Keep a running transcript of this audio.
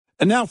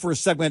And now for a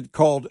segment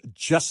called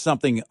Just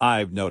Something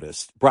I've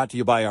Noticed, brought to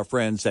you by our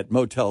friends at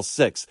Motel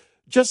 6.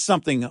 Just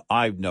something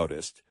I've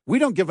noticed. We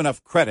don't give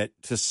enough credit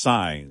to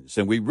signs,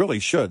 and we really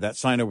should. That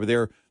sign over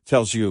there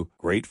tells you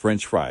great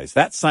French fries.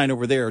 That sign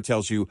over there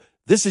tells you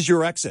this is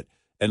your exit.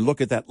 And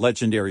look at that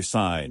legendary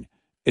sign.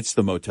 It's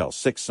the Motel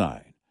 6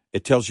 sign.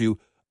 It tells you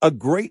a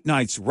great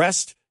night's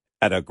rest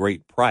at a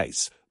great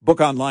price.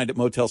 Book online at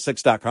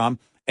motel6.com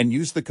and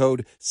use the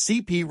code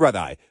CP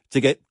Red-Eye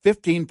to get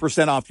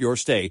 15% off your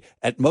stay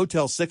at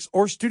Motel 6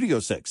 or Studio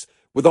 6.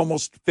 With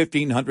almost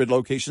 1,500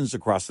 locations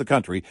across the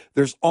country,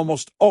 there's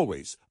almost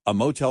always a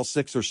Motel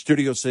 6 or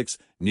Studio 6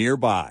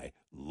 nearby.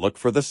 Look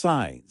for the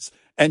signs.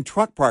 And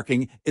truck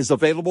parking is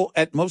available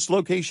at most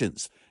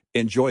locations.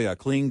 Enjoy a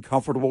clean,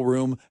 comfortable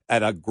room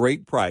at a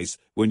great price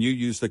when you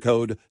use the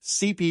code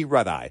CP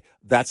Red-Eye.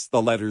 That's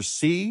the letters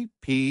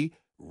CP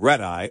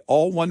Red-Eye,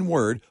 all one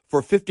word,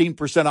 for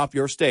 15% off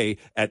your stay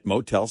at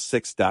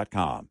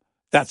motel6.com.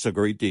 That's a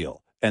great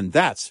deal. And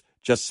that's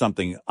just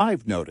something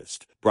I've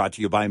noticed. Brought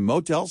to you by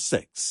Motel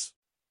 6.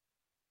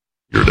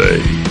 Your day.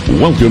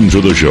 Welcome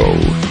to the show.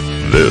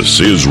 This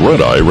is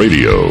Red Eye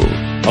Radio.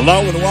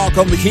 Hello and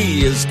welcome.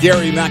 He is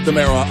Gary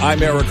McNamara.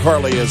 I'm Eric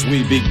Harley as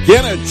we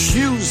begin a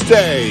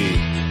Tuesday.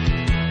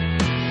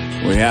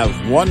 We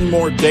have one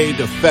more day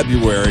to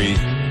February.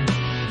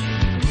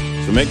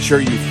 So make sure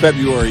you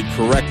February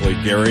correctly,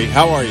 Gary.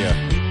 How are you?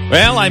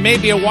 Well, I may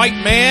be a white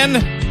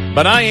man,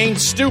 but I ain't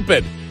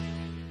stupid.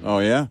 Oh,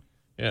 yeah?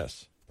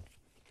 Yes.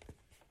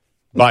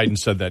 Biden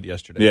said that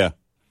yesterday. Yeah.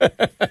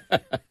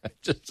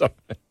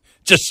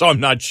 just so I'm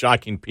not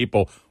shocking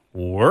people.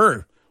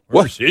 Where's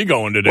he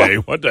going today?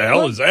 What the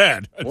hell is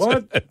that?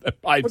 What?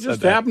 Biden What said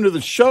just that. happened to the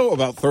show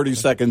about 30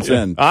 seconds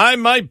in? I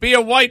might be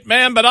a white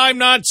man, but I'm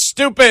not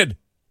stupid.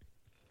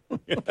 Well,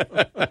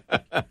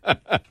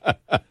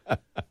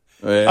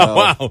 Oh,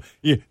 wow.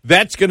 Yeah,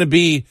 that's going to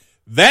be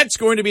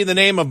the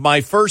name of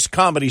my first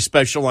comedy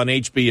special on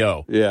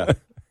HBO. yeah.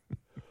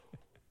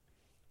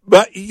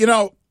 But, you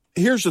know,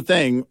 here's the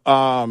thing.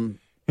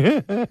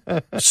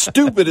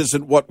 Stupid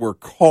isn't what we're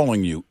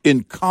calling you.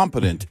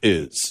 Incompetent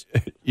is.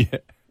 Yeah.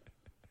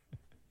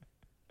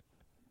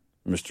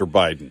 Mr.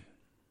 Biden.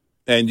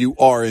 And you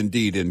are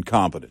indeed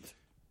incompetent.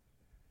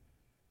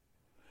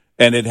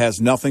 And it has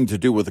nothing to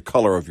do with the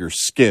color of your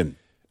skin.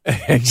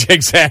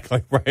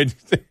 Exactly, right.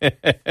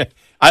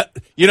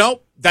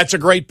 That's a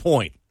great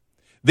point.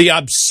 The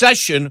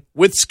obsession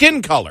with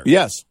skin color.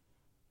 Yes.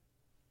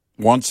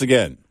 Once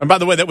again. And by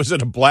the way, that was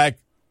at a Black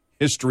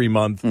History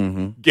Month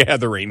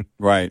gathering.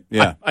 Right.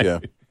 Yeah. Yeah.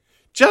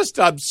 Just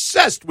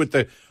obsessed with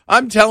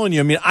I'm telling you,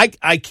 I mean,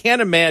 I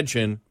can't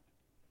imagine.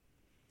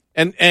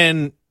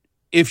 And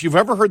if you've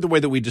ever heard the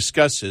way that we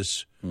discuss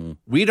this,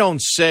 we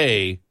don't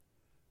say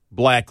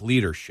black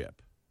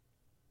leadership.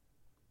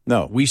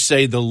 No. We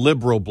say the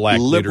liberal black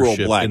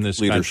leadership black in this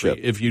leadership.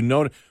 country. If you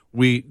notice,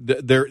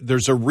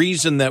 there's a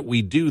reason that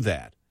we do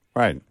that.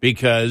 Right.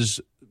 Because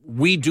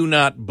we do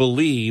not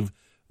believe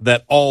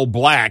that all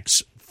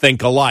blacks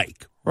think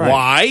alike. Right.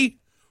 Why?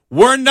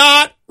 We're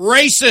not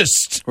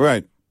racist.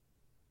 Right.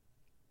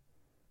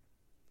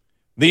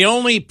 The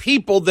only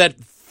people that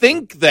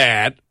think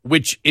that,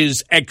 which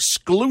is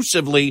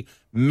exclusively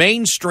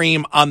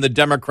mainstream on the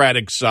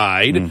Democratic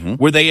side,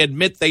 where they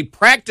admit they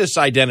practice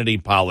identity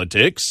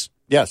politics.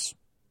 Yes.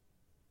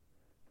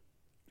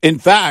 In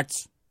fact,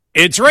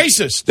 It's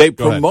racist. they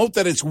Go ahead. promote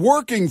that it's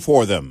working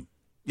for them.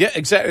 Yeah,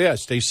 exactly. Yeah,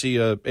 Stacey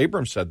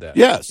Abrams said that.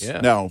 Yes.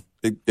 Yeah. Now,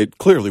 it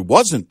clearly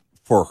wasn't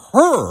for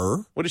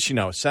her. What is she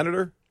now? A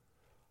senator?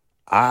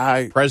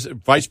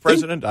 Vice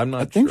President? I'm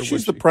not I think sure.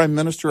 she's the Prime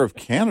Minister of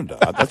Canada.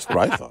 That's what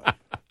I thought.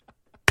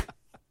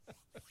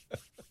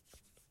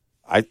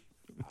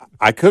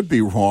 I could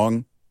be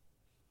wrong.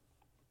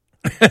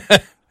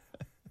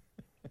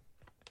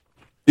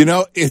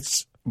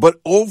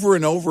 But over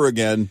and over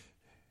again,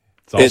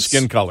 It's all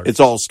skin color. It's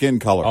all skin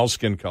color. All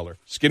skin color.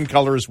 Skin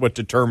color is what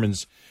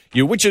determines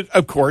you, which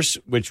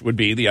would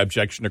be the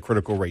objection to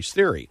critical race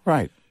theory.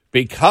 Right.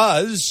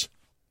 Because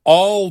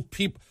all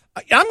people,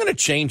 I'm going to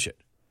change it.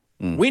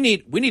 We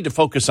need to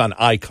focus on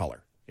eye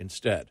color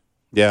instead.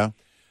 Yeah.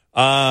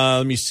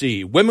 Let me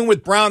see. Women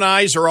with brown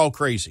eyes are all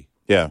crazy.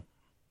 Yeah.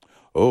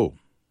 Oh,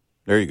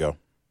 there you go.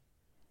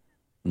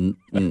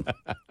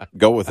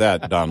 Go with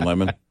that, Don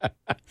Lemon.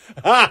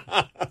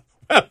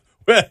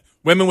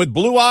 Women with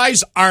blue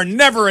eyes are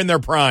never in their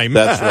prime.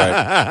 That's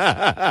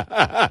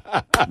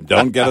right.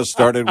 Don't get us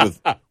started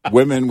with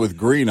women with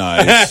green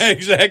eyes,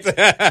 Exactly.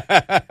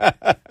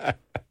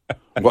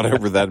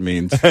 whatever that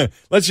means.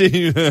 Let's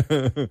see.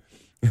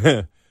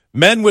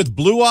 Men with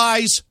blue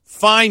eyes,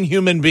 fine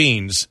human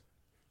beings.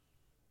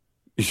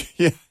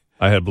 Yeah.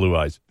 I had blue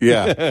eyes.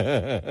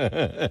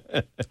 Yeah.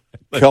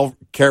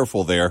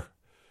 Careful there.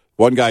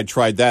 One guy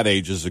tried that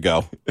ages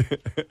ago.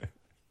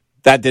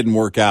 That didn't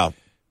work out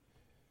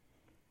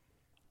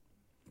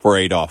for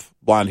Adolf.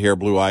 Blonde hair,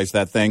 blue eyes,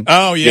 that thing.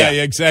 Oh, yeah,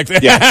 exactly.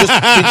 Yeah, just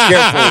be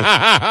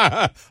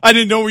careful. I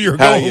didn't know where you were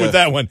going with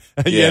that one.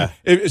 Yeah.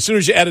 As soon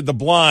as you added the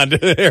blonde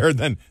hair,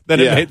 then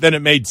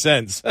it made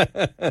sense.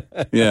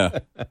 Yeah.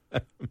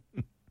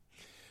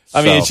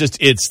 I mean,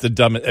 it's the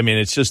dumbest. I mean,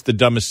 it's just the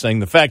dumbest thing.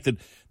 The fact that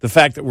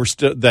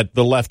that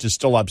the left is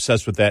still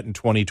obsessed with that in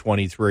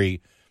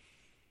 2023.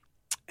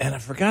 And I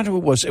forgot who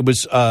it was. It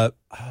was I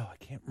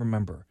can't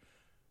remember.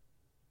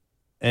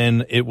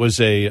 And it was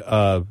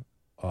a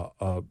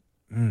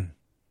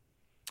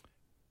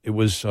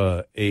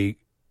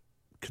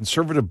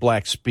conservative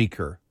black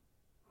speaker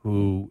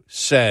who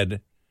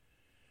said,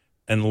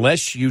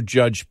 unless you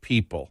judge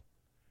people,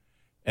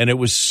 and it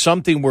was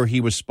something where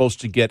he was supposed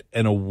to get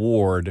an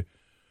award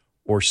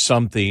or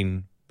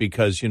something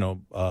because,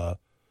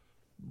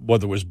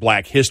 whether it was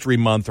Black History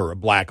Month or a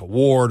Black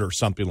Award or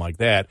something like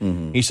that.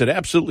 Mm-hmm. He said,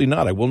 absolutely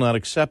not. I will not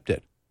accept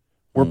it.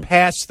 We're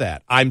past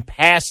that. I'm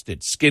past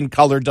it. Skin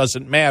color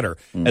doesn't matter.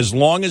 As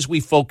long as we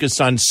focus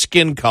on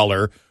skin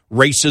color,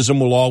 racism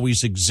will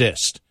always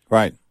exist.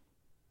 Right.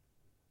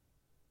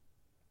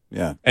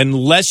 Yeah.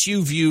 Unless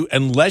you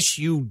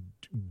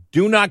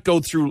do not go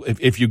through,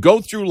 if you go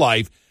through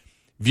life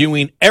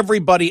viewing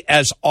everybody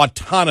as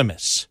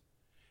autonomous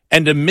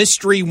and a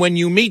mystery when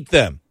you meet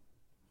them,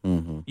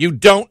 you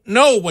don't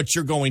know what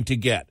you're going to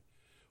get.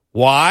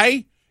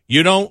 Why?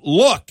 You don't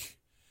look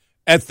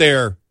at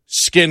their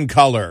skin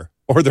color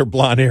or their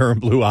blonde hair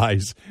and blue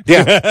eyes.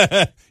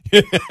 Yeah.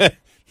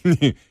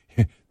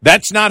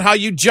 That's not how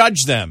you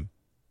judge them.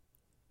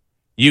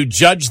 You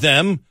judge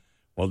them,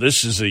 well,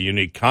 this is a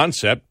unique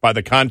concept, by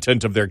the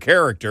content of their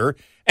character,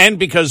 and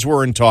because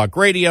we're in talk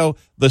radio,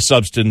 the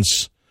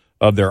substance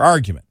of their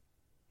argument.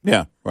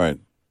 Yeah, right.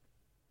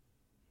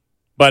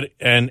 But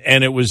and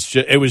it was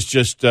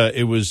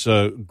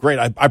great.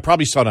 I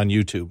probably saw it on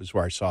YouTube is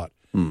where I saw it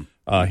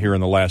here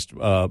in the last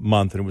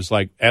month, and it was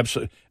like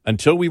absolutely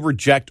until we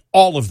reject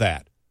all of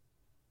that,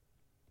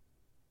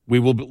 we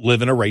will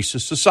live in a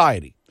racist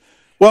society.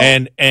 Well,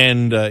 and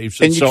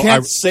you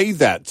can't say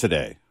that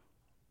today.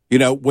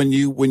 When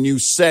you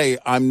say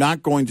I'm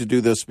not going to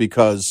do this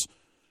because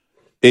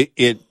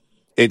it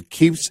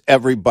keeps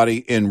everybody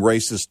in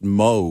racist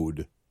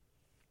mode.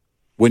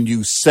 When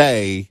you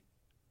say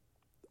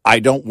I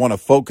don't want to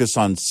focus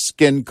on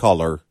skin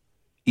color,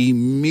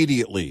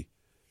 immediately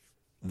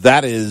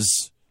that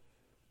is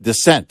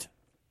dissent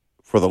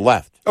for the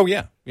left. Oh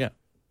yeah,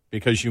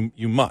 because you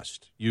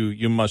must.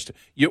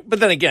 But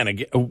then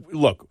again,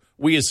 look,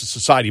 we as a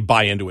society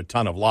buy into a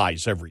ton of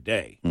lies every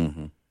day.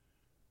 Mm-hmm.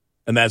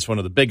 And that's one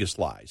of the biggest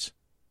lies.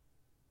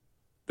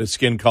 That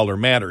skin color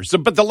matters.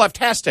 But the left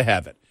has to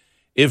have it.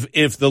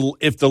 If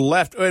the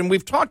left, and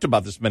we've talked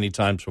about this many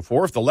times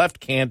before, if the left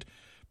can't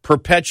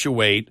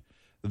perpetuate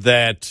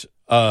that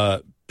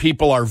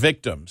people are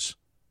victims,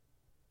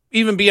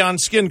 even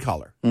beyond skin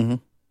color. Mm-hmm.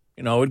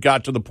 It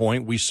got to the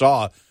point we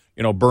saw,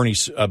 Bernie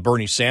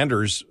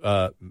Sanders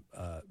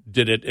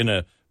did it in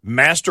a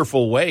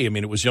masterful way. I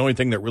mean, it was the only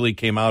thing that really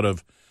came out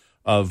of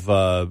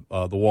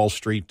the Wall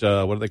Street,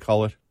 what do they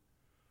call it?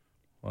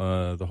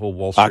 The whole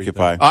Wall Street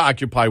Occupy.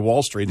 Occupy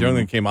Wall Street. The only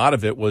thing that came out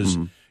of it was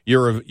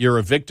you're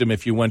a victim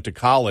if you went to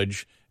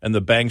college, and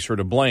the banks are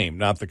to blame,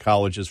 not the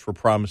colleges for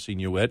promising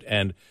you it.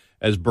 And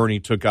as Bernie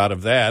took out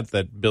of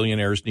that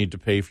billionaires need to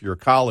pay for your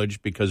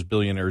college because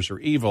billionaires are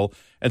evil.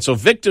 And so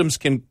victims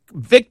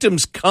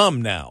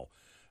come now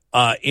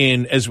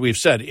as we've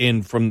said,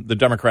 from the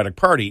Democratic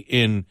Party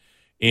in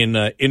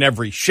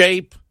every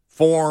shape,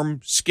 form,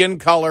 skin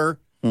color,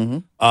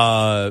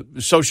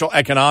 social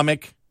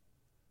economic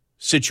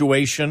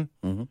situation.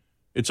 Mm-hmm.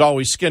 It's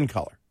always skin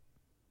color.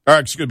 Or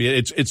excuse me,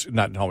 it's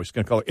not always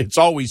skin color. It's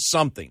always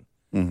something.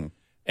 Mm-hmm.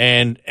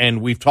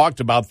 And we've talked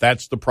about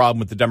that's the problem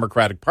with the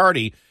Democratic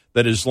Party,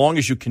 that as long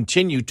as you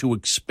continue to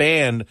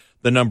expand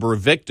the number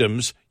of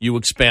victims, you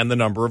expand the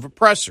number of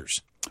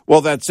oppressors. Well,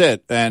 that's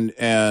it.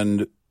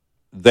 And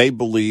they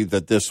believe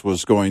that this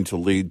was going to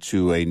lead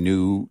to a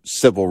new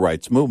civil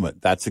rights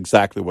movement. That's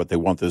exactly what they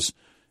want this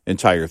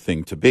entire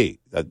thing to be.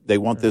 That they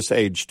want this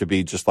age to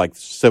be just like the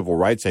civil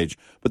rights age,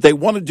 but they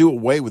want to do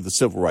away with the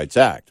Civil Rights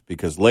Act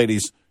because,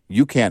 ladies,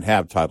 you can't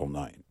have Title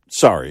IX.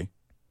 Sorry,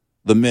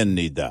 the men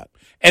need that.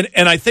 And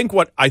I think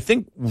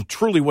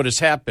truly what has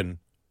happened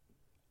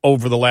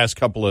over the last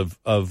couple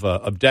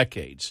of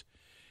decades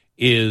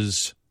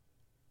is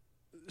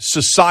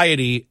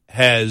society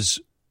has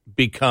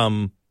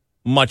become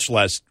much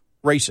less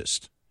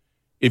racist.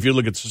 If you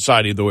look at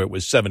society the way it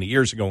was 70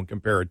 years ago and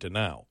compare it to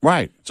now,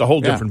 right, it's a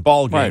whole different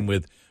ballgame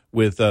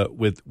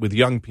with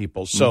young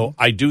people. So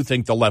I do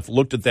think the left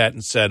looked at that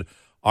and said,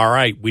 "All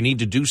right, we need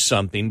to do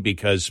something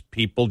because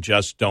people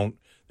just don't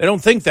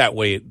think that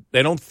way.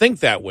 They don't think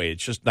that way.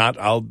 It's just not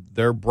how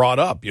they're brought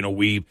up.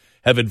 We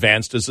have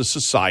advanced as a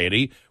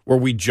society where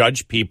we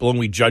judge people and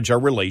we judge our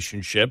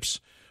relationships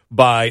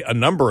by a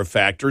number of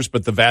factors,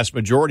 but the vast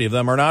majority of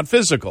them are not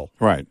physical,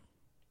 right."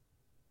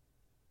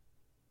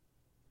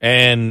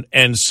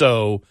 And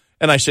so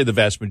I say the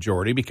vast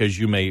majority because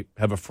you may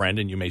have a friend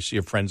and you may see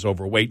a friend's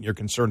overweight and you're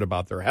concerned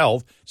about their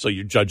health, so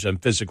you judge them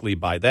physically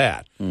by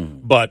that.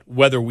 But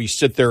whether we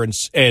sit there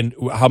and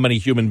how many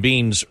human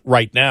beings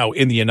right now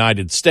in the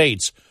United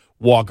States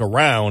walk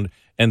around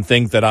and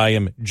think that I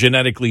am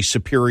genetically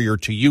superior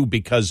to you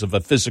because of a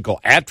physical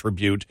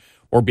attribute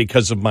or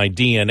because of my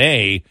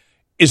DNA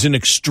is an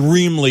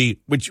extremely,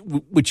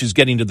 which is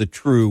getting to the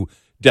true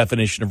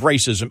definition of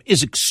racism,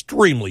 is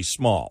extremely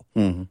small.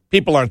 Mm-hmm.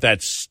 People aren't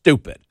that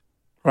stupid.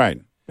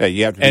 Right. Yeah,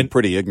 you have to be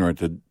pretty ignorant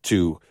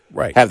to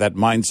have that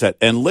mindset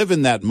and live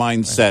in that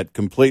mindset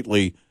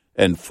completely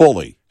and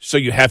fully. So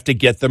you have to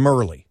get them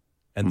early.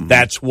 And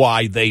that's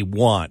why they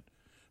want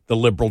the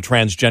liberal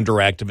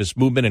transgender activist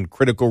movement and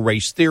critical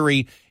race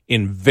theory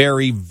in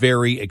very,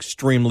 very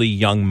extremely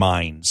young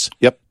minds.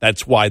 Yep.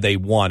 That's why they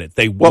want it.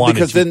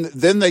 Because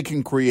then they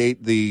can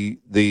create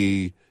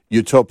the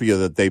utopia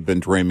that they've been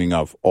dreaming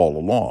of all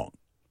along.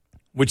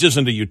 Which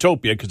isn't a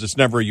utopia, because it's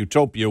never a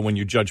utopia when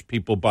you judge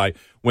people by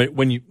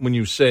when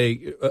you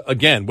say,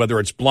 again,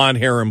 whether it's blonde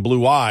hair and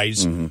blue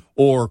eyes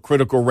or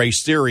critical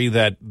race theory,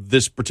 that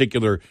this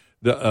particular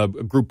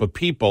group of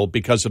people,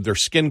 because of their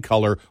skin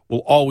color, will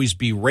always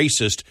be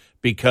racist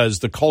because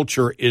the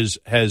culture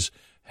has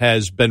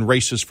been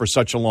racist for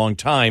such a long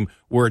time,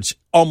 where it's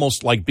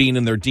almost like being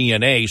in their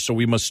DNA. So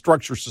we must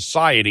structure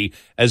society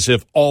as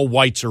if all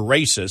whites are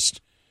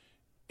racist,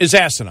 is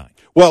asinine.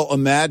 Well,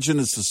 imagine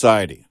a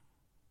society,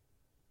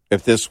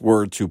 if this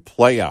were to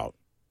play out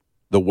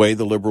the way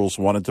the liberals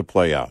want it to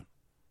play out,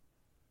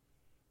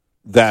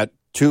 that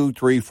 2,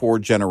 3, 4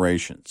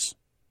 generations,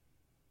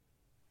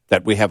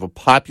 that we have a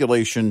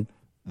population,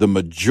 the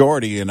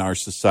majority in our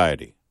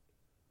society,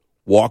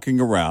 walking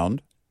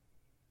around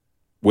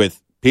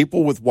with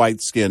people with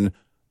white skin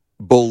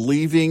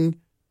believing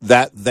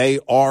that they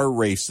are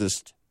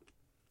racist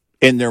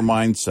in their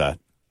mindset.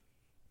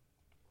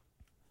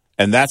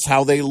 And that's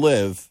how they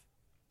live.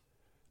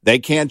 They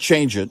can't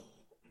change it.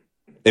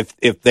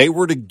 If they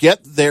were to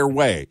get their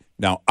way,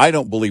 now I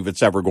don't believe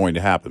it's ever going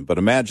to happen, but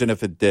imagine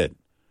if it did.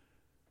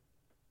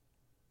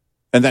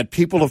 And that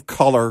people of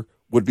color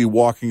would be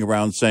walking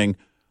around saying,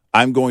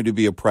 I'm going to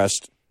be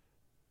oppressed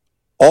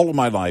all of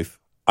my life.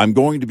 I'm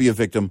going to be a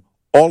victim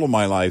all of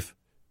my life,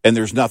 and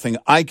there's nothing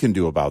I can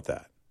do about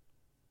that.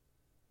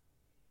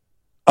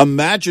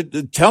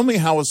 Imagine, tell me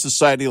how a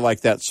society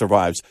like that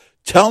survives.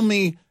 Tell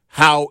me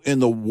how in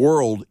the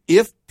world,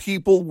 if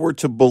people were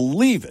to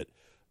believe it,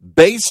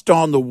 based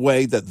on the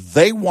way that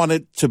they want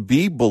it to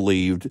be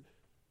believed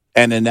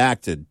and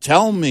enacted,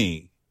 tell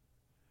me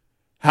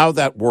how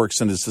that works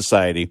in a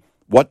society,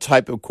 what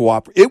type of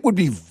cooperation. It would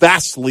be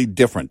vastly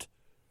different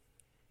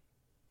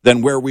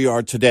than where we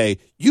are today.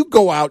 You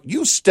go out,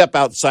 you step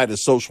outside of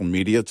social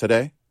media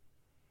today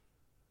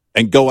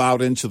and go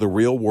out into the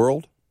real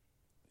world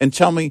and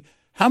tell me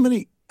how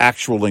many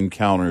actual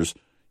encounters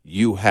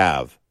you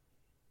have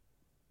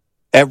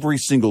every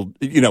single,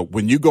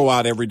 when you go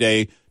out every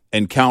day,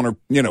 encounter,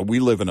 we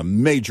live in a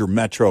major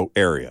metro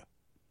area.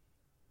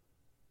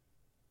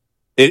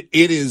 It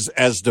is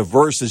as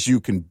diverse as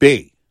you can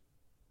be.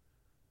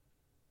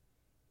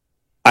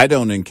 I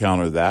don't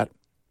encounter that.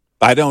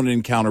 I don't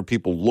encounter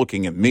people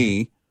looking at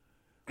me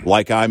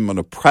like I'm an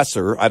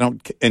oppressor. I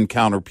don't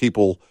encounter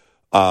people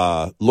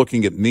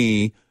looking at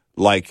me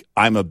like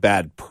I'm a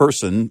bad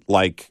person,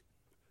 like,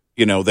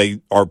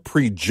 they are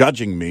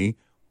prejudging me.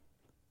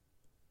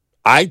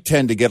 I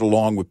tend to get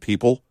along with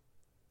people.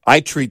 I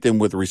treat them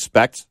with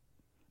respect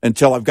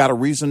until I've got a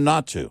reason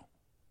not to.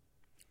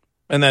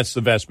 And that's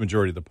the vast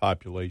majority of the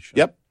population.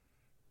 Yep.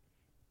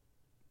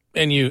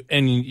 And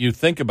you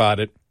think about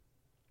it,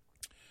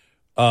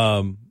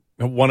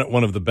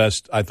 one of the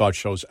best, I thought,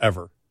 shows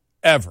ever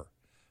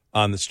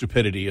on the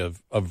stupidity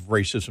of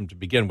racism to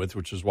begin with,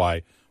 which is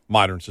why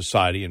modern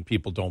society and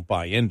people don't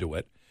buy into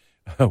it,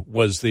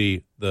 was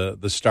the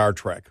Star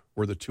Trek,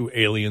 where the two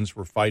aliens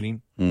were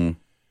fighting.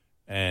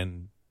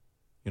 And,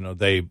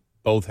 they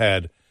both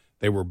had,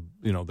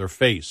 their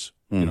face,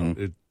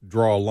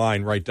 draw a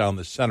line right down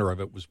the center of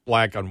it was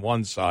black on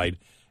one side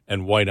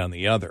and white on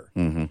the other.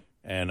 And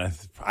I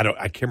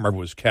can't remember if it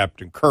was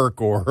Captain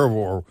Kirk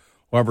or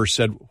whoever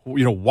said,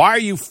 why are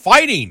you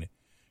fighting?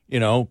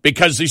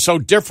 Because he's so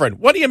different.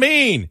 What do you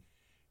mean?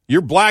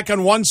 You're black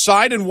on one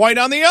side and white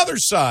on the other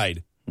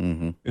side.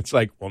 It's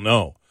like, well,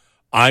 no,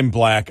 I'm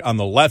black on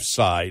the left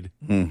side.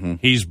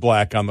 He's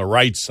black on the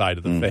right side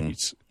of the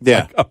face.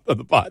 Yeah. Like up of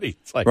the body.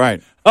 It's like,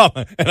 right. Oh,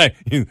 and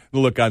you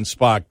look on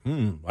Spock.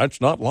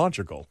 That's not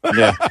logical.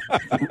 Yeah.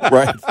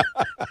 Right.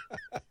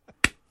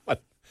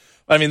 But,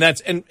 I mean, that's,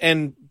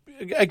 and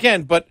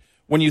again, but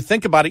when you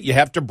think about it, you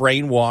have to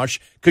brainwash,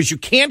 because you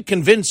can't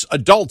convince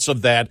adults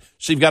of that.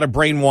 So you've got to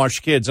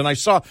brainwash kids. And I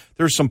saw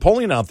there's some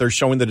polling out there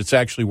showing that it's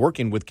actually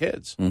working with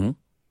kids. The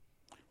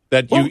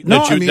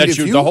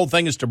whole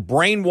thing is to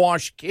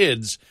brainwash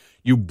kids.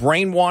 You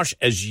brainwash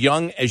as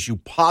young as you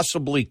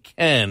possibly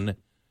can,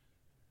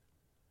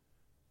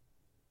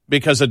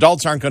 because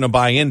adults aren't going to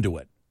buy into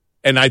it.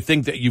 And I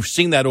think that you've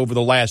seen that over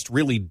the last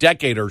really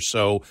decade or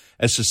so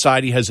as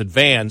society has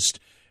advanced,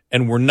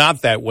 and we're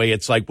not that way.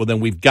 It's like, well,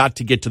 then we've got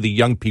to get to the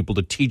young people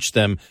to teach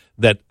them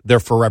that they're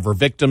forever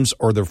victims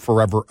or they're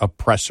forever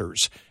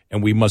oppressors.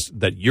 And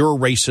that you're a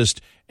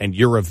racist and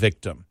you're a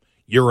victim.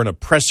 You're an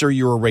oppressor,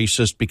 you're a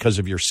racist because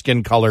of your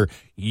skin color.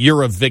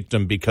 You're a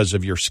victim because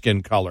of your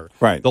skin color.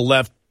 Right. The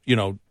left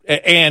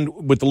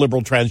and with the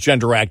liberal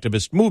transgender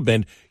activist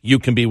movement, you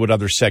can be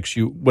whatever sex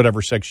you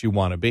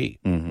want to be.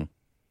 Mm-hmm.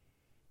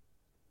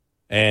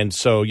 And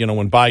so,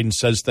 when Biden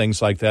says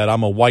things like that,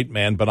 I'm a white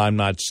man, but I'm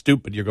not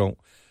stupid. You're going,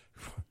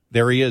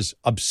 there he is,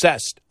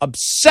 obsessed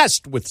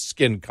with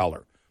skin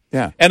color.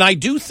 Yeah. And I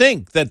do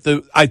think that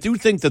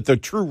the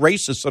true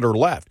racists that are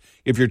left,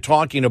 if you're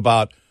talking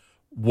about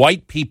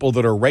white people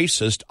that are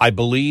racist, I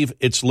believe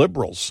it's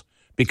liberals,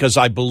 because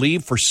I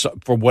believe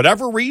for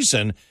whatever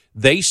reason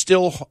they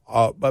still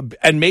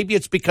and maybe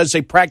it's because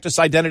they practice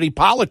identity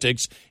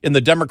politics in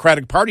the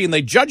Democratic Party and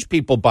they judge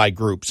people by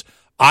groups.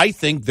 I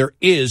think there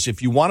is,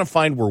 if you want to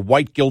find where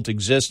white guilt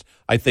exists,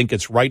 I think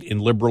it's right in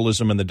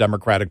liberalism and the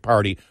Democratic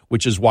Party,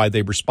 which is why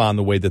they respond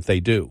the way that they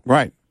do.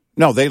 Right.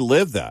 No, they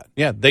live that.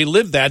 Yeah, they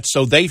live that,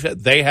 so they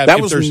have.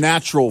 That was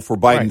natural for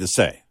Biden to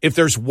say. If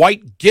there's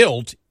white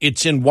guilt,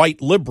 it's in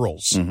white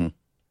liberals. Mm-hmm.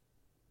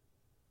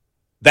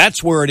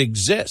 That's where it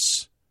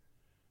exists.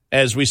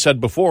 As we said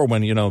before,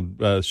 when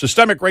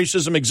systemic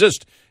racism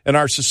exists in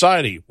our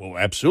society, well,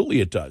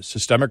 absolutely it does.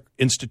 Systemic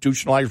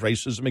institutionalized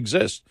racism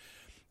exists.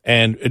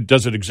 And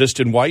does it exist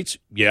in whites?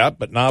 Yeah,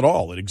 but not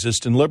all. It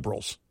exists in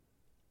liberals.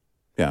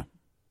 Yeah.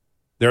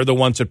 They're the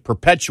ones that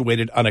perpetuate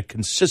it on a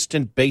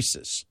consistent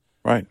basis.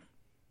 Right.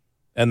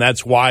 And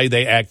that's why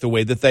they act the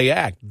way that they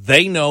act.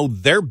 They know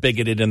they're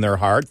bigoted in their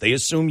heart. They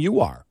assume you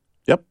are.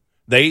 Yep.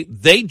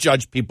 They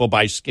judge people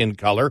by skin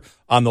color.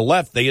 On the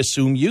left, they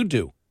assume you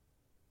do.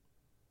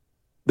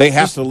 They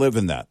have to live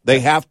in that. They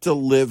have to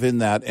live in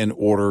that in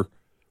order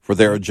for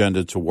their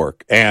agenda to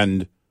work.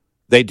 And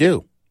they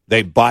do.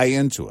 They buy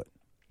into it.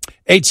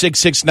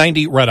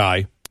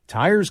 866-90-RED-EYE.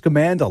 Tires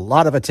command a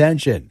lot of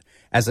attention.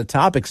 As a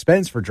top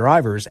expense for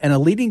drivers and a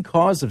leading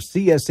cause of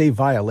CSA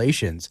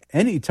violations,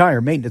 any tire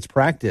maintenance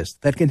practice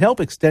that can help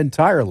extend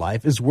tire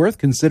life is worth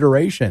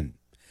consideration.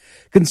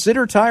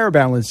 Consider tire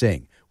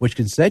balancing, which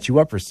can set you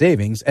up for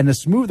savings and a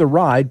smoother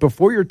ride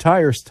before your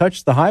tires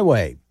touch the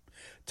highway.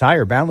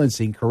 Tire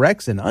balancing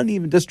corrects an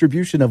uneven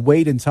distribution of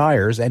weight in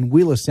tires and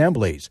wheel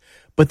assemblies,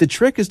 but the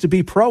trick is to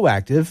be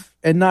proactive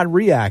and not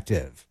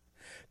reactive.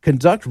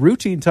 Conduct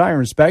routine tire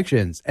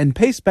inspections and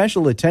pay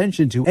special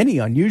attention to any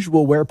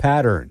unusual wear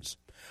patterns.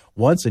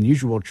 Once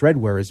unusual tread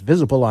wear is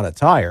visible on a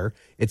tire,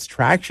 its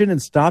traction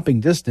and stopping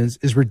distance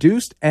is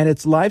reduced and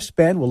its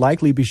lifespan will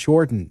likely be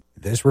shortened.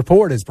 This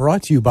report is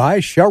brought to you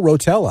by Shell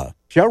Rotella.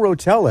 Shell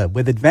Rotella,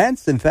 with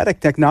advanced synthetic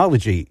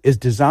technology, is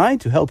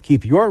designed to help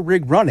keep your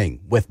rig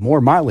running with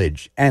more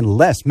mileage and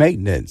less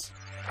maintenance.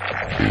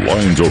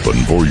 Lines open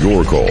for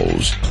your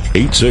calls.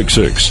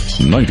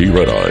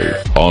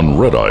 866-90-RED-EYE on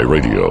Red Eye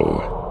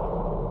Radio.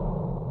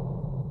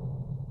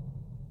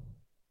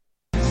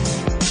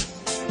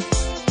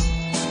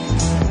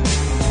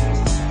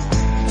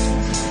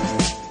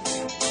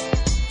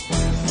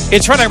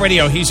 It's Red Eye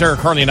Radio. He's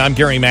Eric Harley, and I'm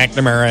Gary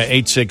McNamara,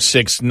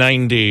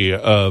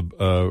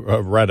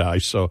 866-90-RED-EYE.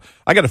 So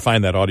I got to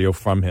find that audio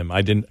from him.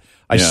 I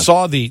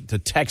saw the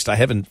text. I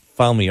haven't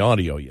found the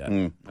audio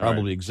yet.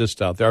 Probably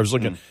exists out there. I was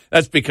looking.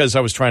 That's because I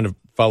was trying to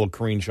follow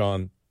Karine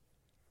Jean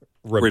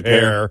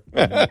repair.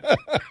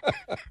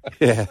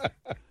 Yeah.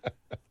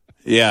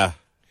 Yeah.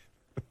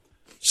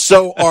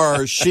 So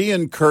are she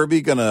and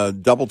Kirby going to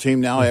double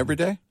team now every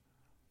day?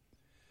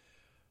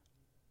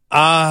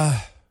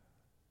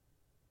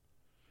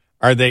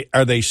 Are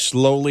they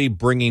slowly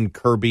bringing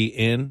Kirby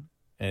in?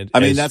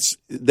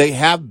 They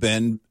have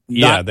been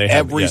not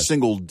every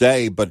single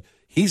day, but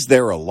he's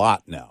there a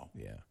lot now.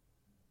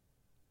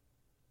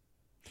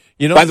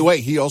 Yeah. By the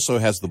way, he also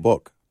has the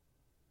book.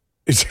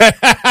 He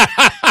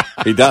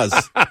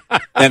does.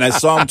 And I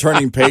saw him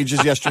turning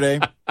pages yesterday,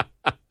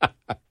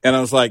 and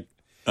I was like,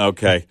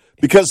 okay,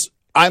 because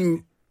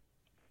I'm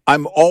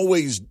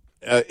always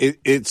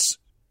it's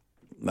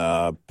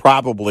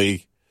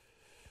probably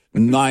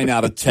 9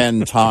 out of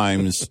 10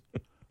 times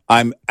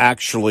I'm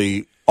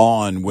actually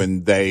on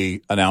when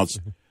they announce,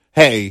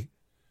 hey,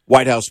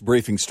 White House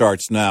briefing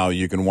starts now.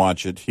 You can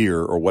watch it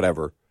here or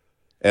whatever.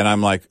 And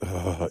I'm like,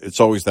 it's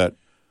always that,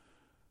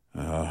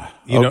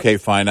 okay,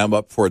 fine. I'm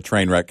up for a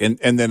train wreck. And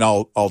then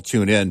I'll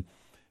tune in.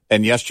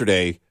 And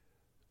yesterday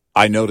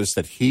I noticed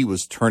that he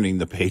was turning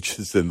the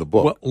pages in the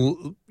book.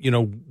 Well,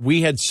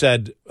 we had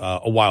said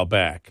a while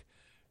back,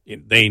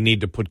 they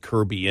need to put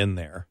Kirby in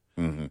there.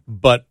 Mm-hmm.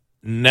 But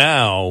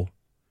now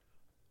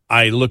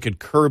I look at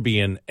Kirby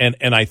and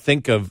I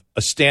think of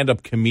a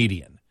stand-up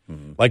comedian.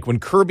 Mm-hmm. Like when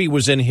Kirby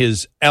was in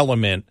his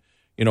element,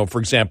 for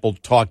example,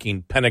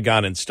 talking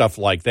Pentagon and stuff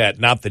like that,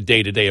 not the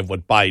day-to-day of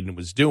what Biden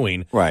was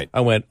doing. Right.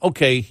 I went,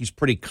 okay, he's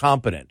pretty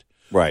competent.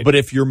 Right. But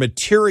if your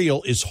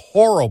material is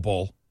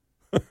horrible.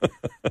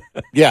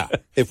 Yeah.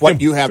 If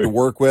what you have to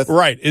work with.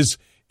 Right. Is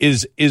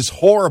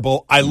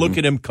horrible. I look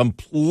at him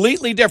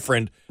completely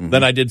different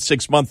than I did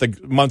 6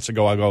 months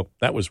ago. I go,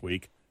 that was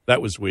weak. That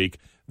was weak.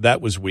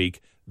 That was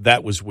weak.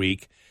 That was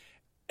weak.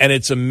 And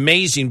it's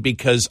amazing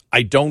because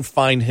I don't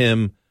find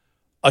him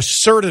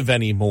assertive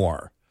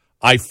anymore.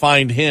 I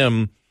find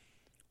him,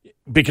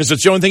 because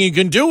it's the only thing you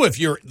can do if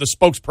you're the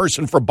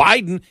spokesperson for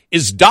Biden,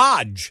 is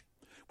dodge.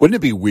 Wouldn't it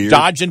be weird?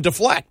 Dodge and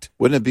deflect.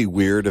 Wouldn't it be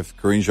weird if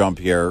Karine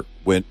Jean-Pierre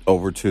went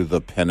over to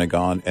the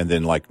Pentagon and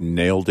then,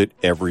 nailed it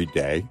every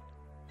day?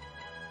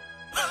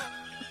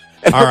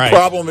 And All her right.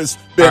 problem has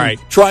been All right.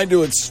 trying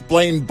to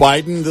explain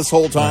Biden this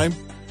whole time.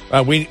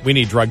 We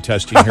need drug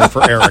testing here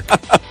for Eric.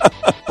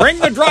 Bring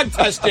the drug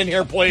test in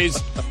here,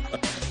 please.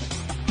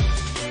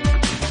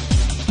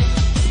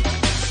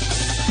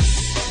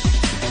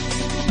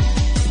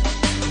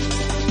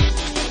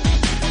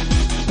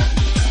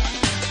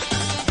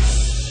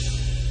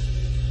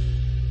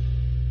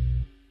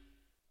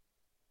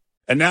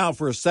 And now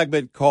for a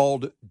segment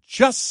called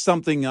Just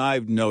Something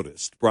I've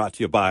Noticed, brought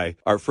to you by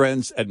our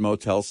friends at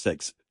Motel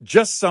 6.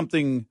 Just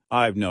something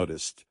I've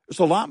noticed. There's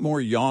a lot more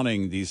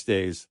yawning these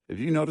days. Have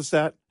you noticed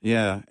that?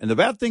 Yeah. And the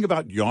bad thing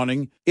about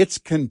yawning, it's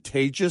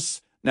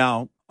contagious.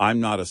 Now, I'm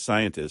not a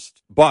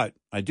scientist, but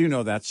I do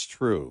know that's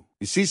true.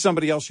 You see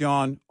somebody else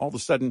yawn, all of a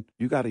sudden,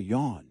 you got to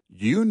yawn.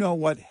 You know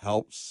what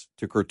helps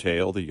to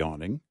curtail the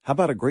yawning? How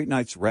about a great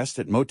night's rest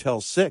at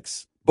Motel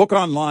 6? Book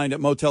online at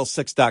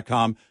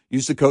motel6.com.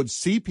 Use the code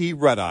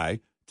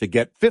CPRedEye to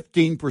get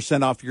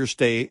 15% off your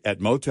stay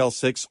at Motel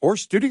 6 or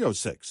Studio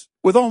 6.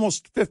 With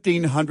almost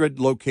 1,500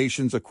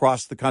 locations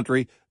across the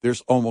country,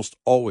 there's almost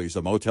always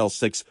a Motel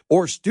 6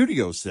 or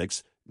Studio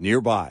 6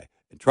 nearby.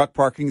 And truck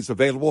parking is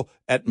available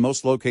at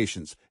most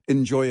locations.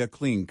 Enjoy a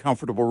clean,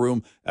 comfortable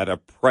room at a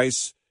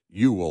price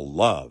you will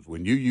love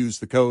when you use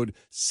the code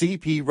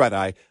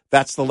CPRedEye.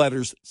 That's the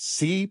letters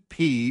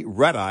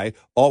CPRedEye,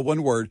 all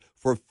one word,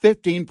 for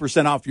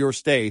 15% off your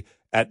stay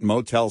at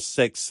Motel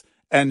 6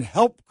 and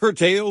help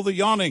curtail the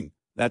yawning.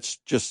 That's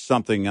just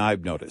something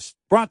I've noticed.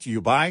 Brought to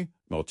you by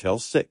Motel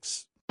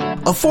 6.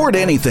 Afford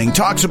Anything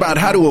talks about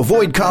how to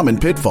avoid common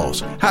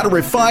pitfalls, how to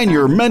refine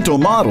your mental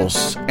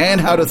models,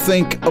 and how to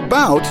think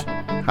about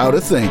how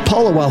to think.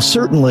 Paula, while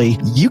certainly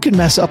you can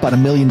mess up on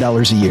 $1 million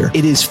a year,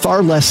 it is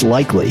far less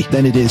likely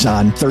than it is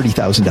on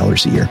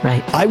 $30,000 a year.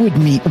 Right. I would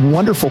meet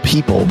wonderful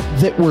people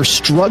that were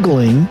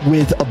struggling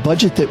with a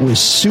budget that was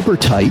super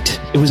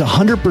tight. It was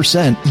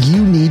 100%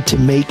 you need to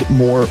make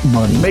more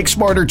money. Make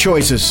smarter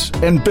choices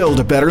and build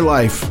a better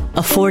life.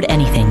 Afford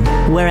Anything,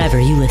 wherever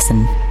you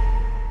listen.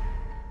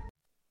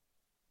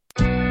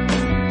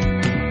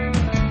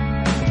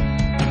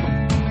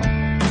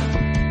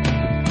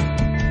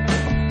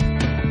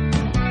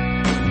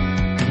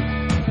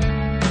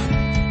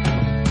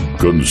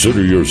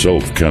 Consider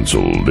yourself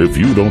canceled if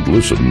you don't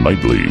listen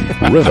nightly.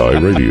 Red Eye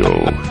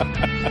Radio.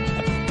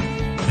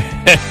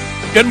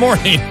 Good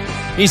morning.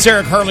 He's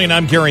Eric Harley, and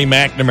I'm Gary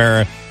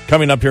McNamara.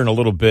 Coming up here in a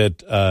little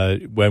bit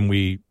when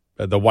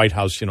the White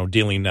House,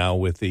 dealing now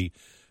with the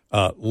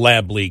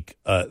lab leak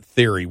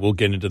theory. We'll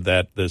get into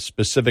that, the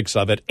specifics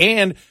of it,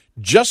 and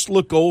just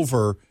look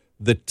over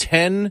the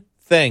 10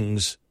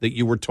 things that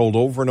you were told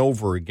over and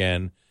over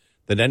again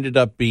that ended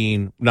up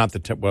being, not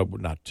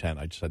 10,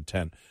 I just said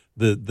 10.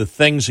 The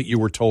things that you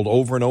were told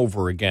over and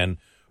over again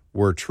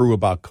were true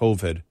about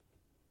COVID,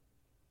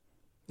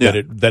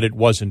 that it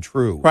wasn't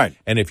true. Right.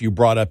 And if you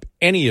brought up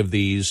any of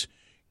these,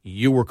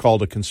 you were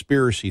called a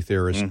conspiracy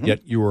theorist,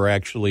 yet you were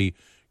actually,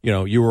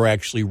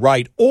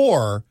 right.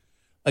 Or,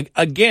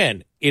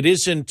 again, it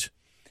isn't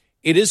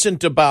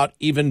about,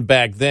 even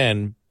back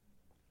then,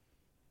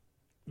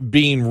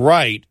 being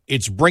right.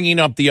 It's bringing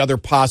up the other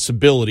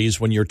possibilities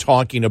when you're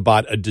talking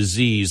about a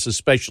disease,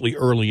 especially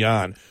early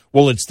on.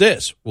 Well, it's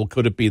this. Well,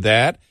 could it be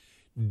that?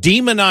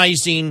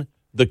 Demonizing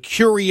the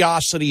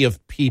curiosity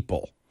of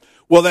people.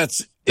 Well,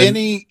 that's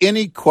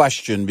any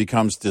question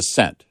becomes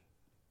dissent.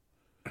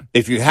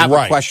 If you have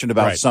a question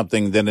about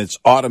something, then it's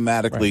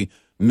automatically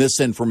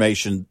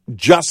misinformation,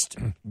 just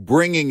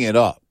bringing it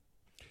up.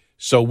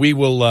 So we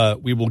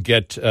will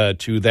get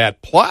to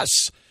that.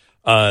 Plus,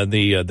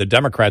 the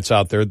Democrats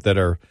out there that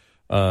are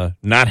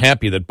not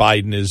happy that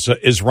Biden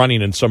is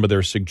running in some of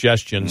their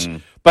suggestions.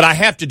 But I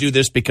have to do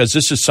this because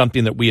this is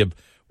something that we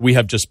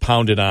have just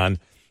pounded on.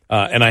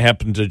 And I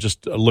happened to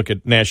just look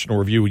at National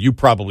Review. You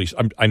probably,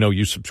 I know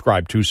you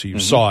subscribe too, so you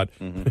saw it.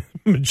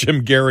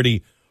 Jim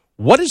Garrity,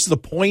 what is the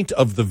point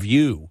of The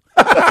View?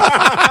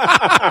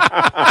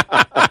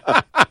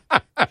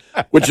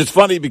 Which is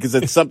funny because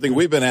it's something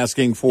we've been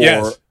asking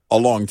for a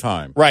long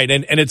time. Right,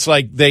 and it's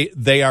like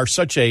they are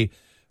such a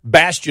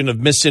bastion of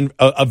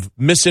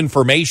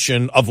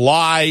misinformation, of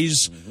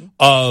lies,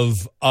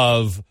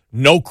 of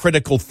no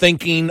critical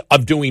thinking,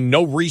 of doing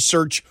no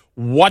research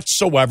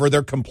whatsoever.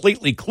 They're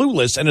completely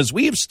clueless. And as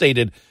we have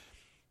stated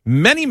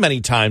many,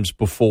 many times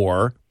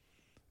before,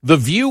 The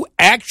View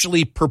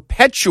actually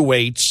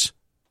perpetuates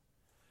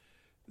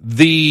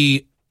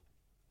the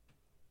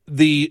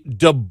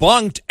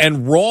debunked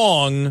and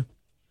wrong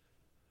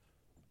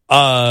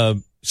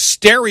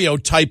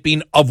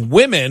stereotyping of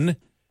women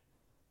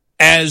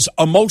as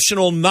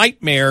emotional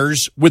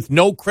nightmares with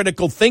no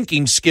critical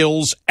thinking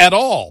skills at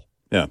all.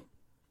 Yeah,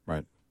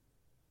 right.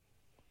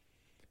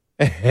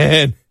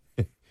 And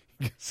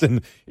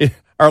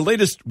our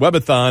behar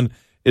webathon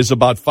is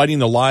about fighting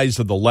the lies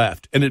of the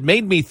left, and it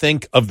made me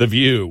think of The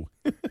View.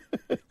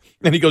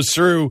 And he goes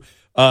through,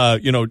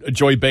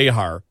 Joy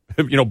Behar,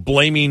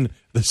 blaming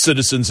the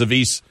citizens of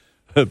East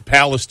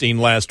Palestine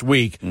last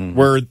week,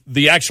 where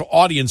the actual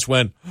audience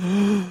went,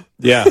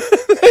 Yeah.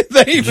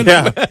 they even.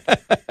 Yeah.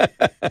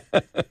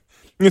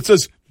 It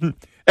says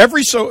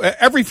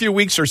every few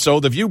weeks or so,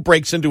 The View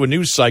breaks into a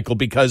news cycle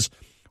because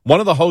one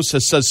of the hosts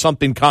has said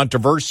something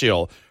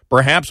controversial.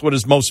 Perhaps what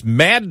is most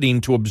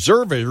maddening to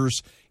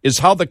observers is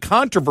how the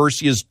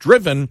controversy is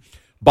driven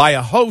by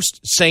a host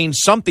saying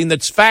something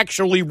that's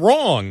factually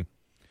wrong,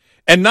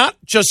 and not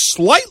just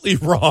slightly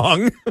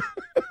wrong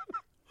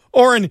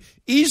or an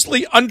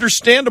easily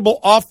understandable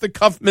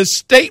off-the-cuff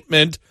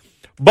misstatement,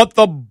 but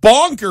the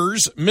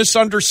bonkers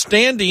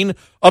misunderstanding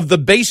of the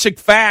basic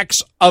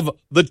facts of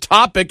the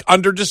topic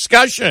under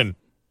discussion.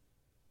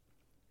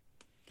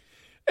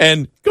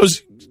 And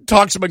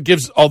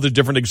gives all the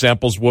different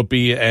examples,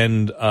 Whoopi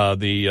and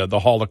the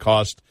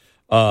Holocaust,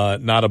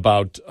 not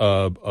about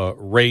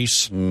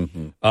race,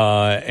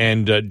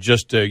 and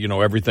just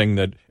everything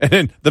that.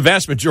 And the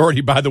vast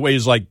majority, by the way,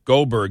 is like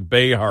Goldberg,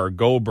 Behar,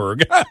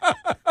 Goldberg.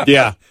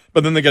 Yeah.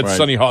 But then they got Right.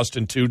 Sonny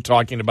Hostin too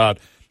talking about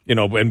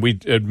and we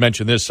had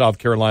mentioned this, South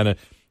Carolina,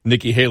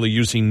 Nikki Haley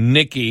using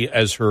Nikki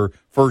as her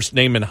first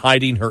name and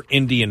hiding her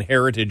Indian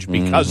heritage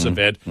because of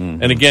it,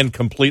 and again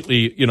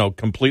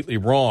completely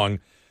wrong.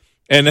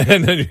 And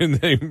then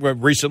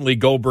recently,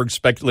 Goldberg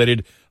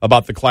speculated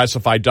about the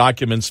classified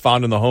documents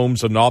found in the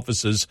homes and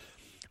offices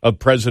of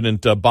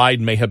President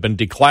Biden may have been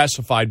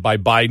declassified by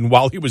Biden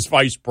while he was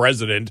vice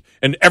president,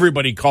 and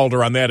everybody called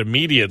her on that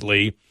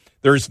immediately.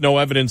 There is no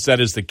evidence that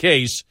is the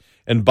case,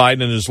 and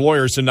Biden and his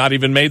lawyers have not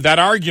even made that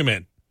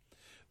argument.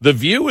 The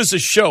View is a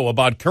show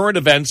about current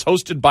events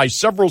hosted by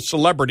several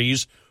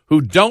celebrities who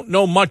don't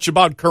know much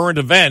about current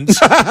events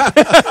and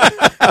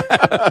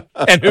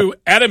who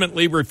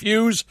adamantly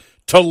refuse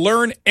to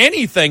learn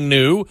anything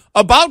new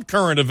about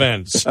current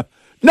events.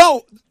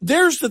 No,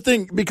 there's the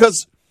thing,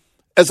 because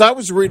as I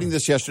was reading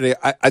this yesterday,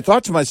 I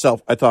thought to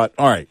myself, all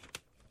right,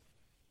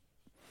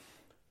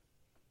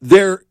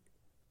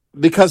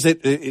 because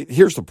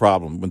here's the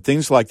problem. When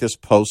things like this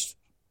post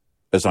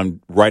as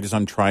I'm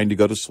trying to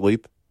go to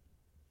sleep,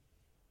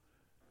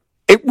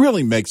 it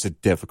really makes it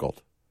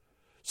difficult.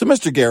 So,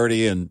 Mr.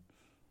 Garrity and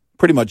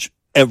pretty much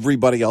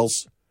everybody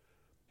else,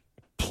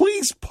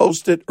 please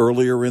post it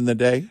earlier in the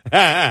day.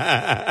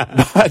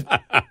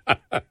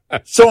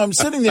 So I'm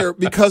sitting there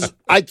because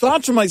I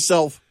thought to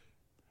myself,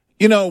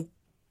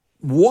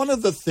 one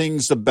of the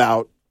things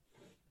about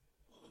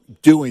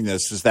doing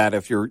this is that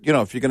if you're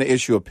going to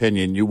issue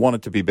opinion, you want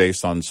it to be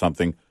based on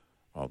something.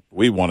 Well,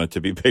 we want it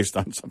to be based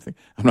on something.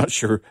 I'm not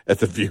sure at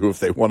The View if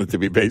they want it to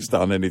be based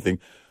on anything,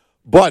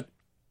 but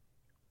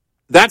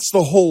that's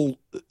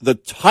the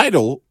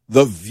title,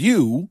 The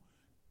View,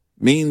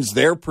 means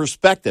their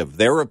perspective,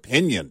 their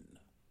opinion,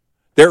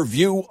 their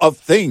view of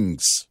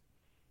things.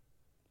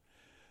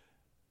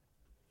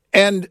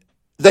 And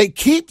they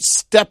keep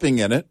stepping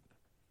in it.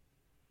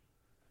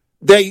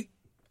 They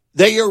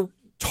are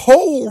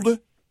told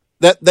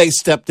that they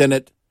stepped in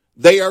it.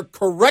 They are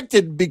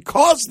corrected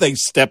because they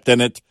stepped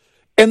in it.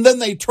 And then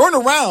they turn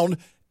around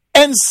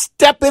and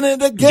step in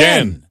it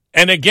again.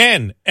 And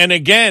again, and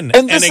again,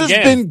 and this has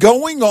been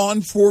going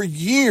on for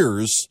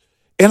years.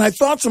 And I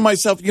thought to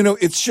myself,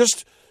 it's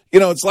just,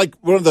 it's like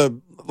one of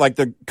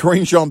the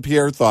Karine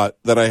Jean-Pierre thought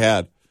that I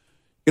had.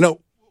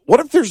 What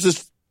if there's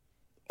this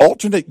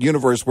alternate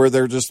universe where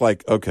they're just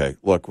like, okay,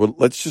 look, well,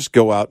 let's just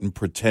go out and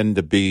pretend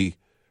to be,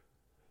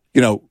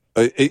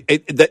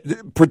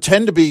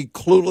 pretend to be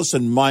clueless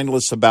and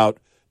mindless about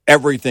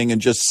everything and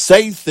just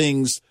say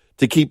things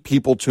to keep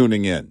people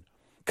tuning in.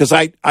 Because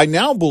I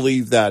now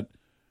believe that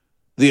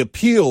the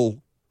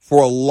appeal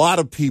for a lot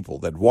of people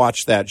that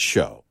watch that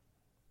show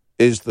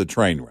is the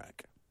train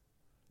wreck.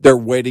 They're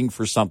waiting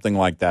for something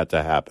like that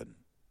to happen.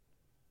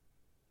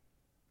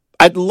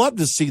 I'd love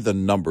to see the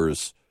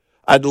numbers.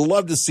 I'd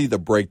love to see the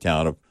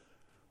breakdown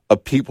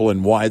of people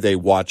and why they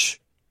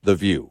watch The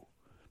View.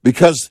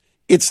 Because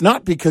it's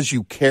not because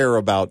you care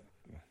about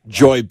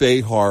Joy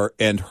Behar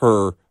and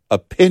her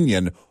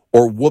opinion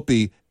or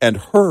Whoopi and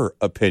her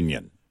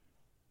opinion.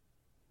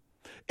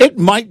 It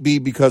might be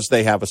because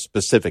they have a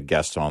specific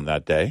guest on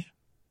that day.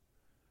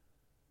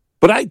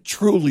 But I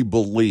truly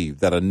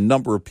believe that a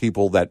number of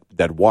people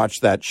that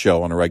watch that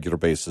show on a regular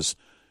basis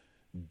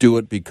do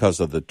it because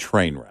of the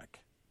train wreck.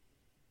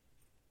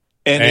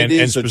 And it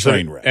is a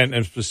train wreck.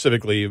 And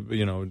specifically,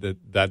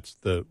 that's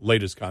the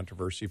latest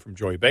controversy from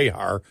Joy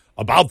Behar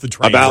about the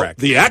train wreck. About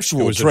the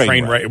actual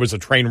train wreck. It was a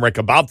train wreck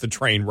about the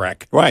train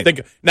wreck.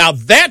 Right. Now,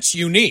 that's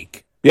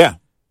unique. Yeah.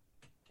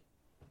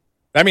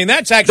 I mean,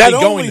 that's actually that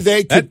only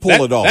they could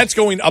pull it off. That's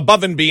going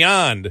above and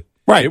beyond.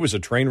 Right. It was a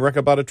train wreck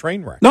about a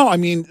train wreck. No, I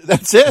mean,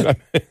 that's it.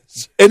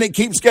 And it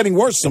keeps getting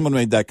worse. Someone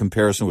made that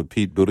comparison with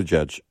Pete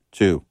Buttigieg,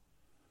 too.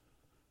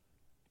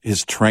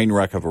 His train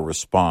wreck of a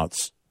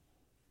response.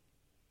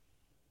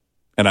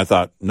 And I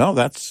thought, no,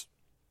 that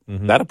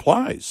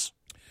applies.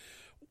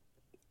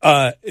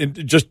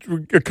 Just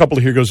a couple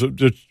here goes.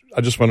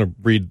 I just want to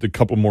read a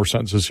couple more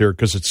sentences here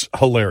because it's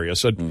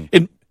hilarious.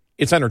 In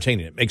It's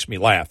entertaining. It makes me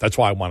laugh. That's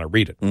why I want to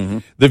read it.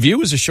 The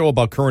View is a show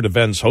about current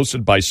events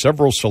hosted by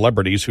several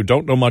celebrities who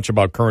don't know much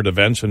about current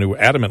events and who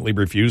adamantly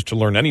refuse to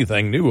learn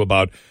anything new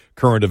about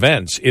current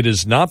events. It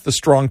is not the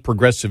strong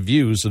progressive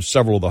views of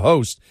several of the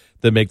hosts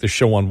that make the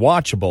show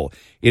unwatchable.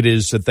 It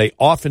is that they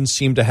often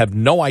seem to have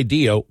no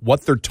idea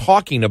what they're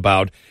talking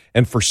about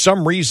and for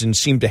some reason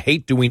seem to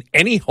hate doing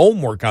any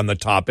homework on the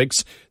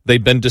topics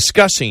they've been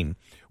discussing.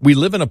 We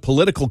live in a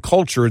political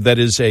culture that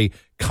is a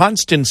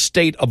constant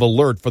state of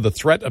alert for the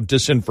threat of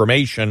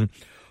disinformation,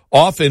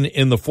 often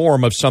in the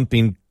form of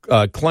something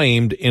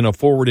claimed in a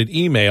forwarded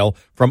email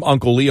from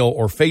Uncle Leo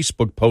or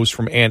Facebook post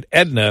from Aunt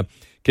Edna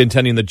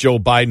contending that Joe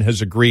Biden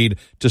has agreed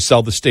to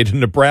sell the state of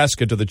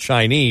Nebraska to the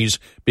Chinese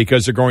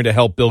because they're going to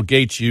help Bill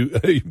Gates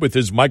with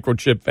his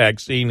microchip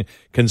vaccine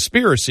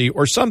conspiracy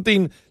or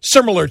something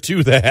similar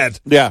to that.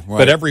 Yeah, right.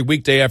 But every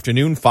weekday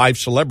afternoon, 5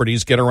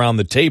 celebrities get around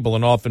the table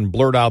and often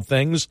blurt out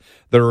things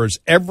that are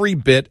every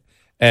bit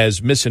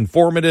as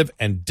misinformative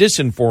and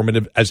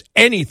disinformative as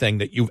anything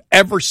that you've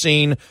ever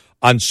seen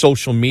on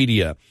social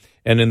media.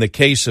 And in the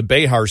case of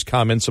Behar's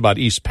comments about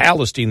East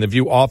Palestine, The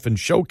View often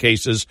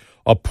showcases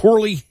a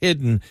poorly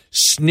hidden,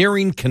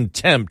 sneering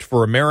contempt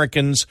for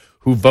Americans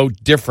who vote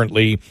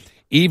differently,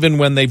 even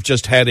when they've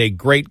just had a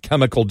great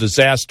chemical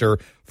disaster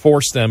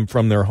force them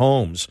from their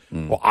homes.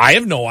 Well, I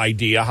have no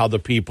idea how the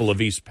people of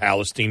East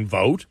Palestine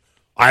vote.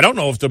 I don't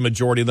know if the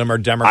majority of them are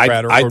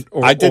Democrat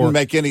I didn't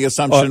make any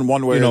assumption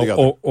one way or the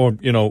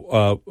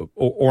other.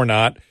 Or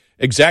not.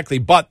 Exactly.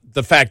 But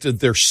the fact that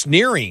they're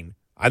sneering,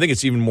 I think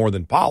it's even more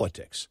than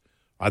politics.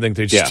 I think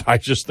they just, I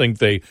just think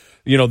they,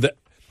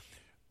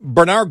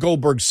 Bernard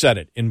Goldberg said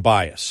it in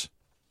Bias,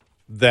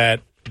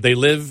 that they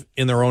live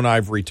in their own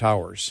ivory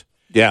towers.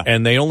 Yeah.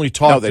 And they only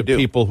talk to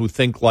people who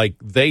think like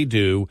they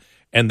do,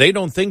 and they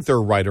don't think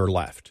they're right or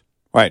left.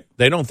 Right.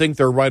 They don't think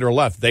they're right or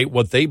left.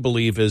 What they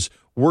believe is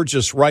we're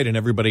just right and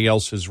everybody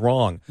else is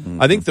wrong.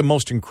 I think the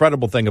most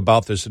incredible thing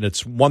about this, and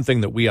it's one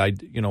thing that we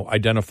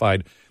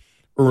identified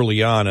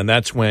early on, and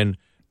that's when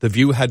The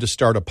View had to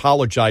start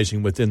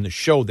apologizing within the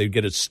show. They'd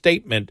get a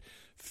statement,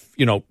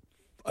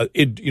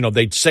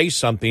 they'd say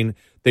something,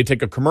 they'd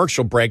take a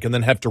commercial break and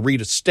then have to read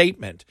a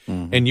statement.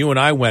 And you and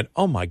I went,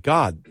 oh, my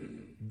God,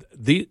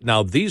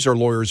 now these are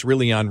lawyers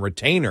really on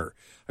retainer.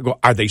 I go,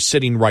 are they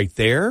sitting right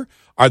there?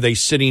 Are they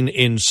sitting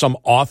in some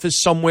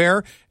office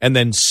somewhere and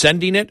then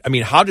sending it? I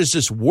mean, how does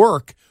this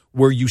work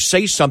where you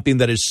say something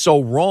that is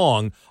so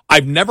wrong?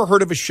 I've never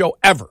heard of a show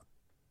ever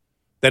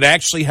that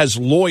actually has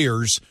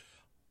lawyers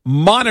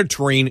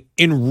monitoring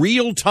in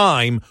real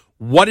time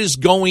what is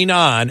going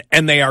on,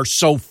 and they are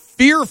so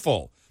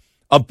fearful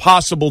of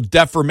possible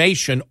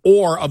defamation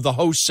or of the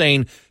host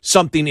saying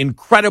something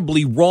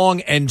incredibly wrong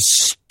and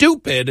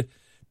stupid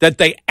that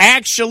they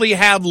actually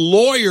have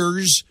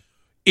lawyers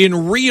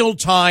in real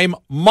time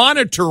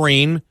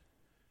monitoring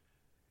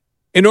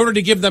in order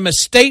to give them a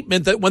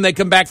statement that when they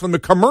come back from the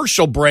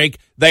commercial break,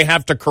 they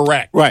have to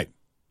correct. Right.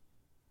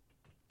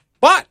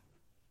 But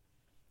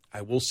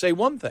I will say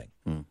one thing.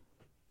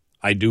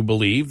 I do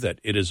believe that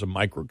it is a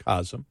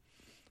microcosm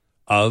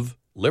of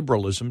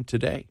liberalism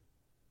today.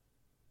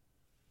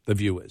 The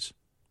View is.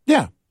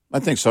 Yeah, I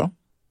think so.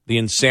 The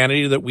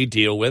insanity that we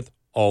deal with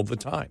all the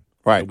time.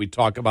 Right. That we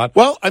talk about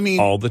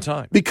all the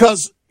time.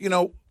 Because,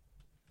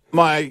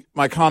 my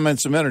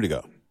comments a minute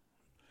ago,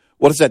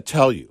 what does that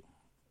tell you?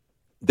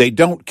 They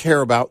don't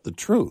care about the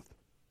truth.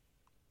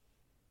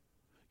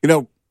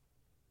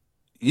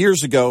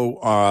 Years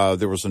ago,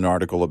 there was an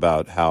article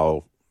about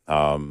how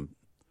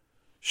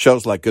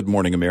shows like Good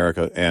Morning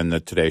America and the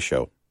Today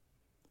Show,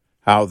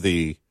 how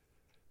the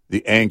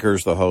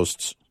anchors, the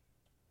hosts,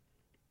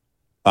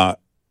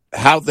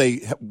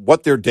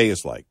 what their day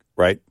is like,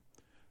 right?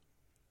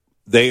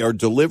 They are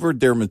delivered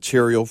their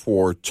material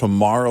for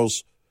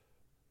tomorrow's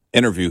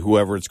interview,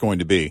 whoever it's going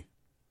to be,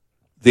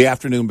 the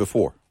afternoon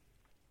before.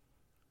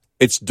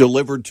 It's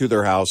delivered to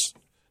their house.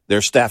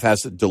 Their staff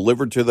has it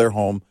delivered to their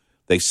home.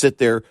 They sit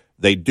there.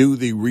 They do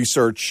the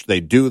research. They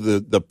do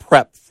the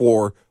prep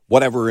for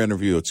whatever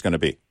interview it's going to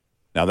be.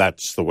 Now,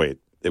 that's the way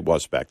it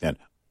was back then.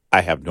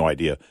 I have no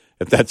idea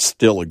if that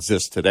still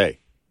exists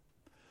today.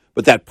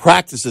 But that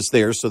practice is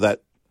there so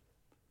that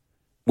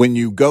when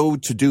you go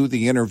to do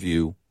the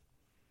interview,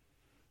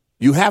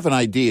 you have an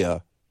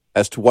idea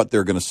as to what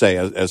they're going to say,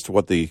 as to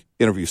what the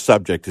interview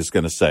subject is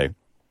going to say.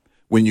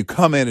 When you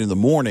come in the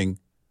morning,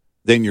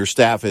 then your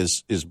staff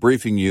is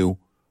briefing you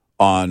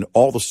on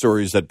all the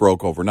stories that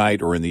broke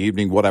overnight or in the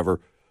evening, whatever,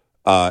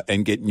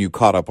 and getting you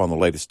caught up on the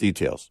latest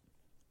details.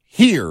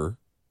 Here,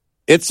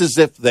 it's as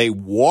if they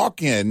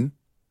walk in,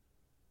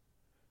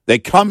 they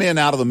come in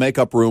out of the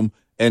makeup room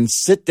and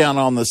sit down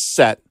on the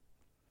set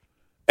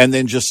and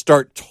then just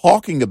start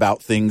talking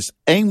about things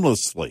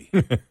aimlessly.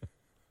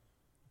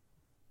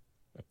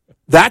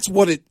 That's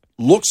what it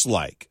looks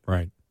like.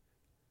 Right.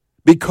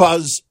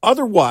 Because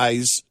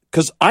otherwise,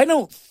 because I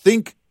don't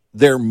think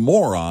they're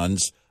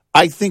morons.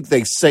 I think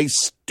they say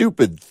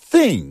stupid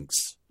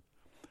things.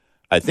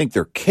 I think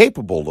they're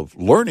capable of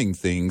learning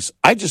things.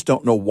 I just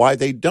don't know why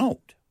they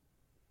don't.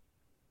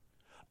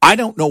 I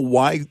don't know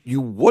why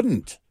you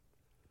wouldn't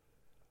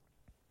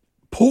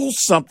pull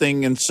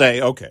something and say,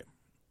 okay,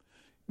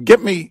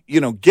 get me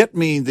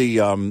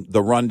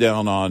the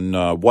rundown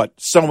on what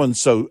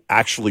so-and-so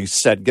actually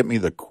said. Get me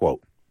the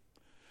quote.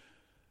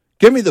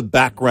 Give me the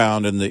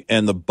background and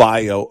the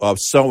bio of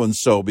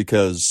so-and-so,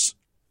 because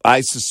I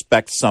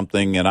suspect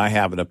something and I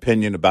have an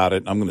opinion about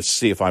it, and I'm going to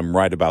see if I'm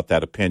right about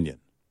that opinion.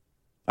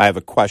 I have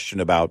a question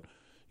about,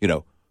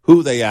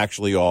 who they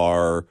actually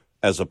are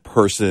as a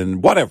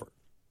person, whatever.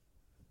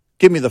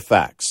 Give me the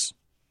facts.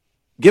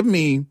 Give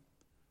me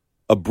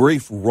a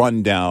brief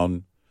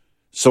rundown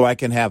so I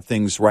can have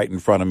things right in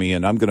front of me,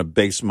 and I'm going to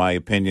base my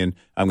opinion.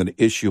 I'm going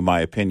to issue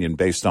my opinion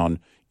based on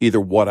either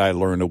what I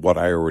learned or what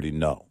I already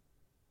know.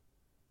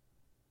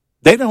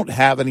 They don't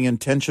have any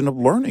intention of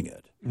learning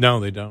it. No,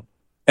 they don't.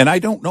 And I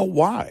don't know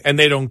why. And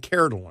they don't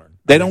care to learn.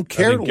 They don't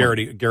care to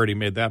learn. Garrity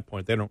made that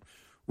point. They don't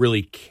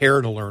really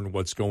care to learn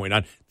what's going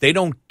on. They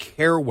don't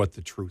care what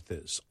the truth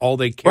is. All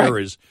they care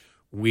is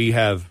we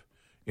have,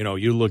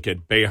 you look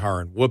at Behar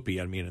and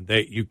Whoopi. I mean,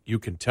 and you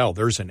can tell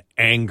there's an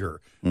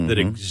anger that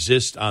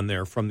exists on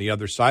there from the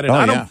other side.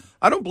 And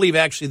I don't believe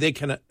actually they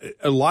can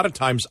a lot of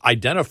times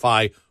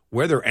identify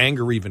where their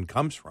anger even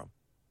comes from.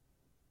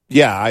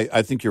 Yeah,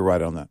 I think you're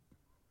right on that.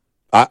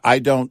 I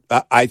don't.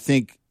 I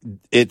think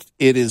it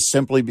is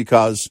simply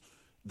because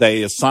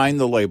they assign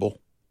the label,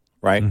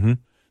 right? Mm-hmm.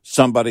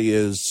 Somebody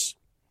is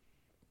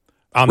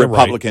on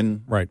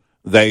Republican, right?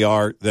 They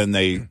are. Then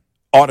they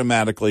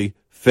automatically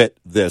fit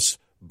this.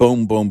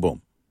 Boom, boom,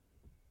 boom,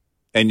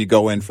 and you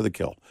go in for the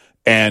kill.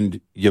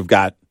 And you've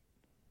got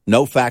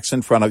no facts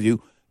in front of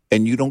you,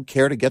 and you don't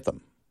care to get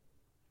them.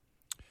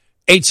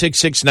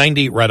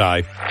 866-90 Red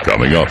Eye.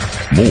 Coming up,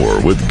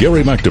 more with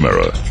Gary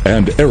McNamara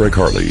and Eric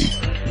Harley.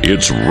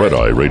 It's Red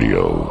Eye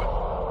Radio.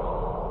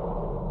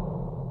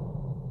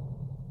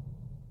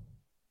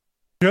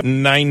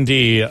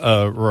 90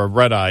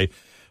 Red Eye.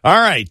 All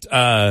right,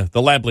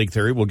 the lab leak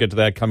theory. We'll get to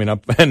that coming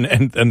up, and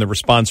the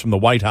response from the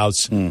White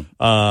House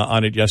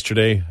on it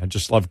yesterday. I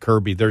just love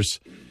Kirby. There's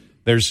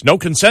no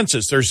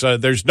consensus.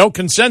 There's no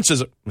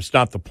consensus. It's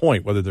not the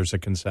point whether there's a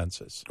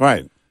consensus.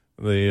 Right.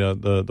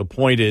 The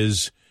point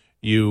is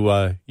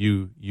you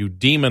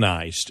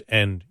demonized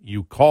and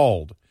you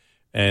called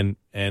and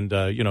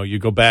you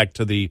go back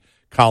to the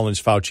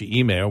Collins Fauci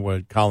email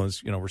where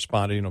Collins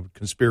responded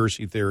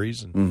conspiracy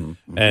theories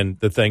and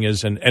the thing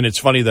is and it's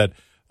funny that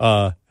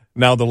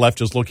now the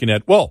left is looking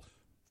at, well,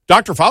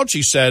 Dr.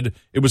 Fauci said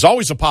it was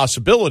always a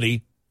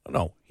possibility.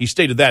 No, he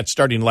stated that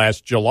starting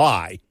last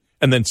July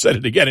and then said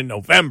it again in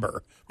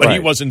November. But He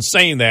wasn't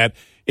saying that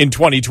in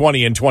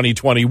 2020 and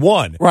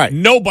 2021. Right.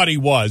 Nobody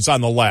was on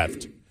the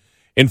left.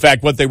 In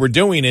fact, what they were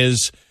doing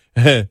is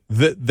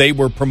they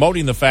were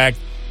promoting the fact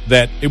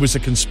that it was a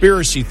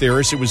conspiracy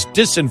theorist, it was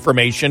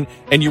disinformation,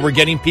 and you were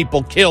getting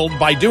people killed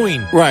by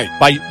doing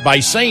by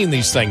saying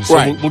these things. So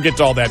we'll get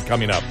to all that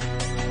coming up.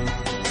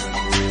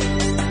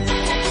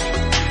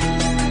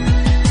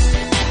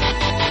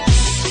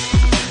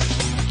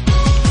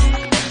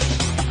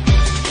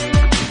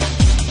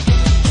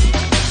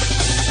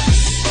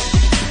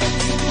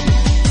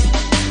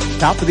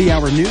 Top of the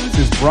Hour News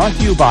is brought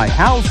to you by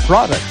House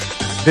Products.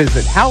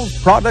 Visit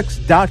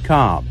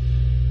houseproducts.com.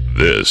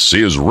 This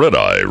is Red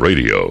Eye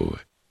Radio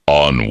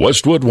on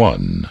Westwood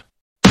One.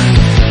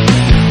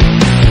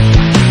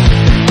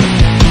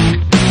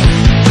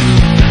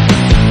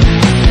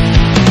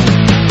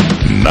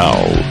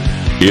 Now,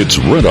 it's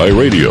Red Eye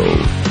Radio.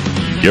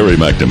 Gary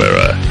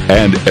McNamara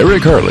and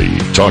Eric Harley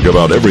talk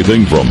about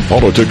everything from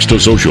politics to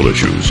social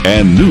issues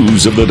and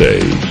news of the day.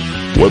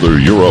 Whether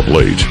you're up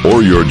late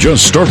or you're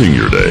just starting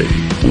your day,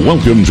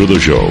 welcome to the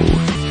show.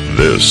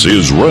 This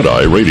is Red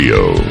Eye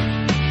Radio.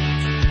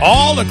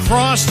 All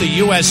across the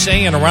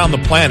USA and around the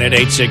planet,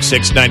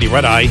 866-90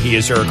 Red Eye. He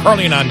is Eric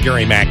Harley and I'm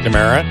Gary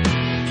McNamara.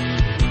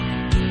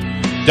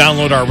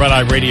 Download our Red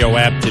Eye Radio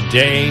app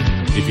today.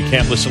 If you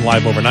can't listen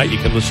live overnight, you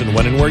can listen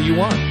when and where you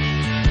want.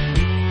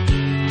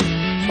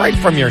 Right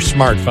from your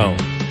smartphone.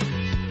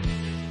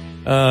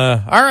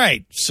 All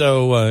right.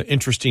 So,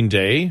 interesting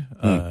day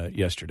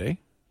yesterday.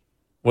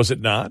 Was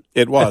it not?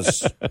 It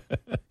was.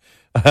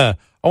 I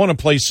want to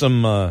play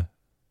some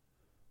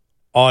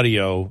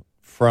audio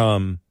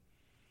from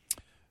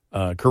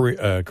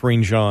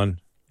Karine Jean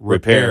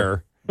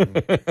Repair.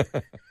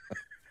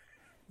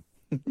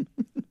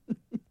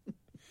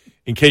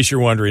 In case you're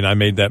wondering, I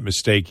made that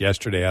mistake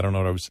yesterday. I don't know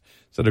what I was.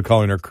 Instead of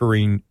calling her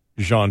Karine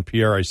Jean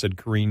Pierre, I said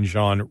Karine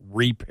Jean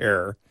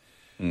Repair.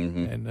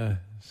 Mm-hmm. And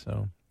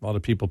so a lot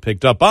of people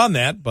picked up on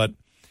that, but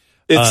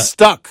it's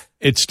stuck.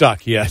 It's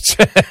stuck, yes.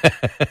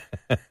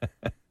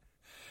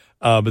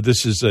 But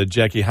this is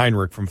Jackie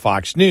Heinrich from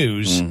Fox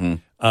News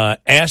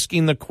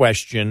asking the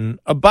question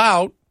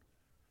about,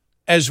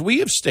 as we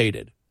have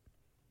stated,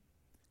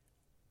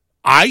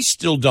 I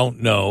still don't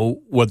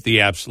know what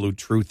the absolute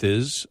truth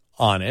is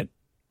on it.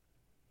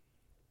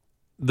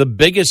 The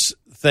biggest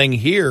thing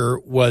here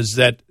was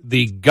that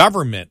the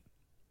government,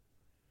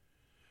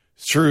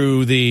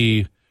 through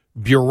the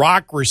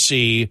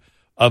bureaucracy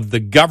of the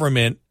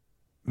government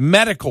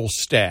medical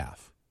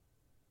staff,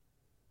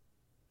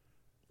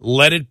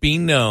 let it be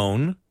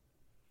known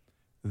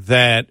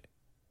that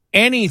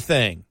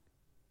anything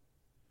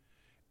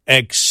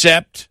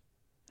except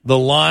the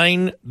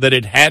line that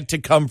it had to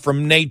come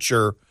from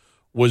nature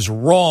was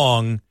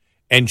wrong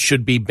and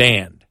should be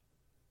banned.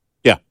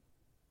 Yeah.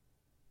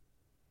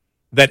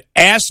 That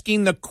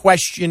asking the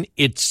question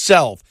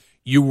itself,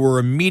 you were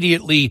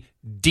immediately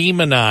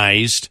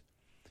demonized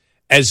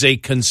as a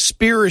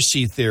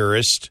conspiracy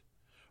theorist,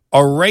 a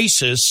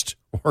racist,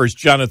 or as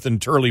Jonathan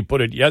Turley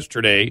put it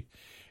yesterday,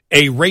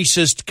 a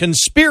racist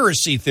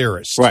conspiracy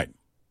theorist. Right.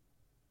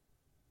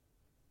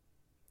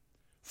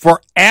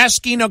 For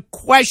asking a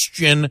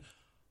question,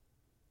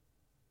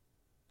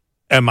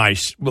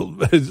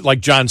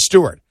 like Jon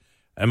Stewart,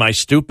 am I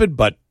stupid?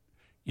 But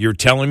you're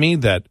telling me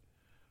that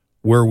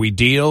where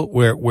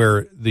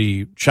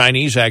the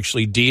Chinese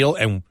actually deal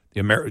and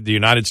the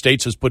United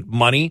States has put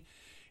money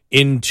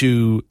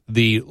into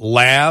the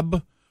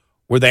lab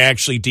where they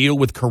actually deal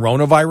with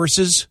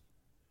coronaviruses,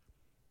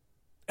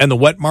 and the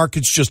wet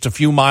market's just a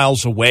few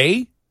miles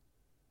away,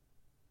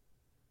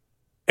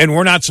 and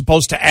we're not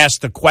supposed to ask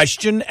the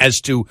question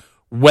as to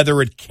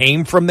whether it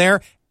came from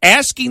there?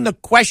 Asking the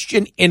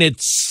question in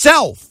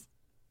itself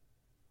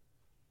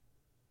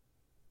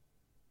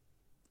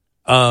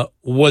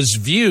was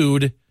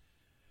viewed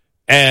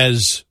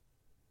as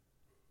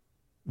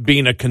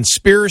being a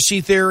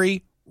conspiracy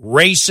theory,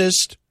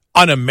 racist,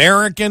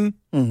 un-American,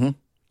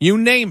 you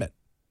name it.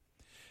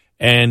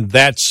 And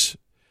that's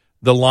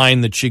the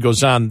line that she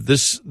goes on.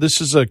 This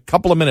is a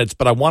couple of minutes,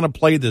 but I want to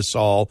play this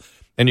all,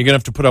 and you're going to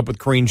have to put up with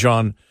Karine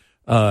Jean.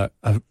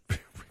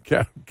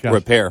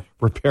 Repair.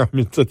 I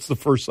mean, that's the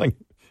first thing.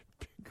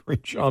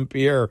 Karine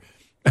Jean-Pierre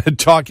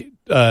talk,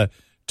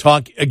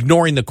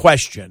 ignoring the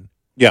question.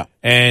 Yeah.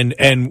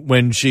 And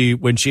when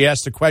she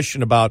asked the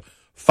question about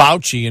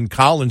Fauci and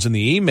Collins in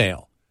the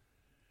email,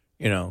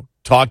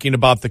 talking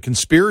about the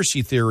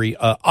conspiracy theory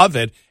of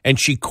it, and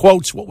she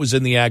quotes what was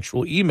in the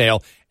actual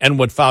email and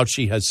what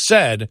Fauci has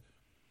said,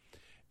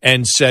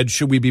 and said,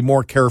 should we be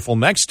more careful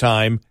next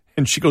time?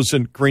 And she goes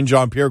in, Karine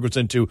Jean-Pierre goes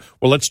into,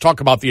 well, let's talk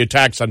about the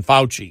attacks on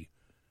Fauci.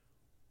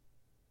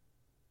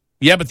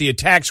 Yeah, but the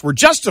attacks were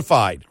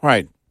justified.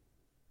 Right.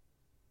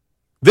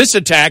 This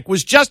attack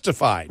was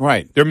justified.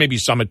 Right. There may be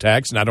some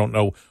attacks, and I don't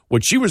know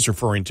what she was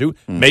referring to.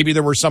 Maybe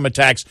there were some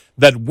attacks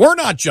that were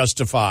not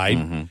justified,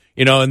 and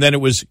then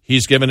it was,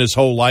 he's given his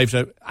whole life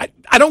to,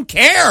 I don't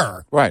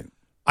care. Right.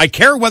 I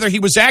care whether he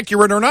was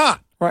accurate or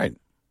not. Right.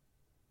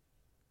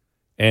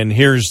 And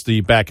here's the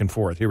back and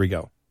forth. Here we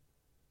go.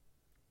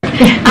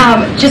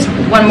 Just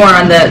one more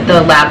on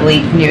the lab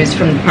leak news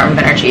from the Department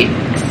of Energy.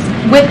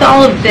 With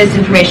all of this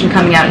information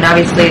coming out, and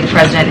obviously the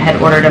president had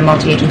ordered a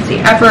multi-agency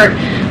effort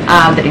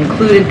that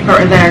included the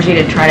Department of Energy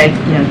to try to,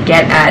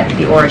 get at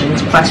the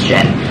origins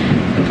question.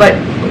 But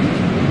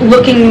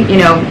looking,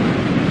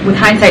 with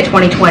hindsight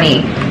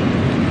 2020,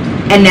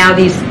 and now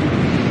these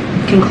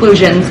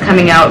conclusions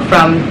coming out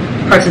from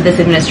parts of this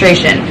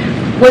administration,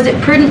 was it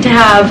prudent to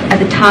have at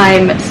the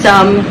time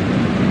some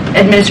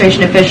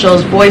administration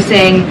officials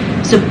voicing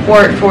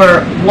support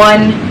for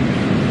one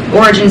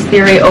origins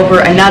theory over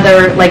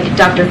another, like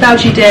Dr.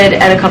 Fauci did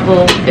in a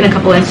couple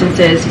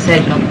instances? He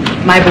said,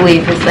 my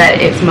belief is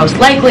that it's most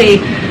likely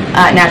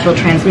natural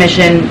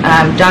transmission.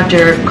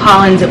 Dr.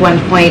 Collins at one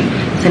point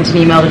sent an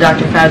email to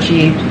Dr.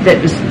 Fauci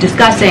that was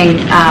discussing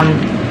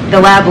the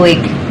lab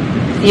leak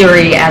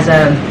theory as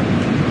a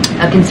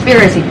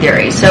conspiracy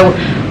theory. So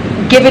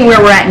given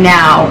where we're at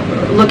now,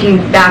 looking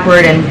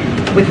backward and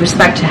with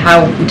respect to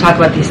how we talk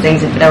about these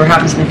things, if it ever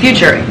happens in the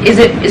future, is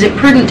it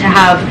prudent to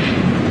have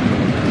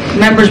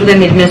members within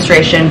the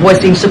administration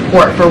voicing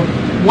support for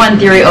one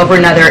theory over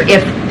another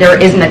if there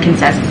isn't a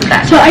consensus of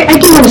that? So I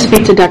do want to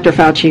speak to Dr.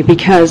 Fauci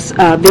because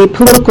the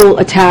political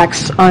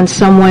attacks on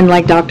someone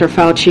like Dr.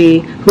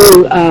 Fauci,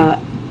 who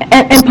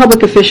and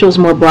public officials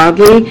more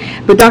broadly,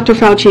 but Dr.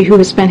 Fauci, who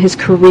has spent his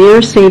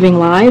career saving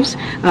lives,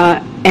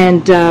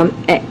 and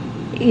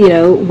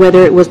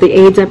whether it was the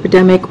AIDS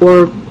epidemic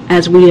or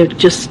as we are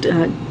just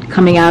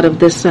coming out of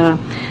this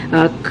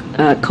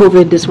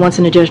COVID, this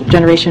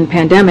once-in-a-generation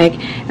pandemic,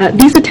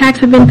 these attacks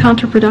have been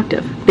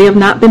counterproductive. They have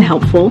not been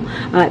helpful.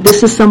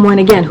 This is someone,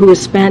 again, who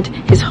has spent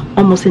his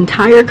almost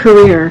entire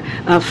career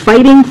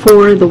fighting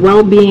for the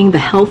well-being, the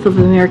health of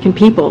the American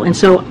people. And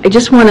so I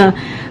just want to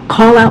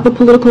call out the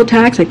political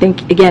attacks. I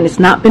think, again, it's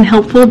not been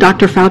helpful.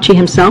 Dr. Fauci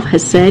himself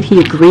has said he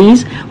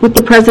agrees with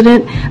the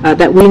president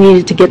that we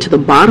needed to get to the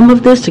bottom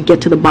of this, to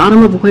get to the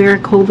bottom of where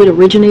COVID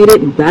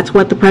originated, and that's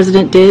what the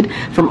president did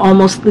from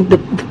almost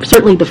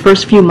certainly the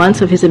first few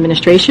months of his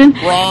administration.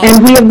 Wrong.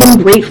 And we have been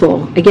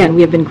grateful. Again,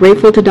 we have been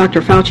grateful to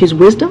Dr. Fauci's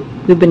wisdom.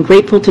 We've been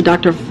grateful to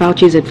Dr.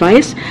 Fauci's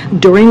advice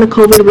during the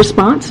COVID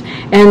response,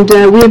 and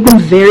we have been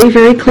very,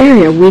 very clear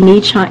here. We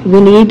need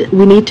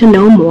to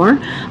know more.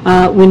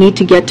 We need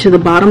to get to the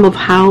bottom of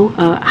how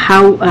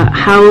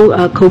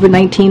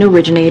COVID-19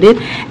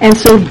 originated, and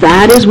so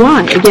that is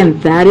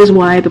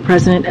why the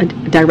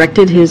president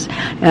directed his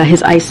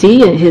IC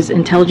and his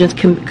intelligence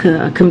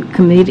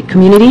community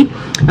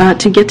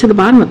to get to the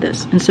bottom of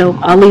this. And so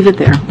I'll leave it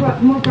there.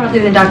 More broadly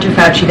than Dr.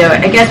 Fauci, though,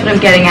 I guess what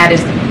I'm getting at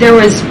is there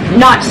was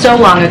not so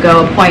long ago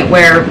ago, a point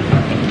where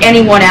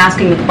anyone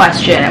asking the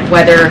question of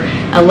whether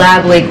a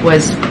lab leak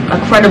was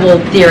a credible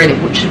theory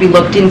that should be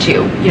looked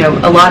into,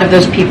 a lot of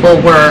those people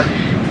were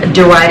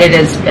derided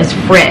as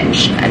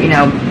fringe,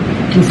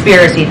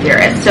 conspiracy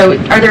theorists. So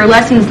are there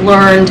lessons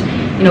learned,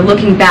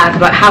 looking back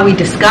about how we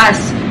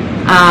discuss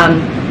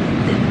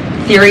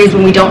theories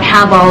when we don't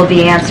have all of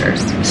the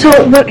answers?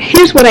 So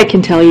here's what I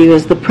can tell you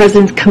is the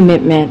president's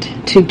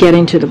commitment to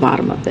getting to the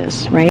bottom of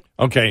this, right?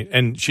 Okay,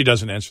 and she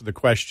doesn't answer the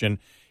question.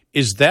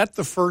 Is that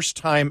the first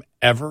time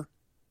ever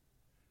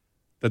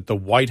that the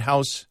White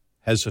House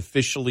has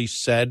officially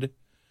said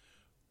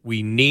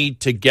we need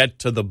to get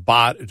to the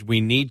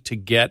we need to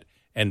get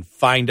and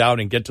find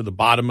out and get to the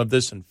bottom of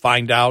this and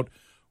find out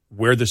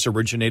where this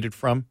originated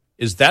from?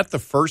 Is that the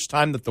first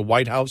time that the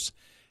White House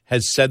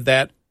has said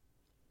that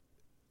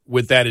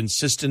with that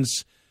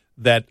insistence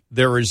that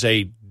there is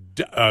a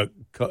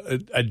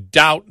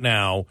doubt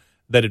now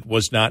that it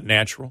was not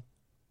natural?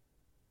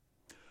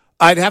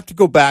 I'd have to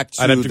go back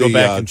to and the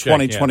check,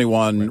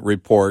 2021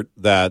 report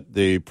that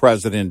the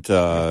president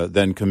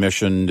then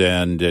commissioned,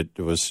 and it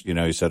was,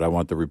 he said, I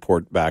want the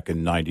report back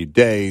in 90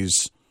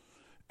 days.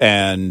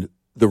 And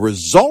the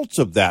results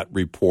of that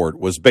report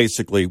was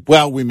basically,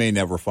 well, we may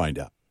never find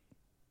out.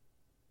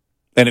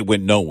 And it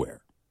went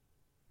nowhere.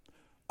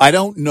 I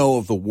don't know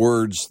of the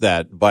words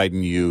that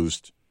Biden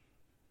used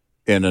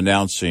in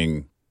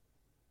announcing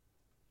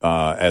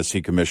as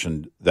he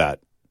commissioned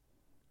that,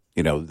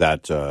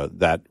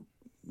 that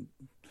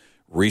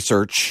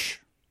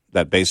research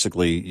that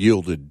basically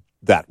yielded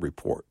that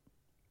report.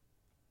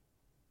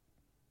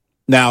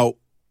 Now,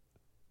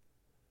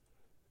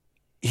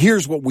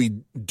 here's what we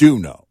do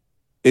know,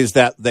 is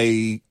that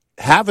they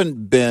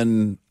haven't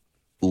been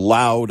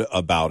loud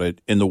about it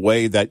in the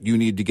way that you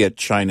need to get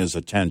China's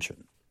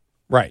attention.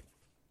 Right.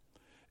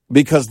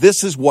 Because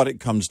this is what it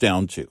comes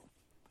down to.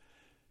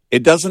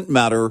 It doesn't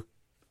matter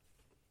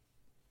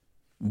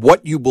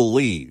what you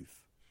believe.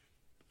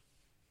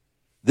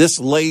 This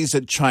lays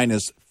at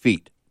China's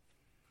feet.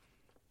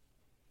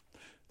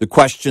 The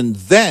question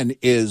then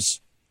is,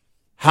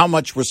 how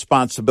much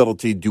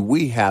responsibility do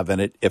we have in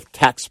it if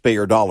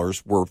taxpayer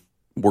dollars were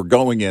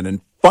going in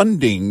and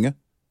funding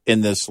in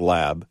this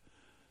lab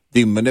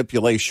the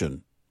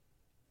manipulation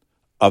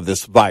of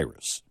this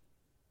virus?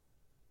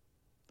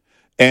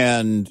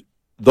 And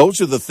those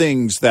are the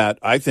things that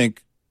I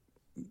think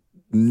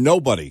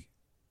nobody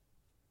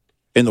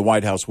in the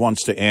White House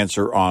wants to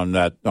answer on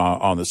that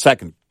on the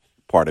second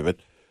part of it.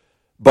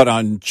 But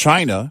on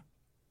China,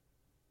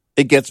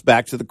 it gets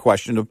back to the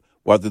question of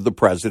whether the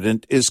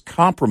president is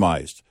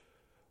compromised.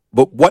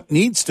 But what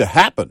needs to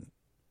happen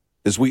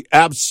is we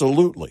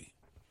absolutely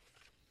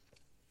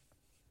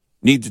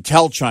need to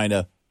tell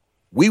China,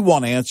 we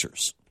want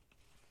answers.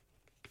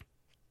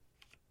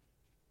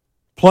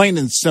 Plain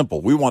and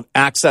simple. We want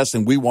access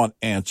and we want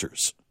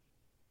answers.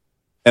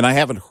 And I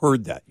haven't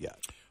heard that yet.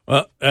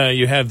 Well,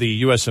 you have the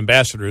U.S.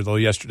 ambassador, though,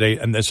 yesterday,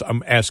 and this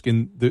I'm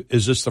asking,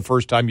 is this the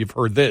first time you've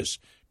heard this?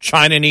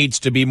 China needs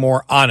to be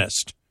more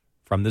honest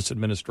from this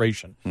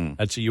administration.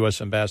 That's the U.S.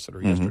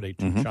 ambassador yesterday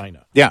to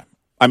China. Yeah.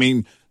 I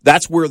mean,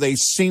 that's where they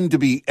seem to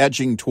be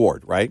edging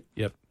toward, right?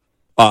 Yep.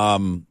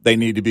 They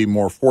need to be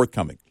more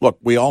forthcoming. Look,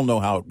 we all know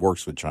how it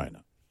works with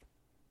China.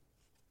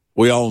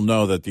 We all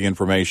know that the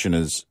information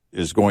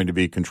is going to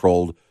be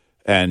controlled,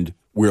 and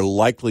we're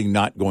likely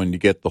not going to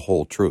get the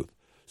whole truth.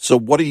 So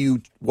what do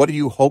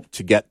you hope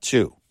to get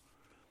to?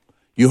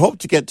 You hope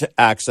to get to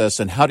access,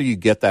 and how do you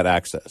get that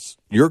access?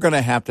 You're going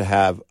to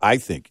have, I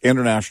think,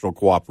 international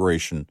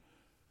cooperation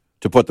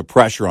to put the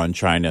pressure on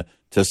China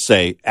to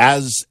say,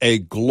 as a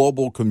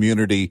global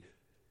community,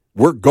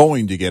 we're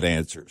going to get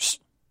answers.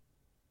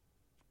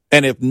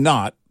 And if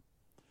not,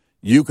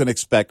 you can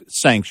expect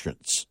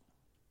sanctions.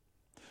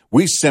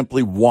 We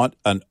simply want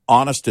an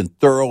honest and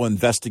thorough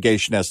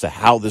investigation as to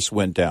how this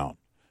went down.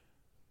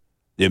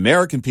 The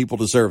American people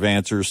deserve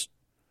answers,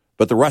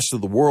 but the rest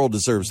of the world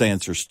deserves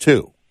answers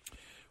too.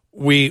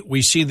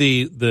 We see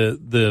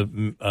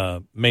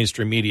the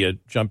mainstream media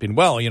jumping.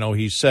 Well,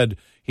 he said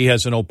he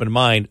has an open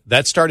mind.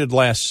 That started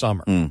last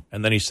summer, and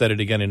then he said it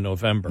again in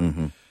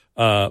November.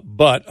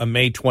 But a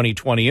May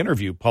 2020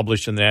 interview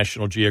published in the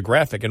National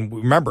Geographic, and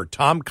remember,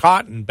 Tom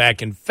Cotton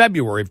back in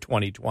February of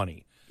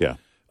 2020,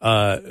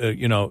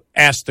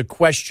 asked the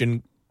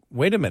question,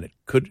 wait a minute,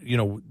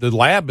 the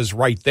lab is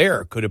right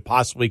there. Could it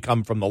possibly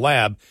come from the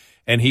lab?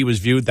 And he was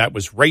viewed, that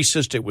was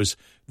racist. It was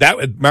that.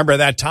 Remember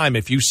that time,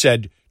 if you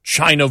said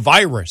China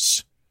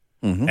virus,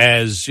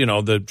 as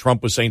the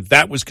Trump was saying,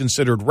 that was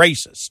considered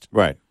racist,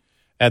 right,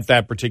 at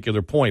that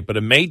particular point. But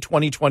a May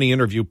 2020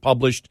 interview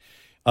published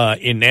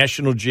in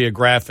National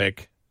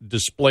Geographic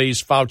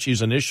displays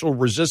Fauci's initial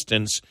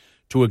resistance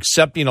to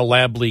accepting a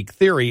lab leak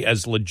theory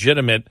as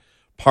legitimate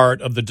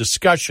part of the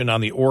discussion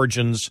on the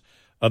origins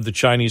of the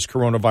Chinese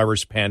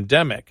coronavirus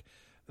pandemic.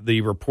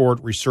 The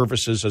report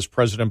resurfaces as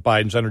President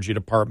Biden's Energy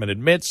Department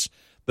admits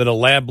that a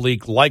lab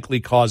leak likely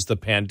caused the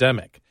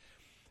pandemic.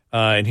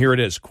 And here it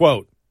is,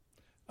 quote,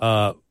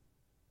 Anthony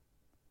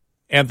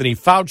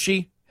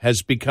Fauci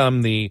has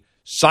become the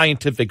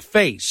scientific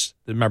face.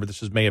 Remember,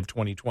 this is May of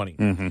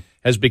 2020.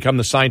 Has become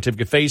the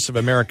scientific face of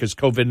America's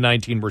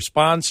COVID-19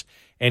 response.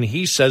 And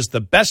he says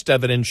the best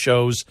evidence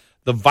shows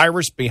the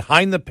virus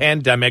behind the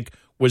pandemic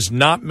was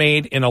not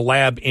made in a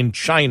lab in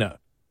China.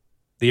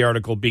 The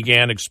article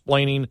began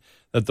explaining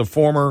that the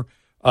former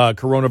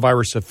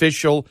coronavirus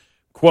official,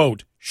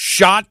 quote,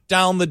 shot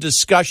down the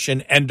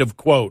discussion, end of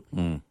quote.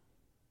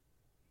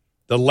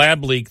 The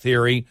lab leak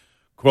theory,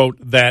 quote,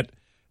 that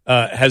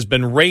has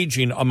been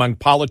raging among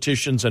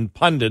politicians and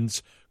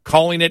pundits,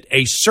 calling it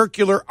a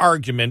circular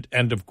argument,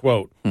 end of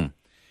quote.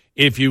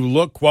 If you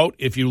look, quote,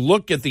 if you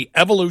look at the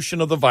evolution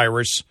of the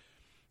virus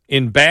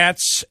in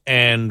bats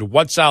and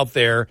what's out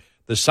there,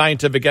 the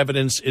scientific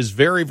evidence is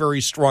very,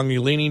 very strongly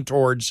leaning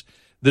towards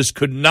this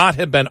could not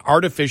have been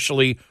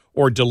artificially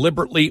or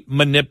deliberately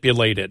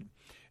manipulated.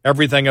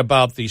 Everything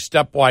about the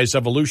stepwise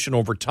evolution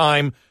over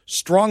time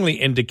strongly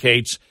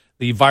indicates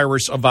the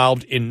virus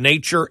evolved in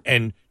nature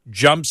and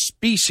jumped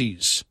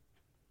species.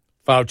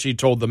 Fauci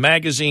told the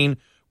magazine,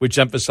 which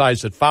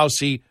emphasized that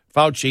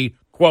Fauci,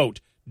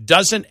 quote,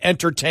 doesn't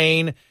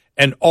entertain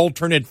an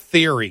alternate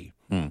theory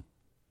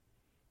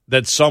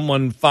that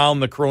someone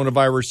found the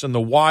coronavirus in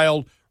the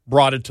wild,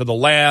 brought it to the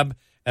lab,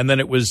 and then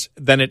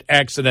it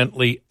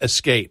accidentally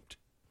escaped.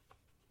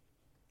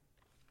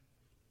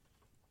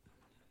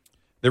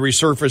 The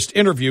resurfaced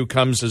interview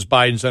comes as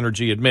Biden's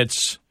energy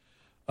admits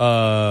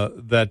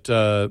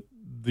that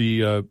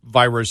the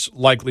virus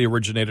likely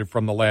originated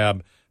from the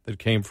lab that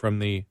came from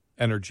the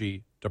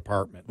energy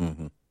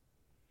department.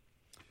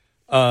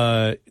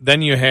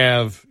 Then you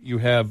have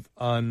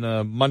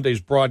on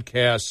Monday's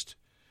broadcast,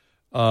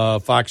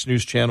 Fox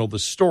News Channel, the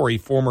story.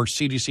 Former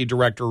CDC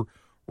Director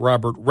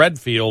Robert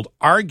Redfield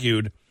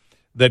argued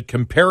that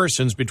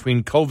comparisons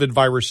between COVID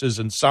viruses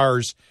and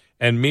SARS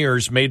and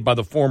MERS made by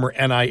the former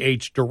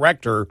NIH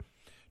director,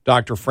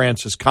 Dr.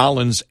 Francis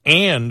Collins,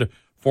 and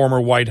former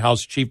White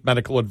House Chief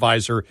Medical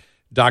Advisor,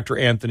 Dr.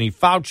 Anthony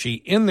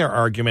Fauci, in their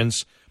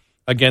arguments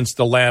against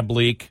the lab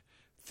leak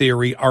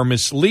theory are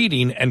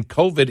misleading, and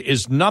COVID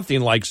is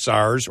nothing like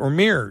SARS or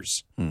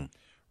MERS.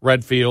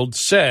 Redfield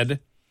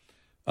said,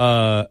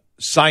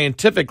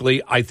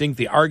 scientifically, I think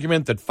the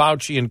argument that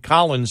Fauci and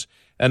Collins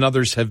and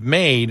others have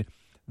made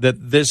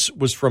that this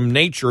was from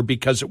nature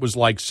because it was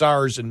like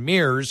SARS and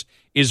MERS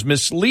is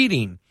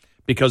misleading,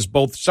 because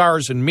both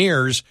SARS and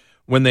MERS,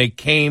 when they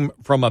came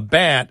from a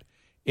bat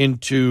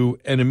into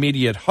an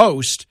immediate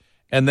host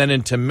and then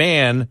into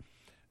man,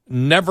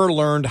 never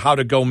learned how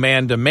to go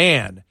man to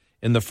man.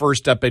 In the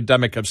first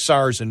epidemic of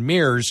SARS and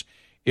MERS,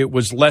 it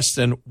was less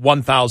than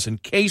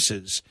 1,000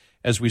 cases.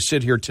 As we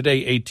sit here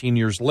today, 18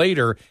 years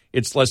later,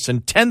 it's less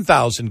than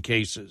 10,000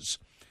 cases.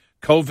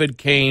 COVID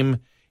came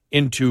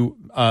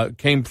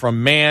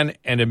from man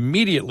and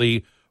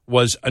immediately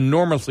was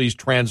enormously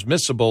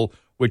transmissible,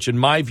 which in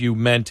my view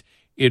meant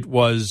it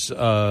was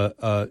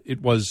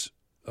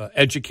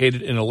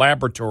educated in a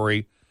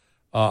laboratory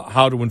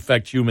how to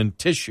infect human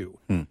tissue.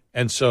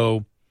 And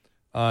so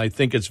I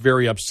think it's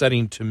very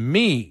upsetting to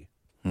me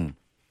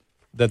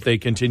that they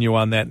continue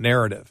on that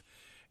narrative.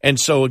 And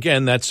so,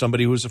 again, that's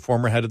somebody who's a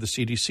former head of the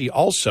CDC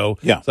also.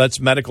 Yeah. So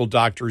that's medical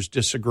doctors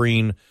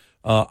disagreeing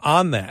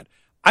on that.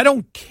 I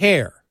don't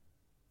care.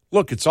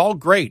 Look, it's all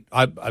great.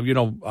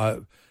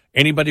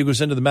 Anybody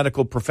who's into the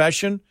medical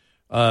profession,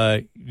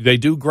 they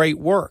do great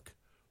work.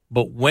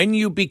 But when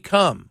you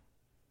become,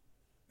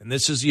 and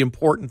this is the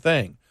important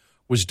thing,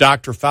 was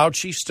Dr.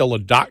 Fauci still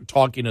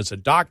talking as a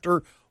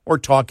doctor or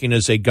talking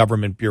as a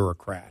government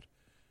bureaucrat?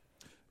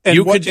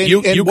 And what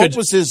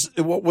was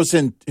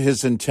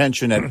his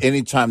intention at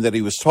any time that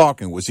he was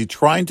talking? Was he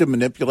trying to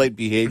manipulate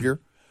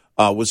behavior?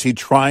 Was he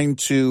trying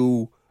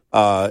to,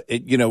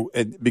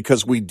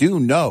 because we do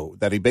know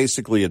that he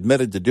basically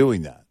admitted to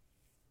doing that.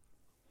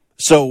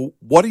 So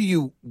what are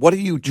you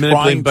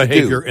trying to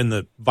behavior do? In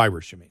the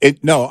virus, you mean?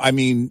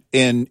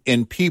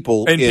 In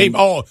people.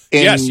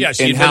 Yes.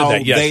 In how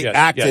they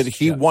acted.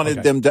 He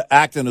wanted them to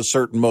act in a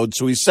certain mode,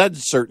 so he said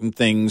certain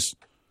things.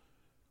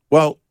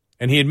 Well,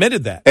 and he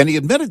admitted that.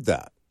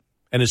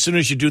 And as soon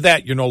as you do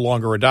that, you're no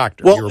longer a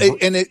doctor. Well,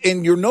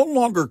 and you're no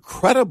longer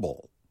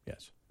credible.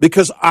 Yes.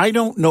 Because I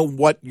don't know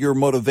what your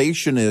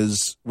motivation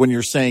is when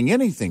you're saying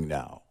anything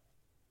now.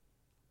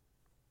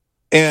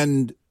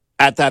 And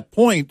at that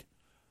point,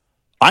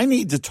 I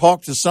need to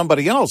talk to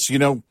somebody else.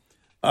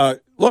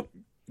 Look,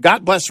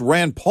 God bless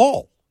Rand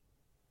Paul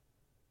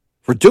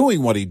for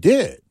doing what he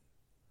did.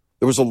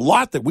 There was a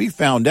lot that we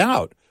found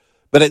out.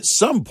 But at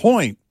some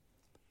point,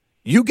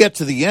 you get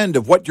to the end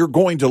of what you're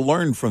going to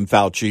learn from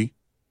Fauci,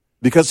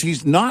 because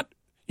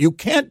you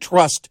can't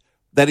trust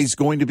that he's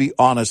going to be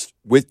honest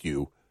with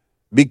you,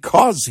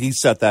 because he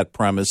set that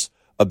premise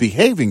of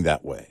behaving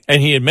that way.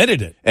 And he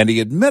admitted it.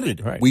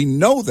 Right. We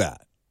know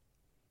that.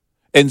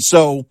 And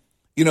so,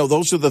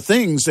 those are the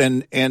things,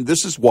 and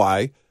this is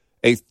why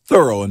a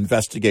thorough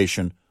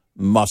investigation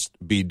must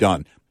be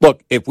done.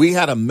 Look, if we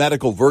had a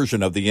medical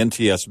version of the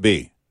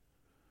NTSB,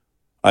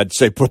 I'd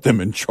say put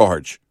them in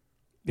charge.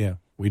 Yeah,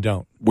 we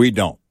don't.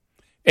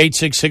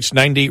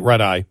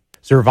 866-98-RED-EYE.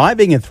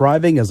 Surviving and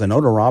thriving as an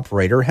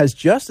owner-operator has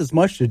just as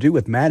much to do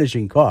with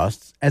managing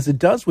costs as it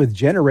does with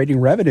generating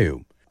revenue.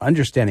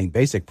 Understanding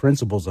basic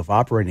principles of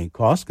operating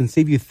costs can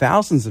save you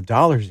thousands of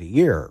dollars a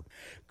year.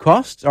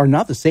 Costs are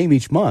not the same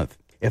each month.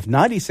 If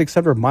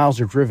 9,600 miles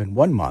are driven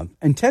one month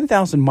and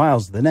 10,000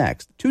 miles the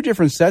next, two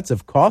different sets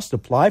of costs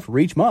apply for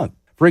each month.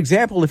 For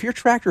example, if your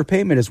tractor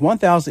payment is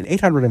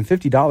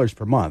 $1,850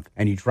 per month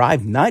and you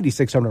drive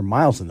 9,600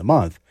 miles in the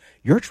month,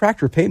 your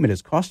tractor payment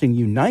is costing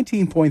you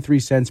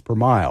 19.3 cents per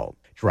mile.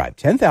 Drive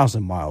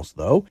 10,000 miles,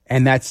 though,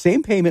 and that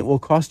same payment will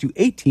cost you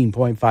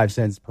 18.5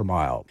 cents per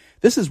mile.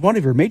 This is one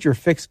of your major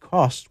fixed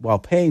costs while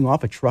paying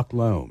off a truck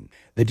loan.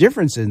 The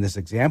difference in this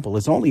example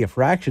is only a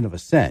fraction of a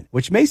cent,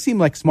 which may seem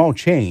like small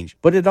change,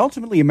 but it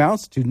ultimately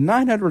amounts to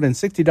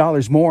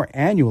 $960 more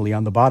annually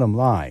on the bottom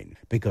line.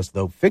 Because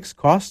though fixed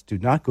costs do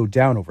not go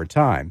down over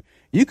time,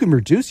 you can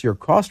reduce your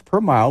cost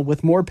per mile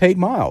with more paid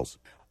miles.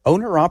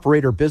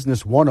 Owner-Operator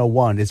Business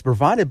 101 is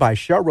provided by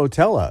Shell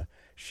Rotella.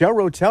 Shell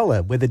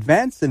Rotella, with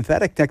advanced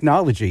synthetic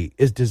technology,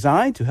 is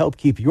designed to help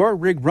keep your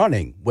rig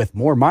running with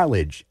more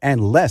mileage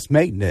and less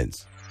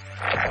maintenance.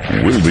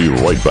 We'll be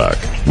right back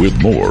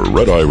with more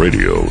Red Eye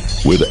Radio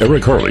with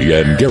Eric Harley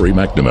and Gary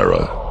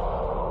McNamara.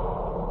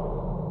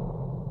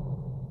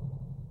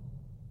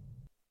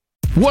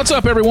 What's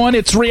up, everyone?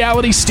 It's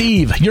Reality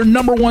Steve, your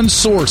number one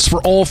source for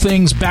all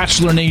things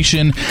Bachelor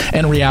Nation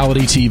and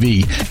reality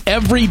TV.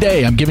 Every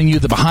day, I'm giving you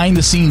the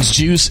behind-the-scenes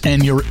juice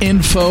and your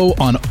info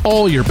on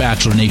all your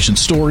Bachelor Nation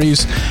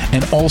stories,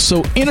 and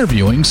also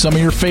interviewing some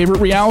of your favorite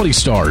reality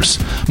stars.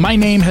 My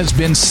name has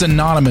been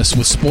synonymous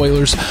with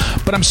spoilers,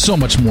 but I'm so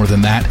much more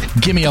than that.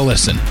 Give me a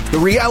listen. The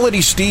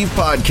Reality Steve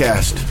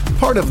Podcast,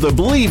 part of the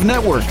Believe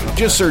Network.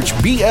 Just search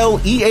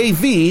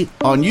BLEAV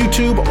on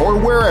YouTube or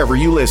wherever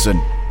you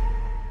listen.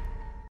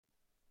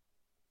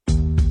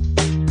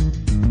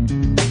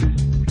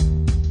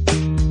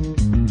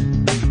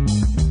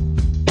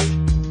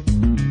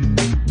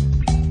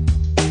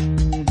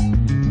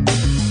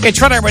 It's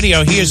Red Eye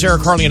Radio. He is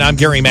Eric Harley, and I'm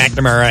Gary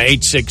McNamara.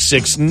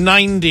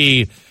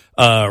 866-90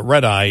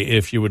 Red Eye.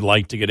 If you would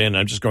like to get in,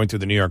 I'm just going through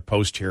the New York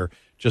Post here.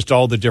 Just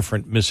all the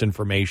different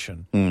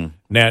misinformation.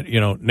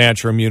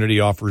 Natural immunity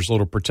offers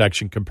little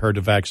protection compared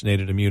to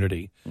vaccinated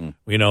immunity.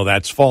 We know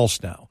that's false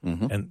now.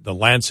 And the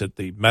Lancet,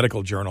 the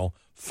medical journal,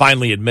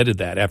 finally admitted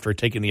that after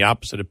taking the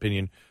opposite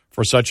opinion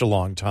for such a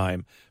long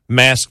time.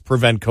 Masks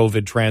prevent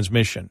COVID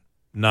transmission.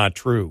 Not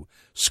true.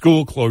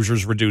 School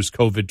closures reduce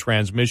COVID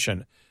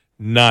transmission.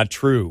 Not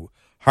true.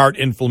 Heart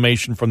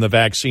inflammation from the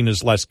vaccine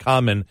is less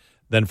common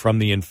than from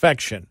the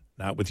infection.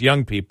 Not with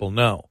young people,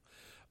 no.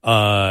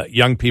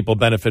 Young people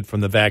benefit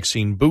from the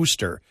vaccine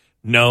booster.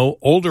 No,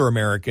 older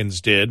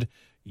Americans did.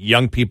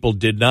 Young people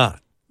did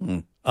not.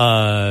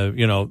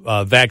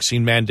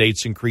 Vaccine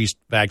mandates increased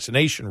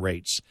vaccination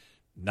rates.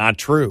 Not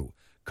true.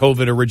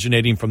 COVID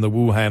originating from the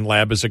Wuhan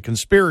lab is a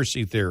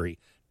conspiracy theory.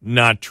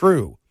 Not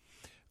true.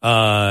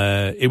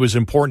 It was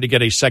important to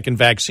get a second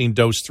vaccine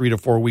dose 3 to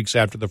 4 weeks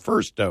after the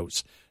first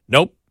dose.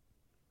 Nope.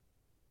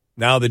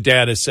 Now the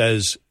data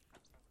says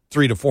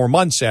 3 to 4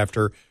 months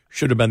after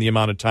should have been the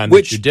amount of time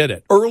that you did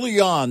it. Early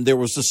on, there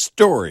was a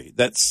story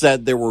that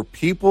said there were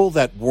people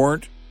that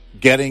weren't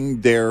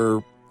getting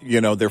their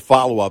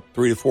follow-up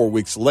 3 to 4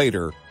 weeks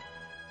later.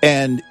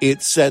 And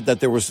it said that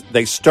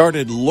they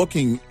started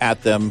looking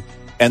at them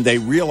and they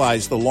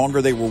realized the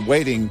longer they were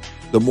waiting,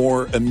 the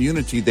more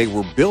immunity they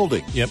were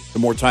building. Yep. The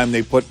more time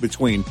they put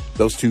between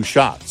those two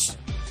shots.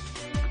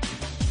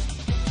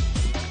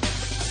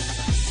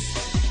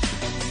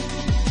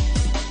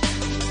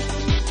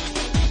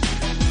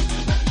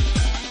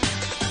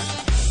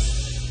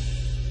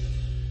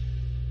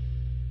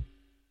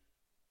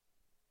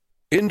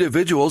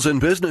 Individuals and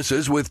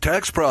businesses with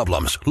tax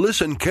problems.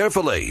 Listen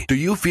carefully. Do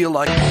you feel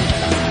like...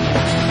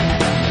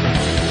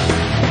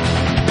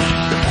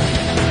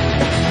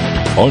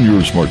 On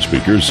your smart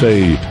speaker,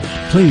 say,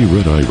 play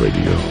Red Eye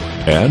Radio.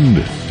 And,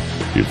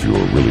 if you're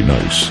really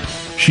nice,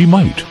 she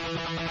might.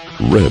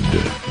 Red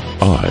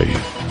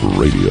Eye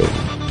Radio.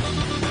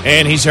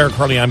 And he's Eric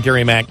Harley. I'm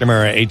Gary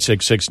McNamara,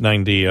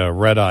 866-90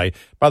 Red Eye.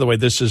 By the way,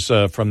 this is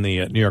from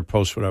the New York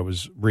Post, what I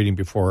was reading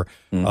before.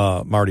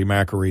 Marty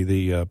Makary,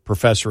 the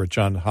professor at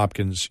Johns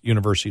Hopkins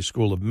University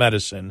School of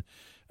Medicine,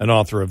 and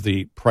author of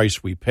The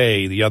Price We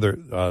Pay. The other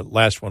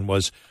last one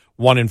was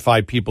 1 in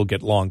 5 people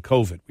get long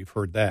COVID. We've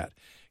heard that.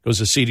 Because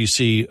the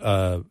CDC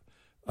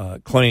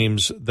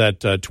claims that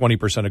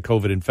 20% of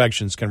COVID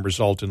infections can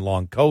result in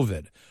long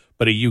COVID.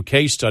 But a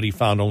UK study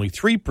found only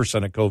 3%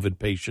 of COVID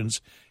patients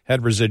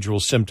had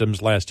residual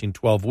symptoms lasting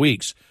 12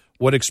 weeks.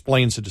 What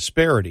explains the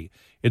disparity?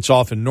 It's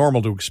often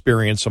normal to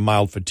experience a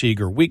mild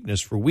fatigue or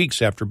weakness for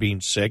weeks after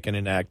being sick and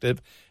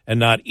inactive and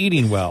not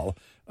eating well.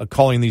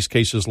 Calling these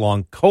cases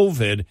long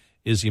COVID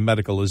is the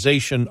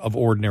medicalization of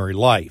ordinary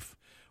life.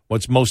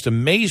 What's most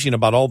amazing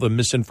about all the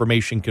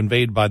misinformation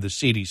conveyed by the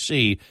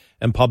CDC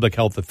and public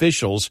health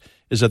officials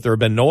is that there have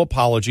been no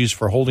apologies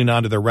for holding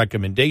on to their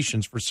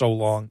recommendations for so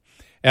long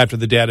after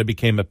the data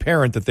became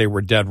apparent that they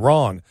were dead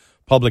wrong.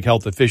 Public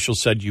health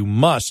officials said you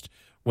must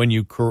when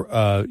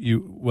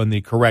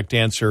the correct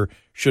answer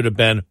should have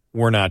been,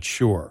 we're not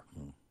sure.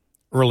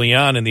 Early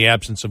on, in the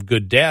absence of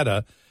good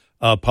data,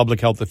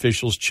 public health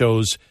officials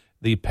chose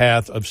the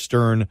path of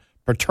stern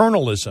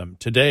paternalism.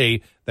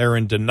 Today, they're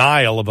in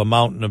denial of a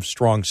mountain of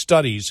strong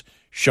studies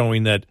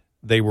showing that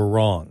they were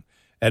wrong.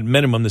 At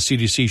minimum, the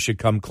CDC should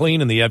come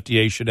clean, and the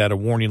FDA should add a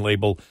warning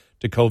label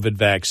to COVID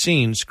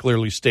vaccines,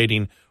 clearly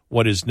stating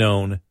what is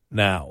known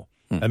now.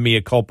 A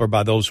mea culpa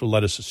by those who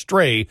led us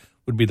astray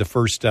would be the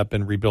first step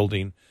in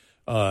rebuilding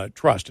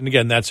trust. And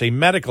again, that's a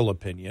medical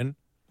opinion.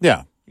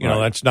 Yeah. You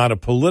know, that's not a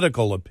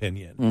political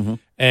opinion.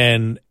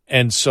 Mm-hmm.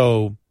 And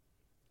so,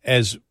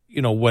 as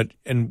you know,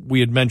 and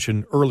we had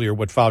mentioned earlier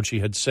what Fauci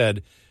had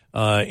said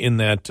in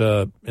that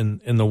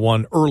in the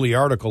one early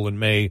article in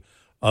May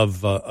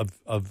of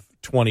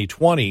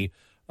 2020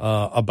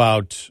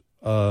 about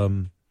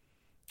the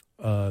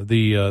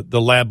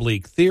lab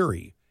leak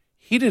theory.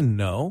 He didn't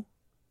know.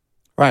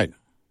 Right.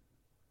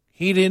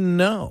 He didn't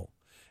know.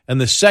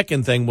 And the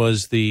second thing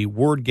was the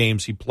word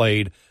games he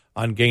played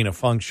on gain of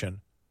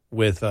function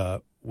with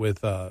that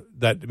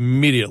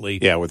immediately.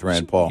 Yeah, with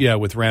Rand Paul. Yeah,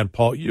 with Rand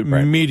Paul. You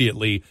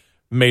immediately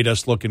made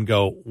us look and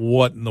go,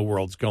 what in the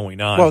world's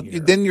going on Well, here?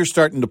 then you're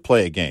starting to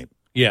play a game.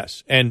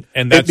 Yes, and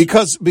that's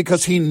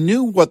because he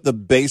knew what the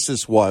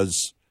basis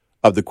was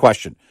of the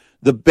question.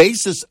 The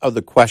basis of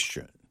the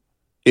question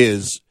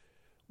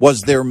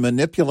was there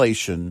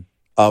manipulation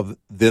of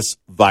this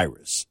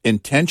virus,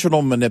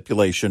 intentional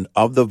manipulation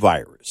of the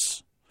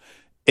virus,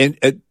 and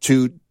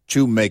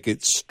to make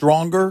it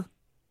stronger,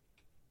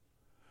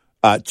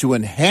 to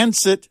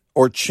enhance it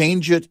or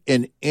change it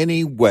in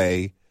any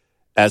way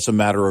as a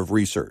matter of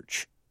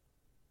research.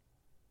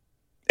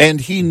 And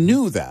he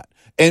knew that.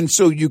 And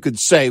so you could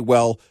say,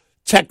 well,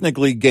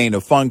 technically gain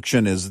of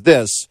function is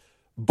this,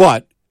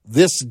 but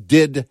this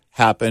did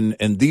happen,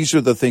 and these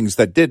are the things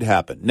that did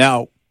happen.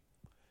 Now,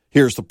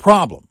 here's the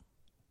problem.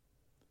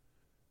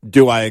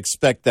 Do I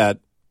expect that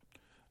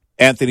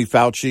Anthony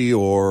Fauci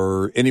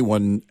or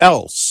anyone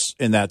else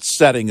in that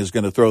setting is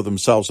going to throw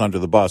themselves under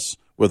the bus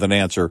with an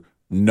answer?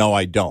 No,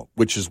 I don't,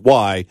 which is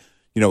why,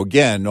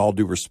 again, all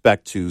due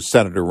respect to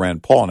Senator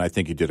Rand Paul, and I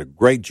think he did a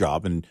great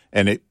job, and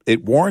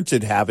it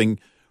warranted having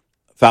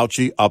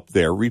Fauci up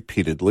there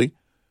repeatedly,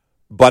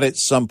 but at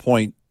some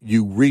point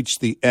you reach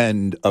the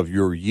end of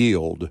your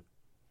yield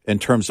in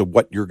terms of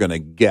what you're going to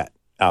get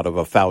out of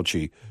a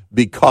Fauci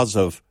because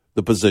of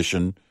the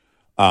position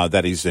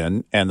that he's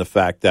in and the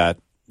fact that,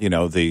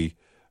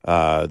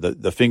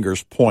 the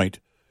fingers point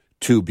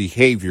to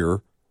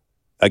behavior,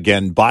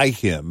 again, by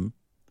him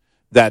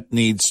that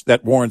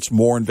warrants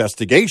more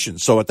investigation.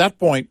 So at that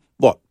point,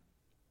 look,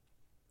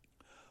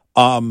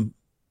 the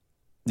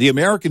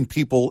American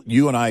people,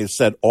 you and I have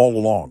said all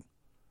along,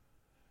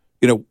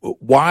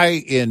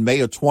 why in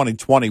May of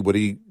 2020 would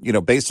he,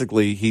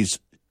 basically here's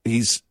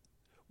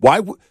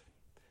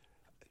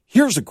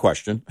a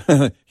question.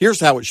 Here's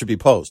how it should be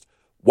posed.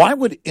 Why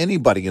would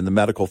anybody in the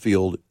medical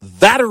field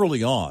that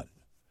early on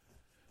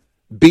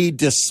be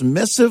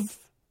dismissive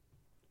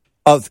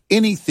of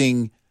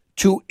anything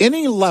to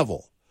any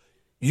level?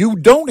 You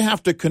don't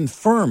have to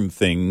confirm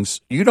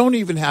things. You don't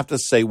even have to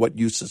say what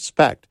you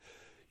suspect.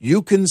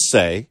 You can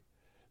say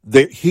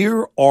that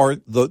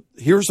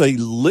here's a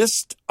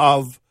list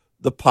of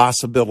the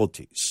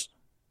possibilities.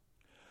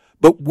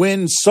 But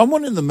when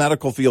someone in the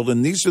medical field,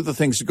 and these are the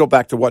things to go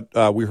back to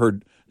what we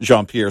heard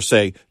Jean-Pierre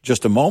say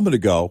just a moment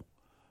ago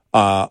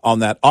on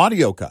that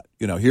audio cut.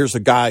 Here's a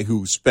guy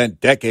who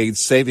spent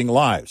decades saving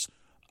lives.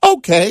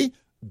 Okay,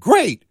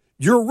 great.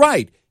 You're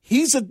right.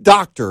 He's a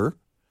doctor,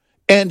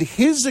 and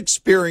his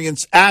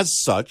experience as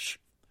such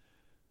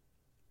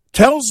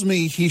tells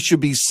me he should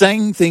be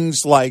saying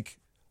things like,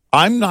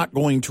 I'm not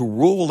going to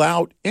rule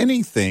out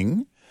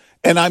anything,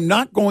 and I'm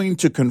not going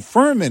to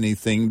confirm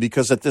anything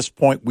because at this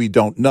point we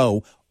don't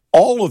know.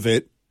 All of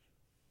it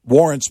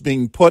warrants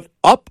being put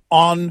up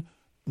on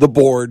the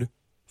board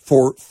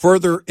for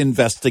further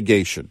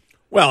investigation.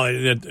 Well,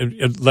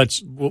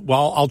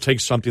 I'll take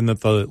something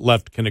that the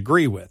left can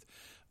agree with.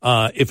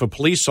 If a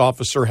police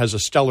officer has a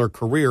stellar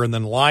career and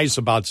then lies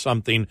about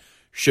something,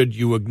 should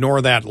you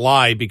ignore that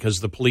lie because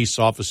the police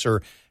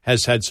officer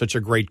has had such a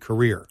great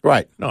career?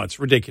 Right. No, it's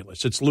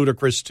ridiculous. It's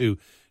ludicrous to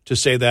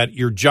say that.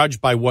 You're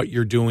judged by what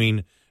you're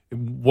doing,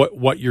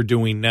 what you're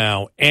doing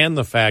now, and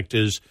the fact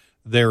is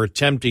they're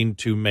attempting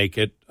to make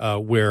it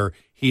where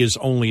he is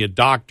only a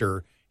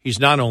doctor. He's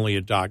not only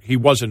a doctor. He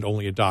wasn't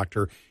only a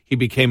doctor. He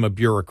became a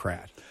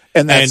bureaucrat.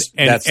 And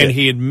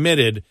he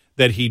admitted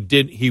that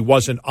he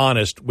wasn't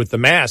honest with the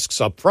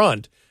masks up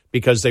front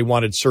because they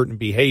wanted certain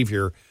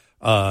behavior,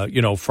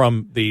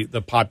 from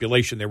the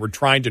population. They were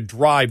trying to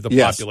drive the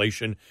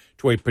population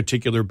to a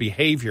particular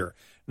behavior.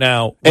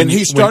 Now,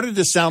 he started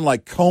to sound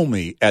like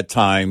Comey at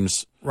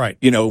times. Right.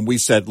 We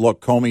said,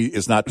 look, Comey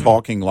is not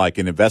talking like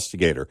an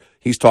investigator.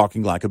 He's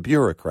talking like a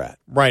bureaucrat.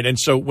 Right. And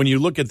so when you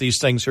look at these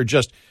things, they're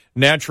just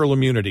natural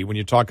immunity. When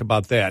you talk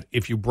about that,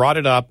 if you brought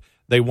it up,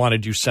 they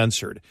wanted you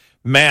censored.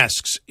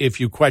 Masks, if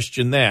you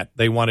question that,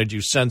 they wanted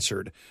you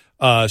censored.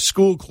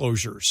 School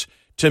closures.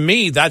 To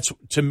me, that's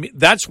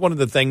one of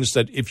the things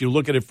that if you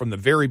look at it from the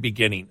very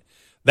beginning,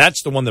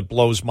 That's the one that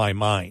blows my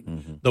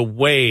mind. The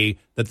way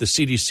that the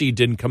CDC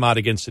didn't come out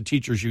against the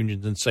teachers'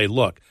 unions and say,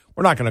 look,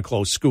 we're not going to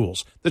close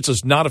schools. This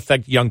does not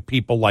affect young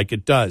people like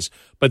it does.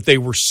 But they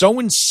were so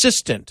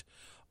insistent,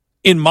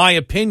 in my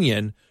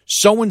opinion,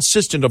 so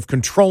insistent of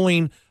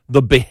controlling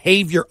the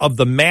behavior of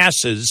the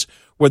masses,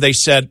 where they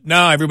said,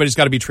 no, everybody's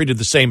got to be treated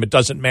the same. It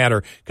doesn't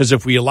matter, because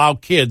if we allow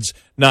kids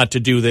not to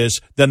do this,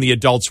 then the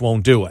adults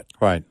won't do it.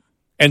 Right.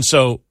 And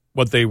so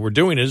what they were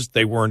doing is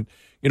they weren't,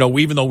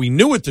 even though we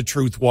knew what the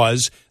truth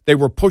was, they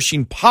were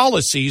pushing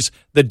policies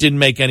that didn't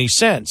make any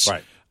sense.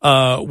 Right.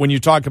 When you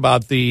talk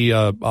about the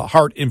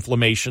heart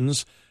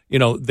inflammations,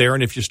 there,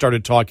 and if you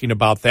started talking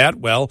about that,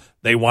 well,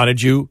 they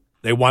wanted you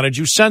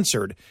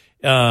censored.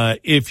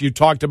 If you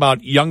talked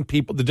about young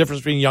people, the difference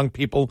between young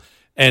people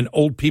and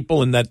old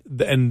people, and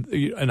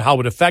how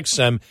it affects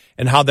them,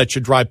 and how that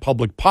should drive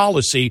public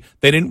policy,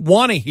 they didn't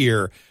want to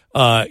hear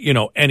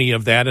any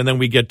of that. And then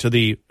we get to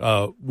the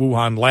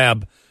Wuhan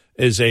lab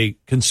as a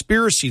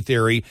conspiracy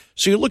theory.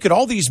 So you look at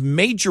all these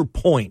major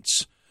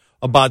points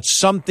about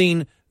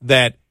something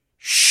that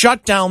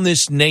shut down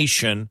this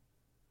nation,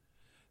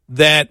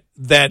 that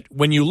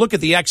when you look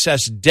at the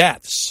excess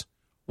deaths,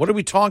 what are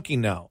we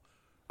talking now?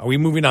 Are we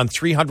moving on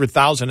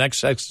 300,000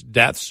 excess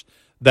deaths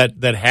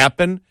that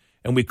happen?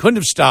 And we couldn't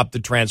have stopped the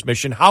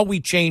transmission. How we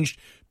changed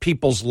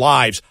people's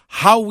lives,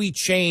 how we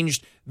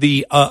changed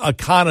the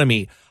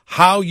economy,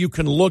 how you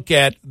can look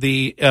at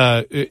the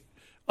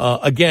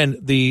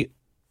the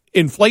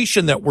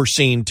inflation that we're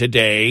seeing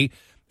today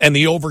and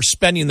the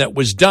overspending that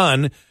was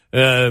done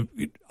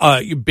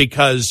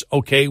because,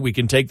 okay, we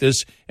can take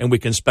this and we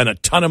can spend a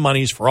ton of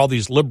monies for all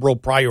these liberal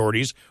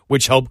priorities,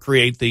 which help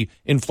create the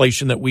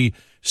inflation that we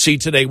see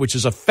today, which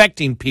is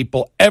affecting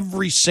people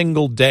every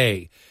single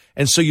day.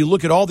 And so you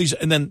look at all these,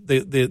 and then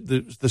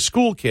the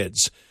school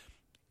kids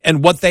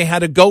and what they had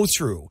to go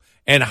through,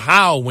 and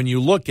how, when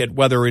you look at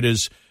whether it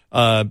is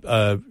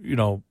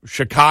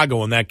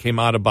Chicago, and that came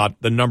out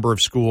about the number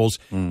of schools,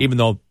 even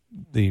though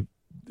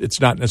it's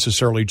not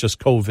necessarily just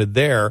COVID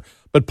there,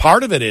 but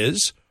part of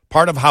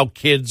how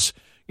kids,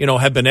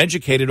 have been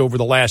educated over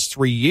the last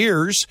 3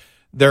 years.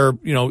 Their,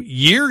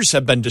 years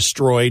have been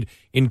destroyed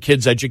in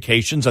kids'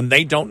 educations, and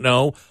they don't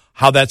know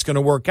how that's going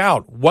to work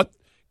out. What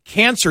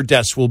cancer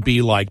deaths will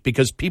be like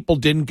because people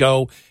didn't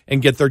go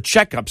and get their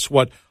checkups.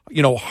 What,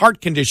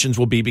 heart conditions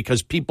will be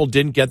because people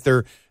didn't get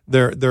their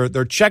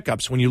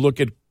checkups. When you look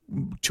at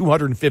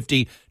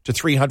 250 to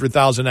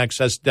 300,000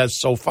 excess deaths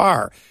so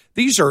far,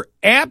 these are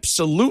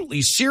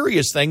absolutely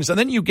serious things. And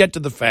then you get to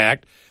the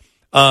fact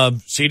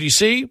of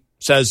CDC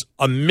says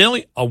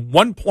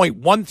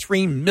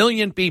 1.13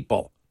 million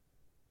people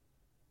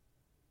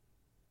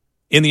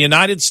in the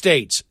United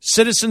States,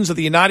 citizens of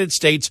the United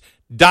States,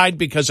 died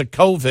because of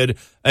COVID.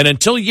 And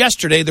until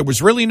yesterday, there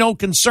was really no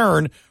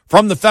concern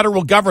from the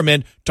federal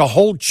government to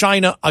hold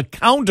China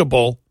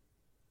accountable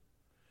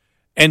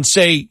and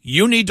say,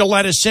 you need to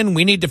let us in.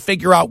 We need to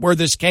figure out where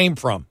this came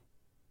from.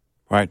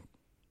 Right.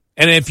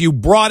 And if you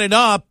brought it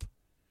up,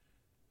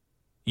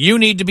 you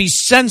need to be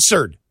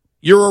censored.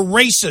 You're a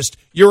racist.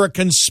 You're a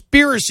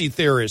conspiracy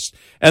theorist.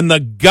 And the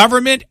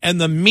government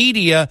and the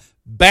media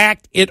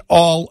backed it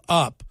all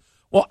up.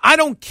 Well, I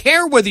don't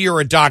care whether you're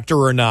a doctor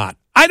or not.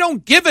 I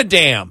don't give a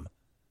damn.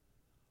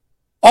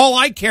 All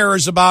I care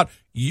about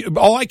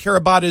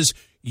is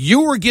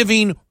you were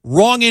giving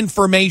wrong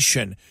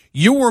information.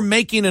 You were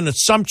making an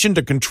assumption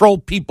to control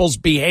people's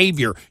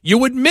behavior.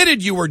 You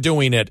admitted you were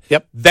doing it.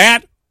 Yep.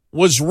 That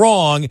was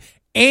wrong,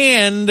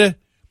 and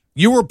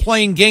you were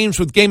playing games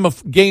with gain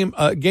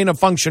of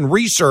function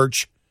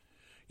research.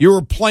 You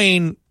were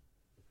playing,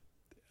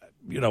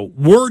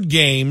 word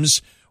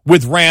games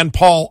with Rand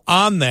Paul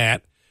on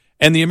that,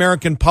 and the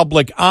American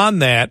public on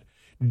that.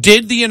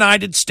 Did the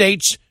United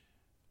States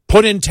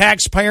put in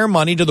taxpayer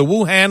money to the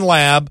Wuhan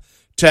lab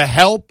to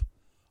help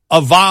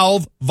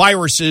evolve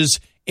viruses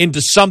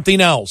into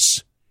something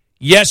else?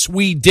 Yes,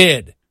 we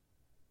did.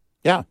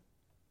 Yeah.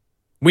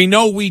 We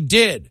know we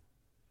did.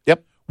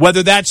 Yep.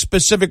 Whether that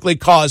specifically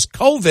caused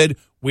COVID,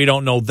 we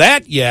don't know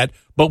that yet,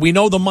 but we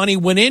know the money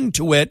went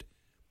into it.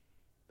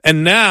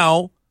 And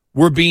now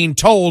we're being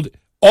told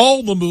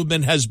all the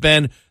movement has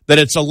been that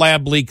it's a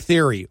lab leak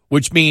theory,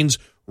 which means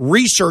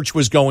research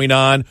was going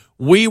on.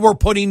 We were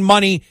putting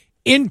money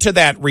into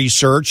that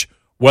research,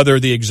 whether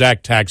the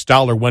exact tax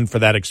dollar went for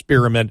that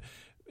experiment,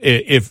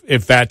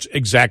 if that's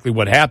exactly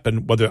what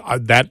happened, whether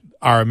that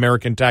our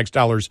American tax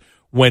dollars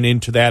went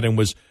into that and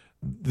was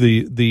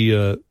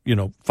the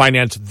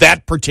financed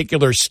that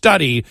particular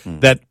study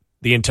that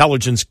the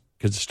intelligence,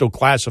 because it's still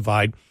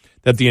classified,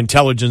 that the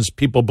intelligence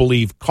people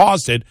believe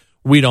caused it.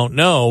 We don't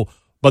know,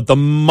 but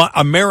the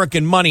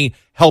American money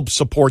helped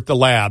support the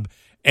lab.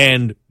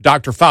 And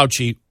Dr.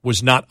 Fauci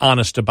was not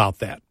honest about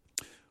that.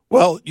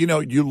 Well,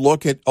 you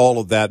look at all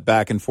of that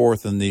back and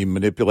forth and the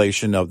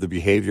manipulation of the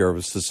behavior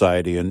of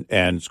society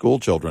and school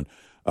children,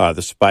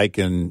 the spike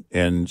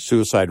in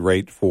suicide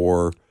rate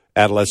for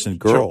adolescent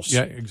girls.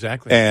 Sure. Yeah,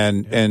 exactly.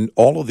 And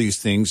all of these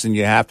things, and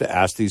you have to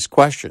ask these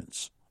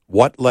questions.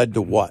 What led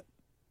to what?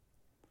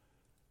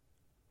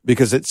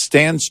 because it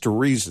stands to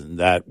reason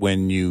that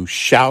when you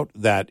shout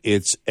that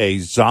it's a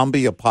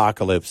zombie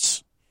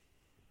apocalypse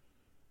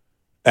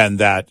and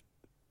that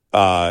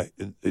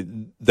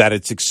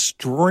it's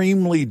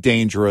extremely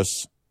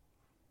dangerous,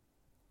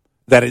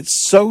 that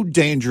it's so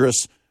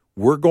dangerous,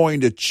 we're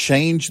going to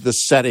change the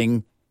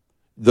setting,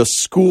 the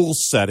school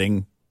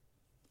setting.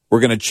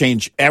 We're going to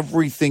change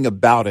everything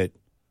about it.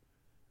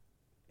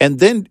 And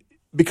then,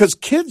 because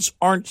kids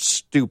aren't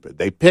stupid,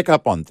 they pick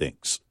up on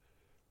things.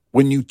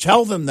 When you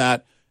tell them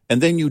that,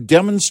 and then you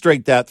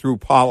demonstrate that through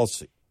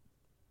policy,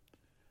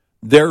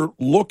 they're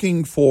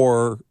looking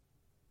for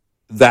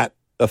that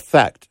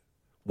effect.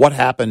 What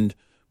happened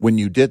when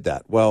you did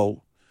that?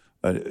 Well,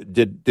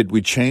 did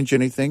we change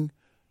anything?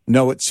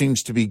 No, it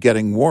seems to be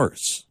getting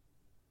worse.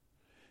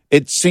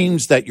 It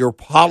seems that your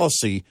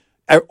policy,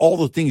 all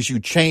the things you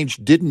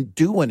changed, didn't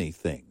do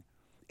anything.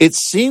 It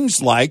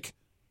seems like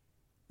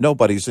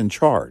nobody's in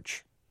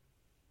charge.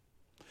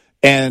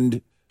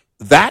 And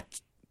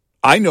that,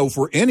 I know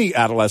for any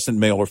adolescent,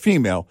 male or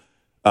female,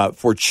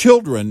 for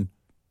children,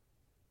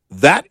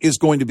 that is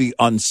going to be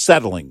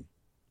unsettling.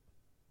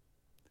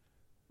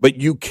 But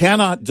you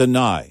cannot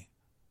deny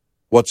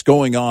what's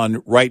going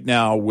on right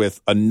now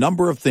with a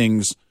number of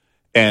things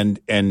and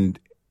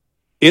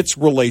its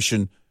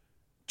relation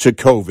to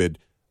COVID.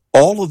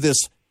 All of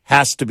this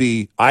has to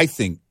be, I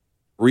think,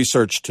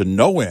 researched to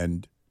no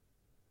end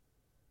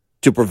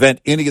to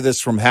prevent any of this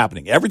from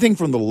happening. Everything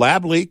from the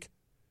lab leak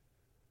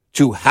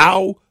to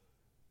how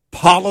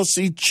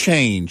policy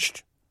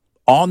changed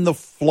on the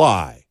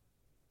fly.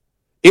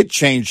 It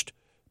changed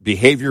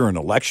behavior in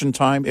election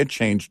time. It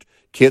changed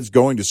kids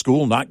going to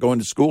school, not going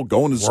to school,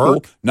 going to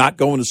school, not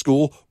going to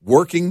school,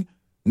 working,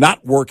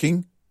 not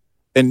working.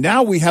 And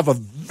now we have a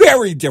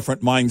very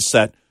different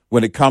mindset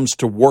when it comes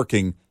to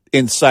working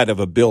inside of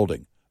a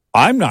building.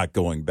 I'm not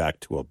going back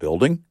to a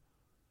building.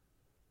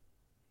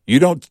 You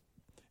don't,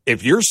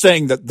 if you're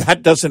saying that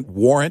that doesn't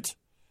warrant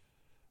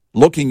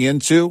looking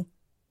into,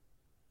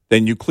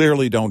 then you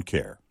clearly don't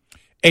care.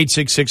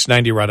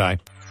 866-90-RED-I.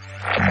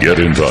 Get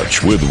in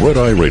touch with Red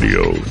Eye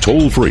Radio,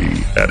 toll free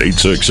at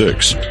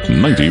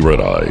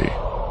 866-90-RED-I.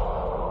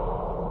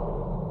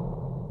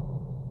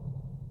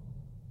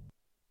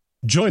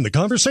 Join the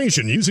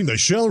conversation using the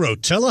Shell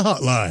Rotella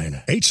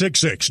hotline,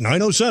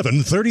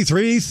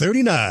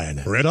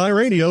 866-907-3339. Red Eye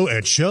Radio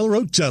at Shell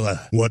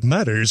Rotella. What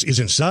matters is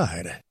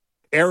inside.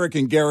 Eric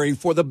and Gary,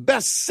 for the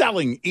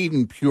best-selling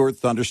Eden Pure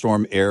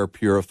Thunderstorm Air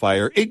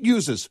Purifier, it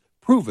uses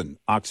proven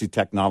Oxy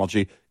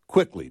technology,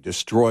 quickly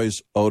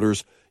destroys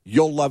odors.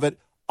 You'll love it.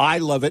 I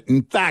love it.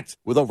 In fact,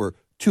 with over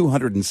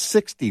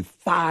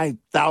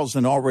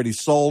 265,000 already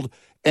sold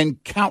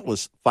and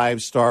countless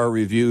five-star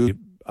reviews.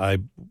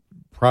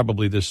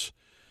 Probably this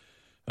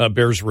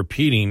bears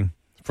repeating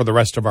for the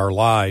rest of our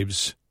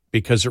lives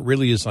because it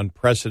really is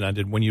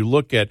unprecedented. When you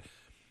look at,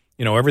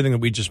 everything that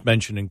we just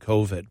mentioned in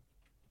COVID,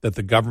 that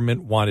the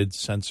government wanted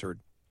censored,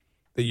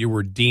 that you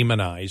were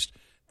demonized.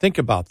 Think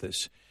about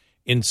this.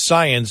 In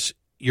science,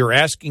 you're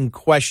asking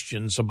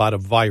questions about a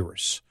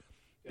virus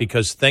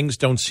because things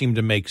don't seem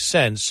to make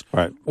sense,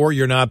 right, or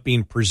you're not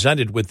being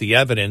presented with the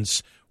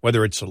evidence,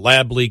 whether it's a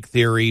lab leak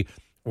theory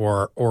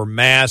or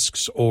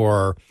masks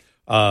or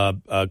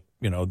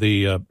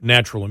the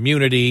natural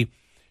immunity,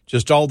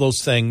 just all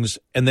those things.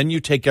 And then you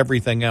take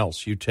everything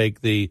else. You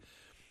take you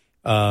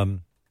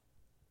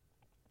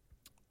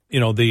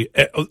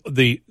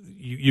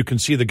can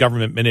see the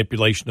government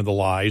manipulation of the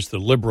lies, the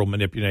liberal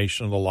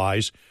manipulation of the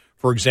lies.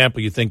 For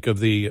example, you think of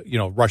the,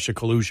 Russia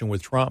collusion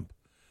with Trump,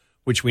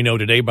 which we know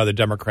today by the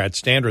Democrat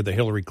standard, the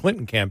Hillary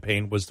Clinton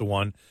campaign was the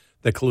one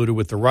that colluded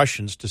with the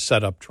Russians to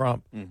set up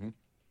Trump. Mm-hmm.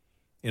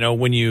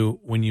 When you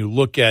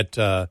look at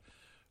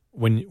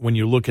when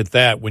you look at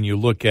that, when you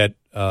look at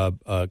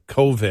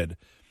COVID,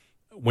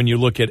 when you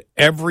look at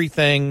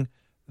everything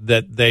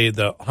that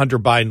the Hunter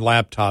Biden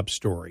laptop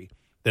story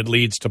that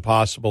leads to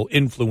possible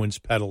influence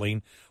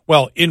peddling,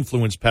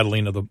 influence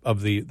peddling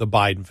of the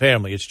Biden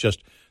family. It's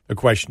just the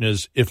question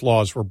is if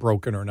laws were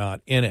broken or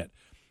not in it,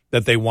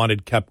 that they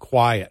wanted kept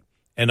quiet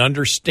and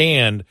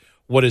understand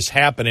what is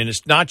happening.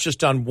 It's not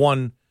just on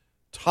one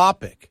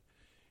topic.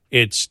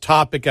 It's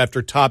topic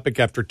after topic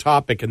after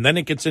topic, and then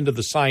it gets into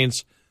the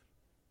science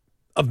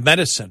of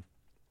medicine.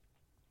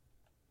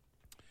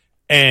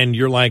 And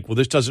you're like, well,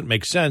 this doesn't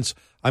make sense.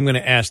 I'm going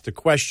to ask the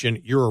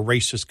question, you're a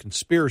racist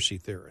conspiracy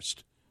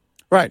theorist.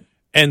 Right.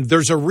 And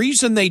there's a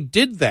reason they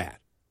did that.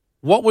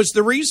 What was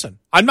the reason?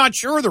 I'm not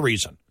sure of the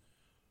reason.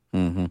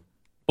 Mm-hmm.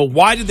 But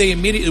why did they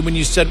immediately, when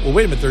you said, well,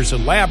 wait a minute, there's a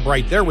lab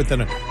right there within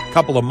a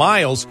couple of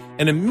miles,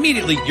 and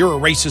immediately you're a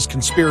racist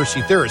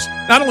conspiracy theorist.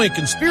 Not only a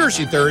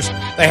conspiracy theorist,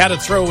 they had to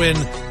throw in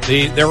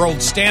their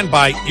old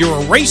standby, you're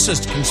a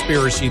racist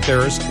conspiracy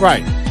theorist.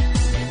 Right.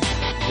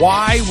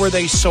 Why were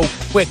they so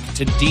quick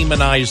to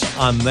demonize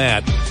on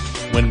that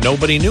when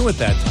nobody knew at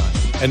that time?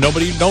 And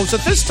nobody knows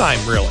at this time,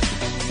 really.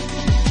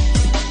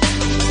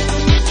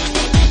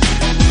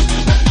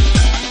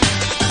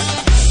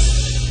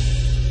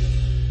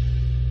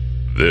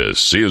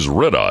 This is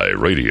Red Eye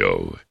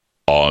Radio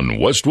on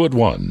Westwood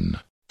One.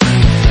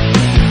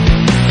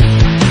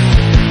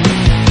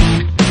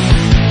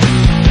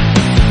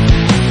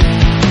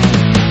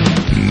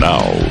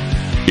 Now,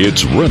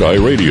 it's Red Eye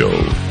Radio.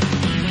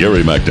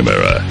 Gary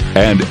McNamara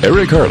and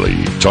Eric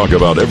Harley talk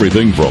about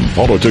everything from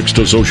politics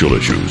to social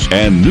issues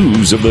and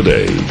news of the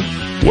day.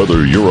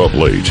 Whether you're up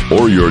late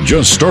or you're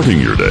just starting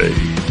your day,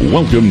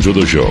 welcome to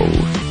the show.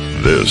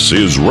 This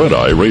is Red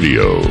Eye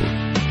Radio.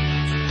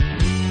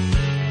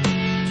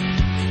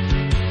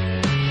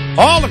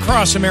 All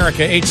across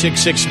America,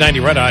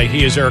 866-90 Red Eye.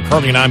 He is Eric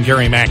Harley, and I'm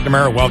Gary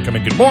McNamara. Welcome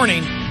and good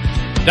morning.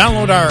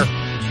 Download our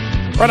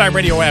Red Eye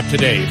Radio app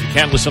today. If you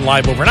can't listen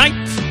live overnight,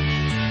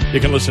 you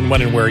can listen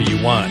when and where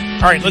you want.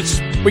 All right,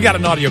 we got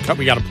an audio cut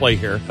we got to play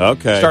here.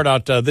 Okay. Start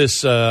out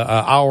this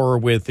hour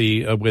with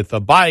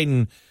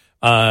Biden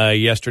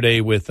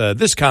yesterday with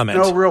this comment.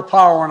 No real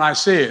power when I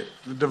see it.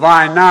 The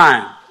Divine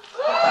Nine.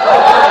 We're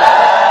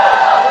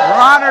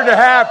honored to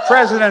have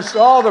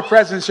all the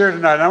presidents here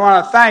tonight. And I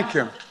want to thank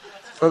him.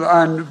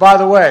 And by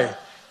the way,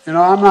 you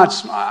know,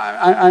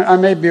 I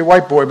may be a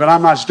white boy, but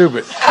I'm not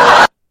stupid.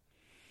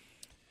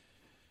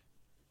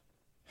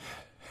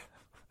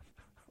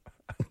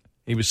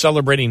 He was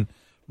celebrating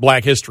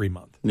Black History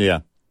Month. Yeah.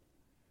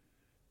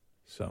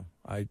 So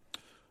all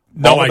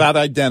about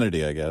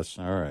identity, I guess.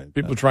 All right.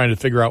 People trying to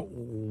figure out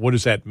what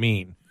does that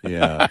mean.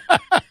 Yeah.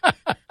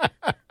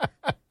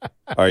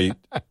 Are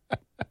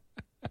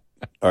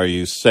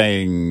you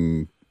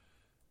saying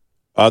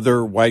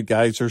other white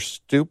guys are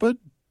stupid?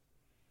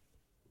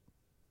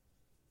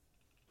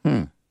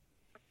 I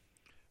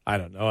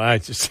don't know. I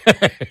just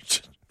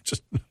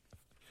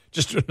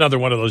another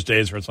one of those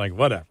days where it's like,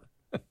 whatever.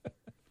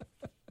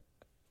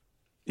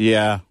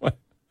 Yeah.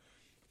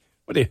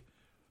 What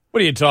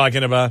are you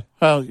talking about?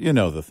 Well, you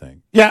know the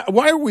thing. Yeah.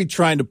 Why are we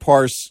trying to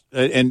parse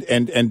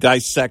and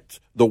dissect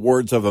the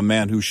words of a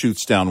man who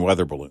shoots down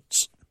weather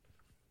balloons?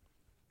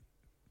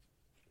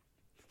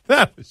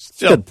 That was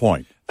still good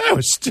point. That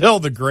was still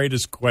the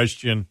greatest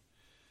question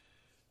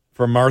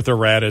for Martha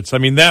Raddatz. I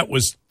mean, that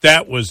was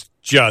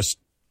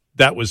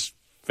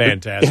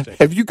fantastic.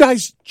 Have you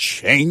guys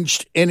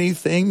changed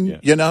anything? Yeah.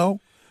 You know,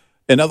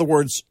 in other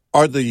words,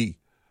 are the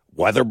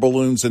weather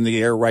balloons in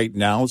the air right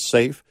now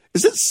safe?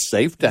 Is it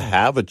safe to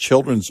have a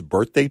children's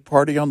birthday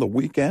party on the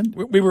weekend?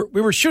 We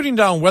were shooting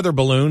down weather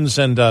balloons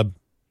and balloon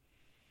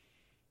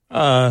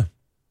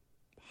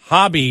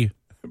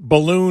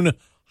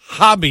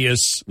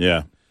hobbyists.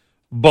 Yeah.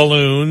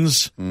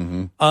 Balloons.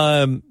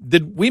 Mm-hmm.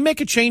 Did we make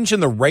a change in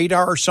the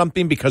radar or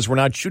something because we're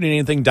not shooting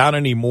anything down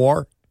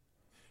anymore?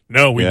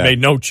 No, we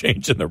made no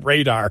change in the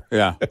radar.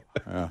 Yeah.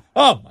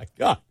 Oh my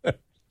God.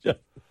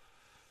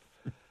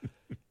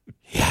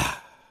 Yeah.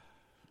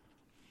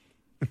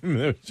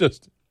 That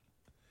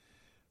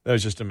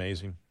was just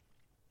amazing.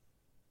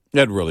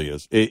 It really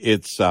is.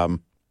 It's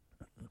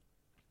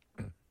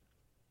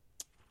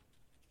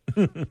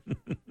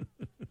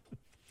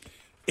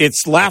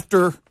it's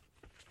laughter.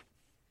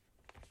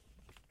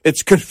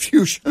 It's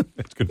confusion.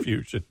 It's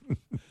confusion.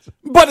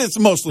 But it's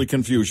mostly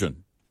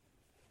confusion.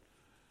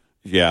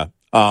 Yeah.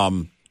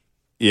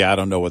 Yeah, I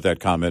don't know what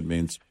that comment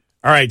means.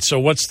 All right, so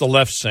what's the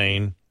left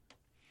saying?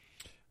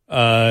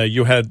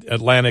 You had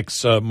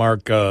Atlantic's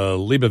Mark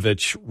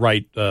Leibovich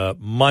write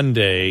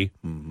Monday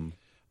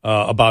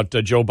about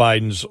Joe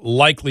Biden's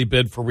likely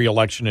bid for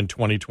re-election in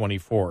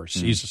 2024.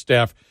 He's a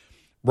staff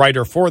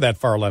writer for that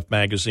far-left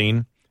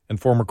magazine and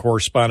former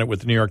correspondent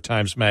with the New York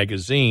Times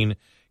Magazine,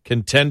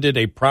 contended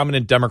a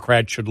prominent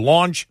Democrat should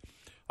launch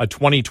a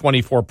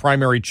 2024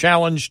 primary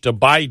challenge to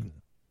Biden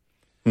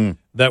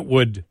that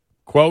would,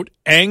 quote,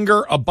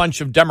 anger a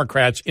bunch of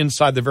Democrats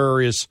inside the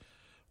various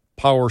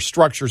power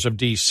structures of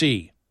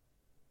D.C.,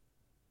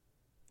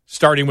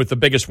 starting with the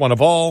biggest one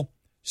of all,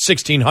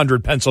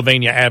 1600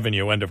 Pennsylvania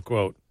Avenue, end of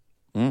quote.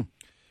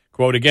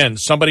 Quote again,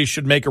 somebody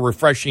should make a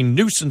refreshing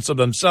nuisance of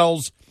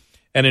themselves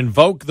and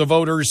invoke the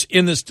voters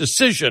in this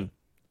decision.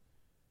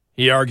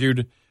 He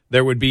argued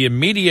there would be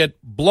immediate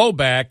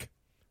blowback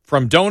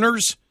from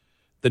donors,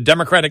 the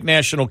Democratic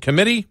National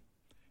Committee,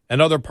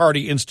 and other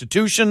party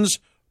institutions,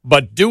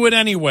 but do it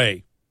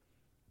anyway.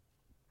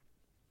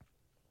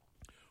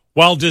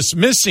 While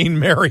dismissing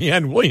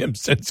Marianne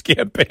Williamson's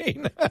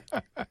campaign.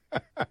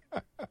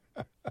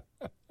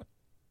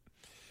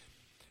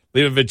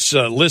 Leibovich's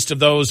list of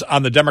those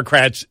on the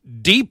Democrats'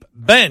 deep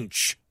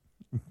bench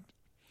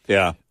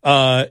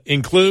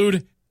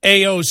include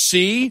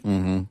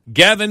AOC,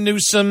 Gavin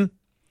Newsom,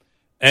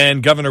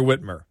 and Governor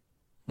Whitmer.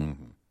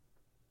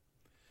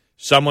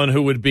 Someone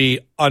who would be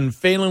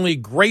unfailingly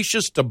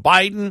gracious to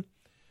Biden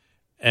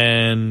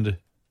and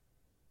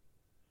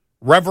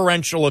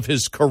reverential of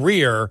his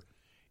career,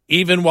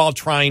 even while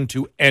trying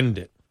to end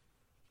it.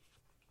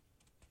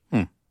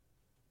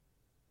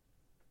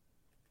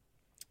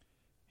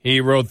 He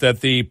wrote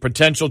that the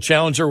potential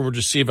challenger would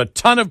receive a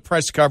ton of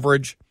press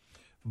coverage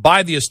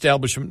by the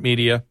establishment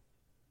media,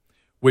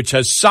 which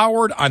has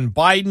soured on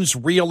Biden's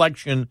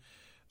re-election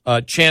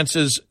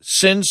chances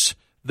since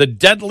the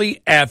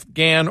deadly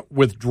Afghan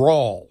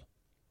withdrawal.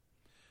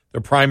 The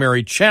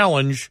primary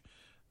challenge,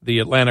 the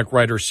Atlantic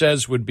writer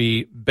says, would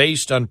be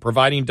based on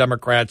providing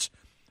Democrats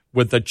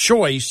with a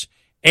choice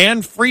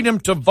and freedom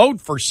to vote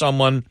for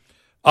someone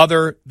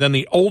other than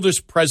the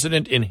oldest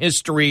president in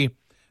history,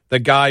 the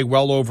guy that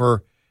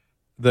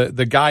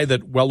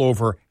well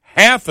over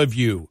half of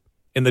you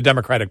in the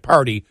Democratic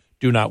Party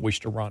do not wish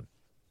to run.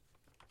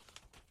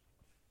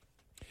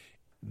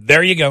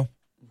 There you go.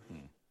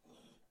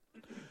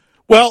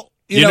 Well,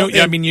 you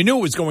knew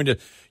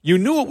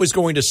it was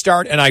going to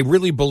start, and I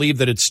really believe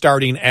that it's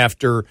starting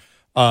after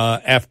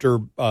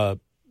because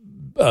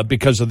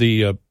of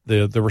the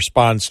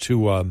response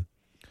to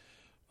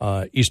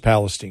East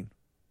Palestine,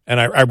 and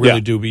I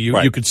really do. But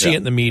you could see it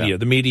in the media.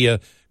 The media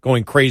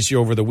going crazy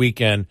over the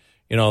weekend.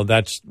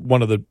 That's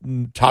one of the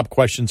top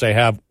questions I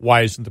have.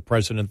 Why isn't the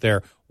president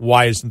there?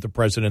 Why isn't the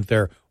president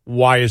there?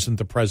 Why isn't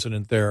the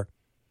president there?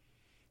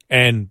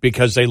 And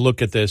because they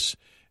look at this,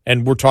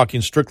 and we're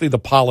talking strictly the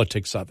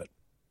politics of it.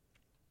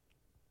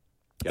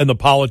 And the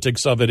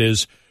politics of it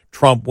is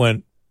Trump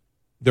went,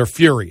 they're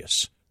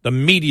furious. The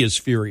media's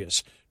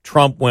furious.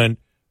 Trump went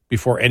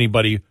before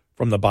anybody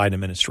from the Biden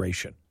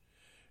administration.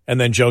 And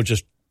then Joe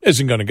just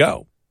isn't going to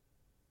go.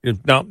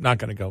 No, not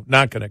going to go.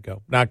 Not going to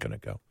go. Not going to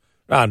go.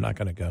 I'm not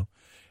going to go.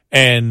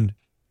 And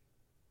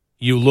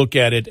you look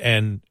at it,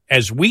 and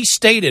as we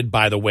stated,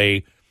 by the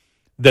way,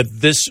 that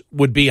this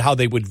would be how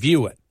they would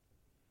view it.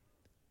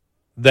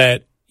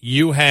 That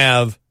you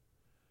have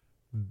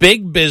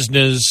big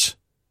business,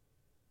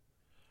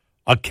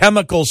 a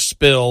chemical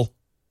spill,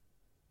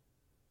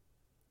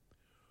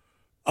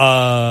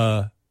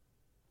 the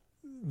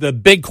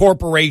big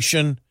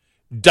corporation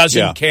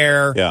doesn't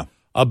care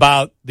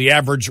about the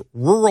average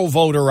rural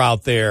voter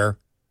out there,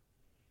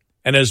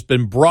 and has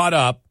been brought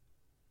up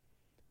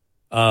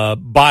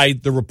by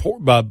the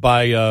report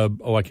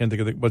I can't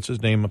think of what's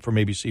his name from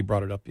ABC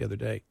brought it up the other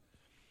day.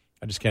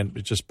 I just can't.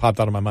 It just popped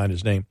out of my mind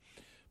his name,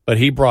 but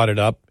he brought it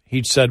up.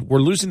 He said we're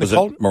losing the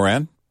culture.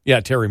 Moran? Yeah,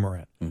 Terry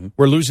Moran. Mm-hmm.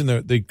 We're losing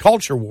the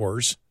culture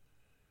wars.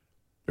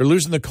 They're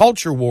losing the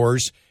culture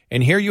wars.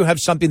 And here you have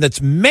something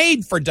that's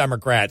made for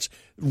Democrats,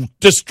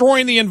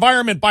 destroying the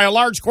environment by a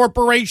large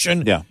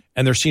corporation. Yeah.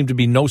 And there seemed to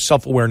be no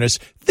self-awareness.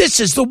 This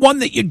is the one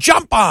that you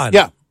jump on.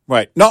 Yeah,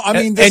 right. No, I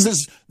mean,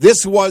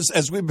 this was,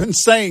 as we've been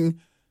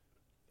saying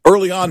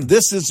early on,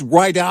 this is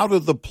right out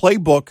of the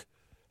playbook.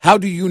 How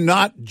do you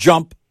not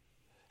jump?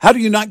 How do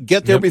you not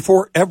get there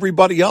before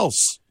everybody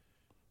else?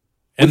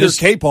 And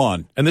with your cape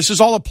on. And this is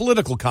all a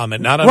political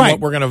comment, not on what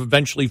we're going to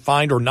eventually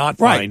find or not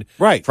find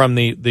from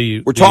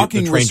the we're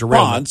talking the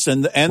response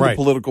and the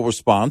political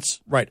response.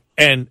 Right.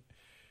 And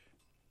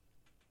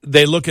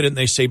they look at it and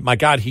they say, my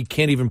God, he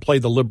can't even play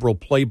the liberal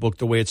playbook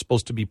the way it's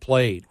supposed to be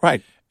played.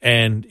 Right.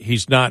 And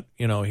he's not,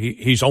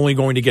 he's only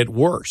going to get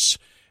worse.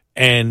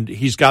 And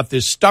he's got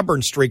this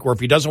stubborn streak where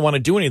if he doesn't want to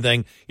do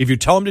anything, if you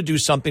tell him to do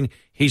something,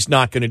 he's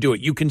not going to do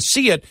it. You can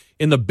see it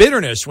in the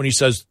bitterness when he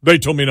says, they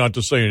told me not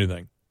to say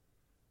anything.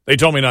 They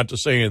told me not to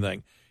say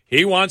anything.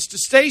 He wants to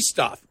say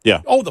stuff.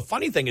 Yeah. Oh, the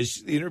funny thing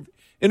is the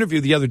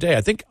interview the other day,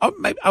 I think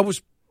I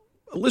was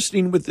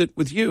listening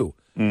with you,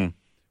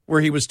 where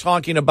he was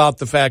talking about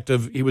the fact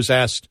of he was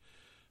asked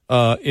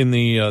in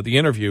the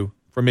interview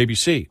from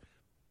ABC.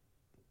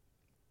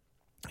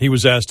 He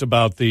was asked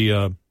about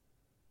the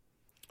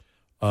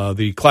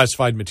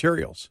classified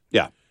materials.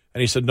 Yeah.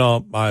 And he said,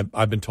 no,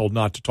 I've been told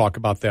not to talk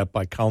about that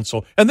by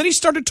counsel. And then he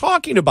started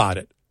talking about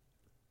it.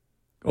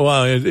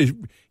 Well,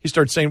 he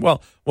started saying,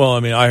 well,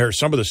 I mean, I heard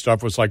some of the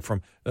stuff was like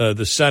from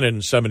the Senate in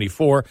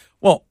 1974.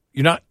 Well,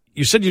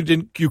 you said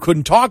you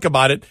couldn't talk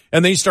about it,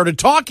 and then he started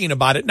talking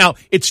about it. Now,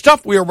 it's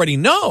stuff we already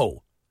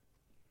know,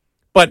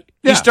 but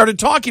he started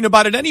talking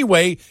about it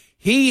anyway.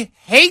 He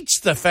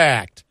hates the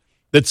fact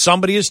that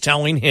somebody is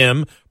telling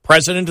him,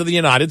 President of the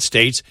United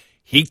States,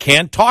 he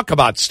can't talk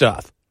about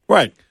stuff.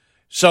 Right.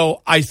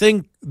 So I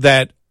think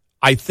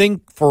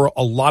for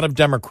a lot of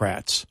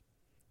Democrats,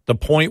 the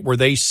point where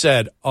they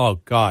said, oh,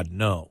 God,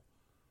 no,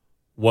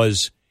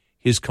 was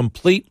his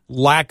complete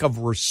lack of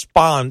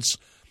response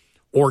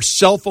or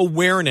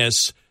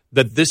self-awareness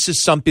that this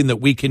is something that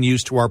we can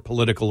use to our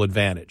political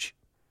advantage.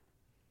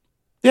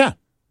 Yeah.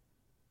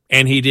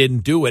 And he didn't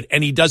do it,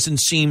 and he doesn't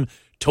seem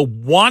to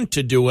want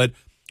to do it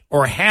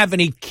or have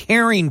any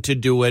caring to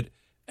do it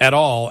at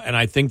all, and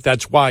I think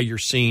that's why you're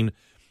seeing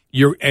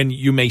and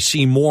you may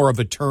see more of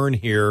a turn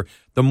here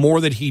the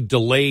more that he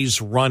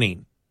delays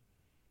running.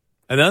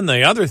 And then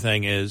the other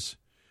thing is,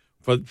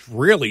 for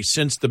really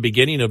since the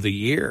beginning of the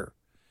year,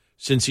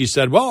 since he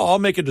said, well, I'll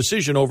make a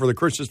decision over the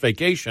Christmas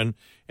vacation,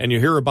 and you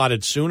hear about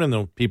it soon, and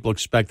the people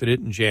expected it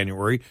in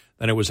January.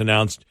 Then it was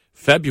announced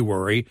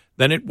February.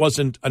 Then it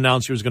wasn't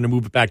announced he was going to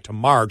move it back to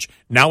March.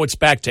 Now it's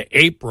back to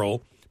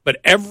April. But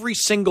every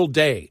single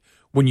day,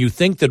 when you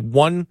think that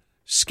one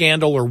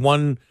scandal or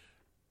one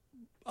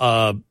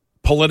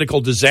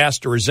political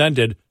disaster is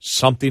ended,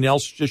 something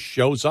else just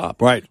shows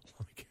up. Right.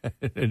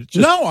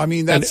 No, I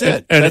mean, that's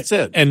it. That's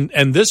it.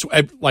 And this,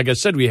 like I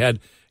said,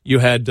 you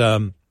had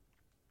the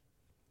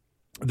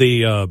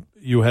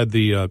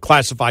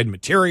classified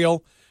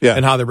material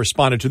and how they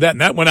responded to that,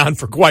 and that went on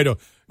for quite a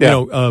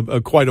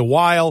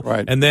while.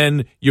 Right. And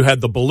then you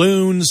had the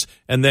balloons,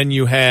 and then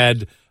you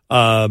had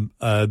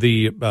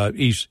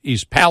the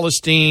East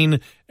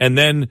Palestine, and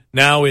then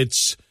now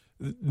it's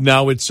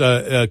now it's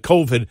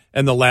COVID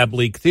and the lab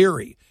leak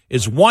theory.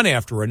 Is one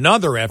after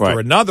another, after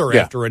another,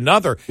 after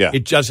another. Yeah.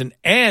 It doesn't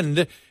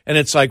end. And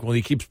it's like, well,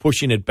 he keeps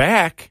pushing it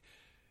back.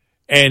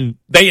 And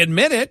they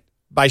admit it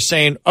by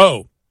saying,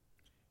 oh,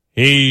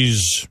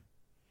 he's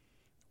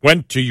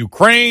went to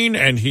Ukraine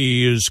and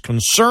he is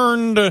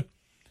concerned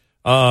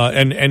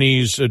and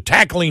he's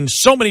tackling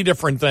so many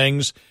different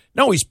things.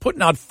 No, he's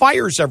putting out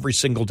fires every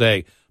single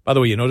day. By the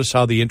way, you notice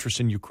how the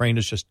interest in Ukraine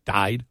has just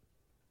died?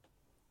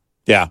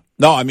 Yeah.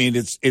 No, I mean,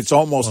 it's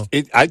almost,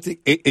 I think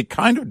it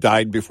kind of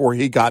died before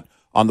he got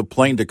on the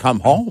plane to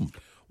come home.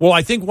 Well,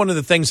 I think one of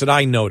the things that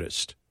I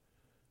noticed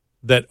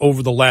that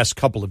over the last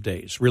couple of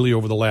days, really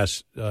over the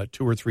last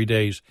 2 or 3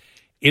 days,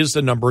 is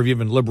the number of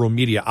even liberal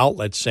media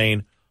outlets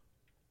saying,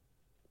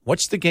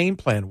 what's the game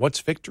plan? What's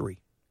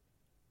victory?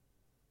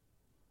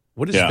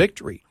 What is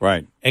victory?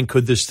 Right. And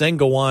could this thing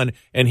go on?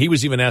 And he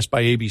was even asked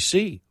by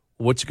ABC,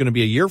 what's it going to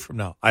be a year from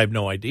now? I have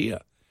no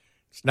idea.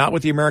 It's not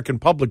what the American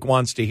public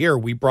wants to hear.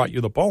 We brought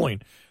you the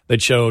polling that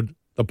showed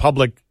the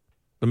public,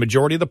 the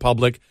majority of the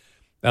public,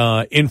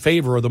 in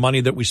favor of the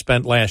money that we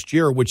spent last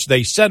year, which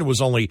they said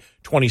was only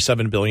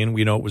 $27 billion.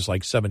 We know it was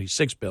like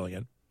 $76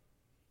 billion,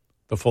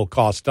 the full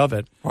cost of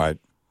it. Right.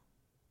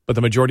 But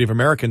the majority of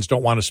Americans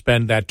don't want to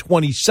spend that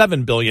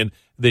 $27 billion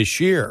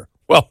this year.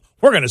 Well,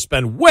 we're going to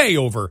spend way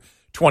over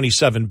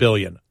 $27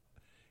 billion.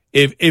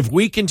 If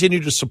we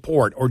continue to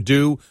support or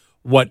do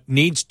what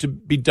needs to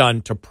be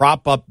done to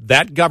prop up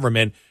that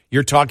government,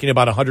 you're talking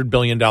about $100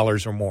 billion or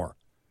more.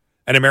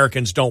 And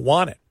Americans don't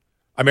want it.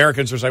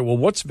 Americans are saying, well,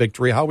 what's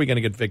victory? How are we going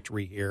to get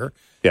victory here?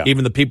 Yeah.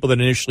 Even the people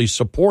that initially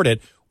support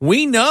it.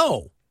 We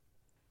know.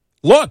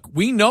 Look,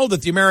 we know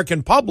that the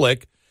American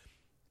public,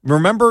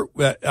 remember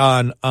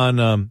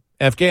on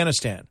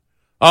Afghanistan,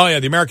 oh, yeah,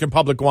 the American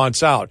public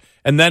wants out.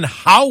 And then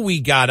how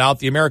we got out,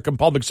 the American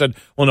public said,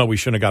 well, no, we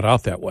shouldn't have got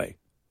out that way.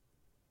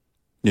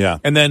 Yeah.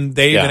 And then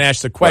they even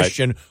asked the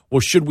question,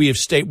 well, should we have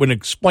stayed? When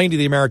explained to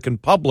the American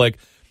public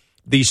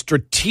the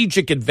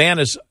strategic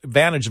advantage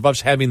of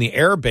us having the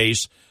air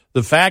base,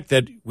 the fact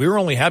that we were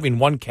only having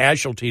one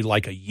casualty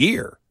like a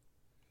year.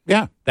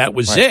 Yeah. That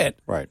was it.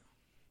 Right.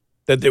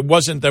 That there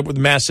wasn't, that with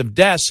massive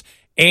deaths.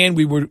 And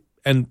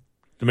the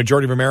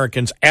majority of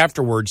Americans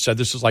afterwards said,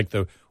 this is like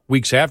the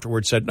weeks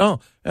afterwards, said, no,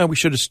 we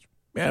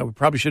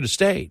probably should have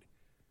stayed.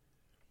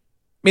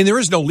 I mean, there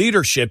is no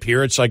leadership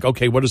here. It's like,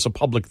 okay, what does the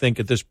public think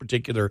at this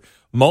particular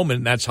moment?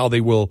 And that's how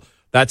they will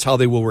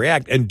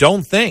react. And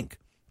don't think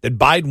that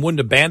Biden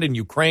wouldn't abandon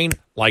Ukraine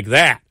like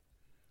that.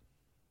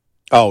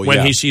 Oh,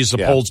 when he sees the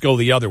polls go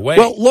the other way.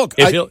 Well, look,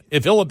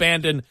 if he'll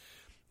abandon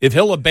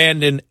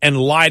and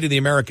lie to the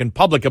American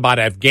public about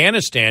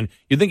Afghanistan,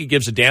 you think he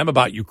gives a damn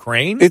about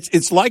Ukraine?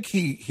 It's like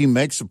he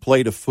makes a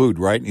plate of food,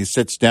 right? And he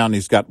sits down,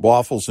 he's got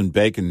waffles and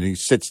bacon, and he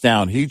sits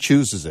down, he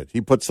chooses it. He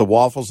puts the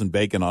waffles and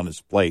bacon on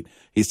his plate.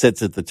 He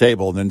sits at the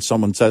table, and then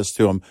someone says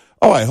to him,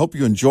 oh, I hope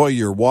you enjoy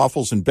your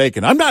waffles and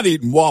bacon. I'm not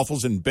eating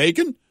waffles and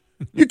bacon.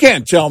 You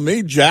can't tell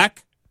me,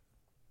 Jack.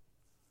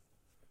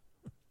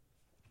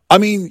 I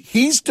mean,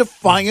 he's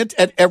defiant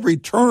at every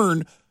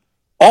turn,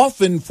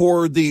 often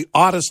for the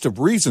oddest of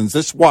reasons.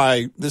 This is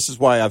why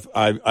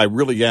I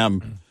really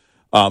am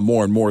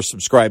more and more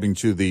subscribing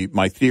to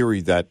my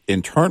theory that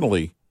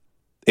internally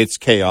it's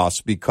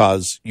chaos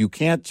because you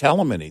can't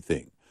tell him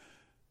anything.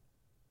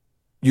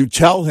 You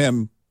tell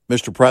him,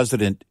 Mr.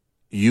 President,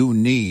 you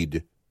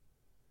need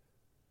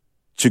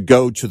to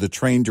go to the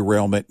train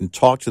derailment and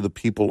talk to the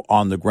people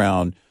on the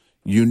ground.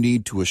 You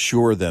need to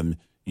assure them.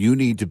 You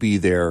need to be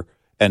there.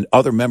 And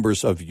other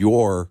members of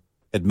your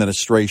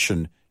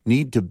administration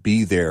need to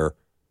be there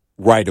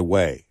right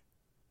away.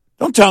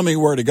 Don't tell me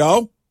where to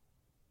go.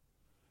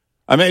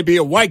 I may be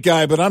a white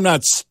guy, but I'm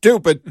not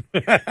stupid.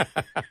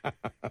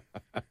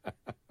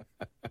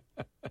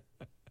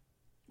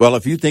 Well,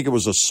 if you think it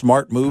was a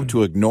smart move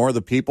to ignore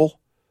the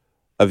people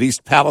of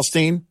East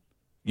Palestine,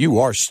 you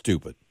are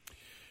stupid.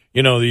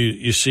 You know,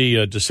 you see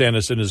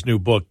DeSantis in his new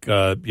book,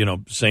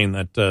 saying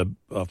that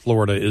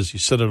Florida is the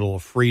citadel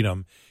of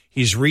freedom.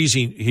 He's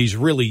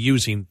really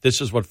using, this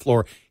is what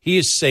Florida, he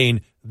is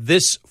saying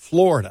this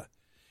Florida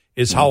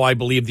is how I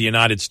believe the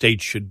United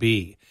States should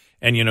be.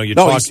 And, you know,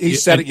 he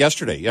said it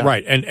yesterday. Yeah.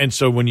 Right. And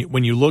so when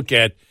you look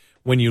at,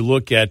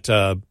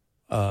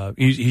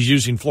 he's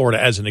using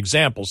Florida as an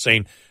example,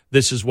 saying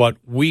this is what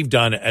we've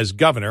done as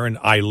governor, and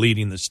I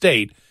leading the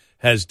state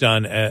has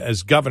done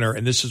as governor,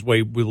 and this is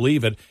where we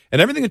leave it.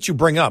 And everything that you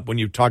bring up when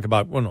you talk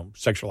about,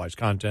 sexualized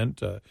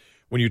content,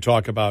 when you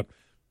talk about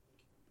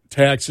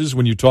taxes,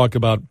 when you talk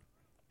about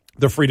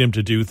the freedom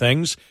to do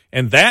things,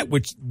 and that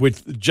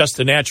with just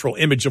the natural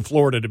image of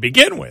Florida to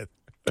begin with.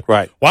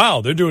 Right. Wow,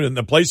 they're doing it in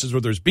the places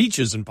where there's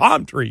beaches and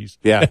palm trees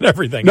and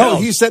everything else.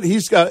 No, he said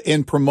he's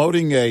in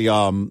promoting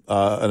an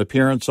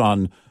appearance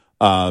on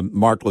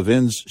Mark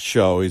Levin's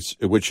show,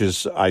 which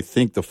is, I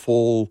think the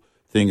full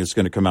thing is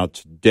going to come out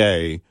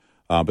today,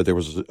 but there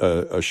was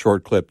a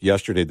short clip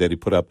yesterday that he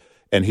put up,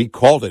 and he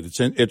called it. It's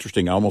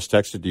interesting. I almost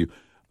texted you.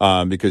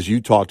 Because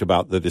you talked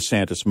about the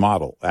DeSantis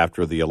model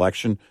after the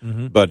election.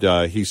 Mm-hmm.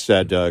 But he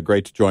said,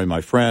 great to join my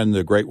friend,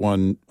 the great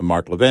one,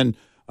 Mark Levin.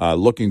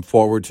 looking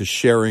forward to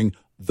sharing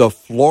the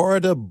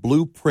Florida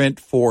Blueprint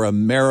for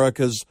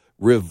America's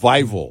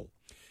Revival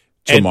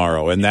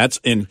tomorrow.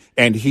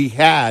 And he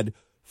had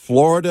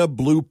Florida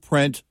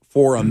Blueprint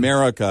for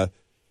America.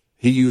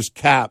 He used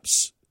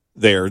caps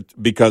there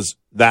because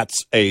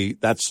that's a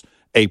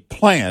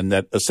plan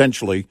that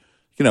essentially,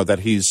 that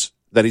he's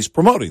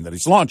promoting, that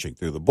he's launching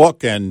through the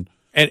book and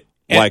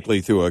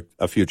likely through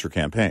a future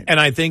campaign. And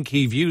I think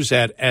he views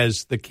that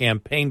as the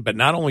campaign, but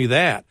not only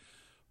that,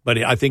 but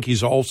I think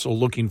he's also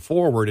looking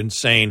forward and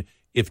saying,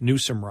 if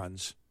Newsom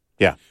runs.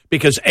 Yeah.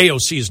 Because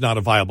AOC is not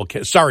a viable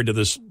candidate. Sorry to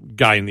this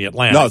guy in the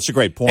Atlantic. No, it's a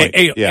great point.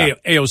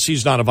 AOC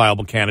is not a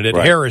viable candidate.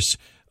 Right. Harris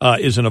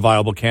isn't a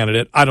viable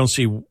candidate. I don't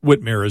see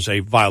Whitmer as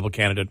a viable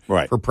candidate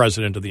for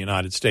president of the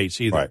United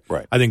States either.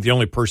 Right. I think the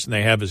only person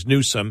they have is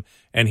Newsom,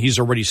 and he's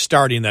already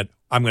starting that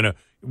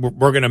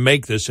we're going to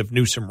make this if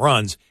Newsom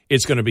runs.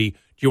 It's going to be, do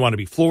you want to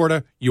be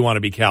Florida? You want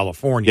to be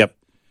California? Yep.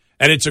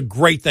 And it's a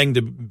great thing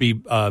to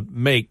be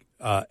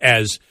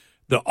as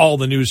all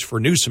the news for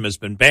Newsom has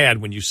been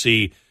bad when you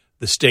see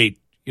the state,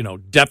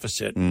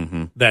 deficit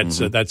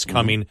that's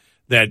coming,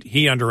 that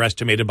he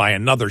underestimated by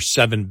another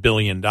 $7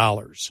 billion.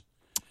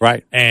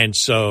 Right. And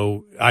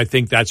so I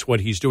think that's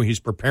what he's doing. He's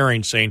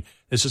preparing, saying,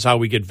 this is how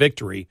we get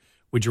victory.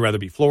 Would you rather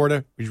be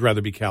Florida? Would you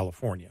rather be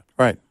California?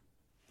 Right.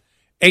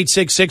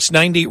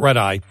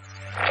 866-90-RED-EYE.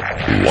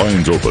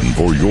 Lines open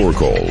for your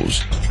calls.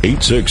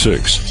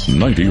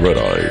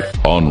 866-90-RED-EYE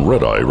on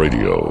Red Eye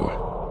Radio.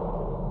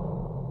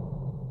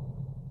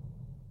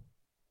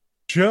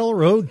 Shell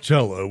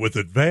Rotella with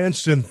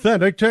advanced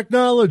synthetic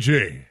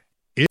technology.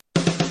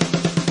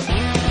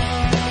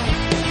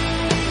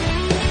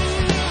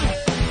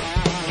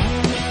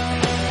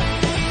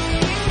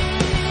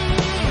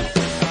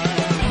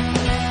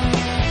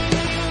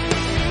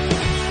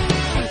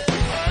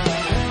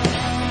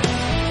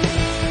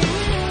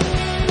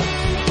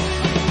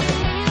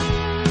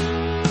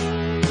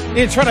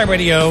 It's Red Eye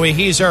Radio.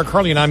 He's Eric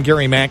Carly, and I'm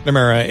Gary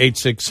McNamara,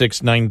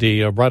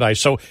 866-90-RED-EYE.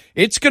 So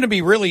it's going to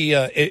be really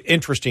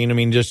interesting. I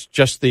mean,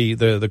 just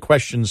the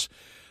questions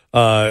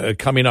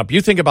coming up. You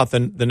think about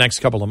the next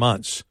couple of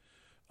months.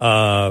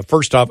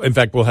 First off, in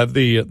fact, we'll have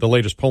the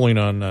latest polling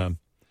on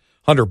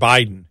Hunter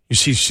Biden. You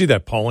see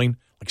that polling?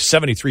 Like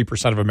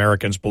 73% of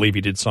Americans believe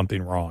he did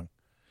something wrong,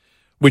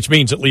 which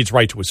means it leads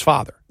right to his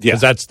father. Yeah,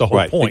 because that's the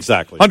whole point.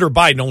 Exactly. Hunter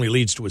Biden only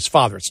leads to his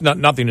father. It's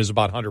nothing is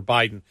about Hunter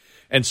Biden.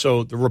 And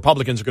so the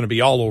Republicans are going to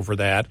be all over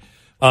that.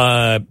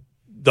 The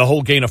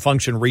whole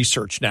gain-of-function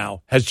research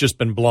now has just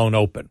been blown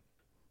open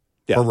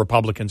for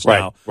Republicans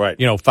now. Right.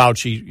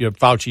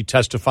 Fauci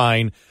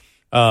testifying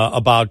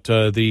about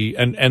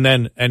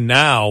and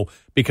now,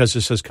 because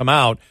this has come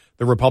out,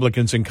 the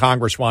Republicans in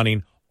Congress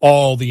wanting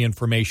all the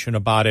information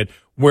about it,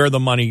 where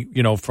the money,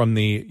 from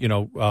the,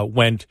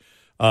 went,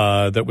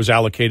 that was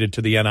allocated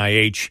to the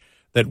NIH,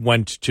 that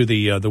went to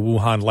the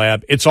Wuhan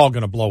lab. It's all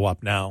going to blow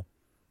up now.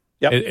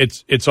 Yep.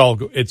 It's all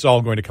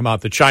going to come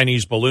out. The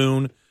Chinese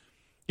balloon,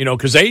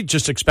 because they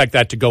just expect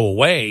that to go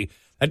away.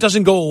 That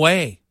doesn't go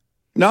away.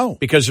 No,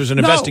 because there's an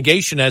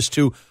investigation as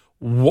to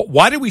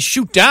why did we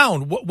shoot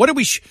down? What did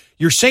we?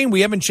 You're saying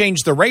we haven't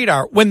changed the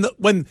radar when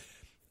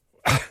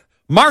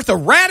Martha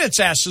Raddatz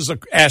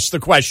asks the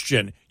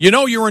question.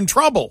 You're in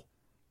trouble.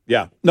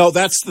 Yeah. No,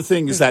 that's the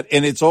thing is that,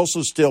 and it's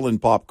also still in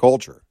pop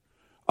culture.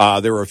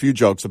 There were a few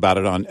jokes about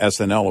it on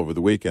SNL over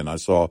the weekend. I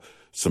saw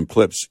some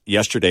clips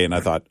yesterday, and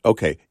I thought,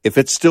 okay, if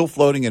it's still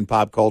floating in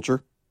pop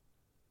culture,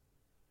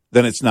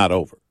 then it's not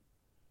over.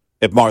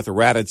 If Martha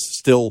Raddatz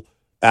still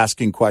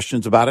asking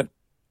questions about it,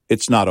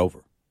 it's not over.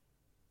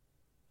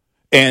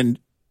 And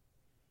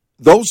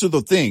those are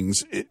the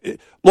things.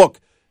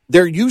 Look,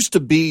 there used to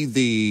be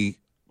the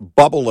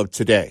bubble of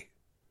today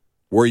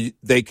where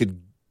they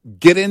could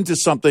get into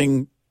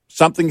something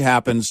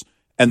happens,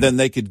 and then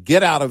they could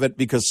get out of it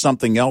because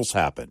something else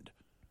happened.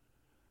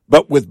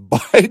 But with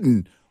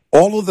Biden,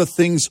 all of the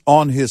things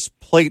on his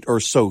plate are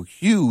so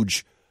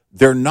huge,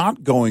 they're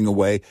not going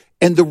away.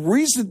 And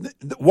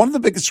one of the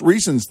biggest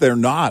reasons they're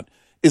not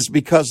is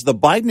because the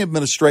Biden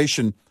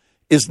administration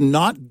is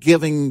not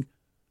giving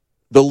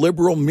the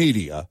liberal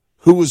media,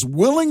 who is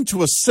willing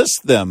to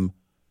assist them,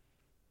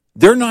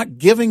 they're not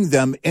giving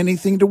them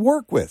anything to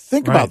work with.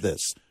 Think about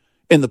this.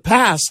 In the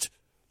past,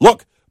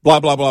 look,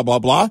 blah, blah, blah, blah,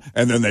 blah,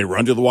 and then they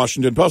run to the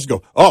Washington Post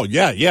and go, oh,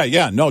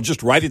 yeah. No,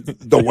 just write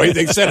it the way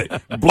they said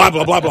it. Blah,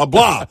 blah, blah, blah,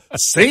 blah.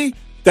 See?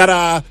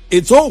 That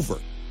it's over.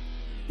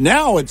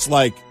 Now it's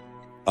like,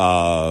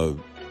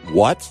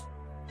 what?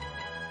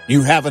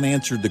 You haven't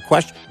answered the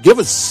question. Give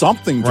us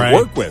something to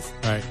work with.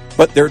 Right.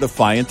 But they're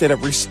defiant at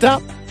every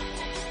step.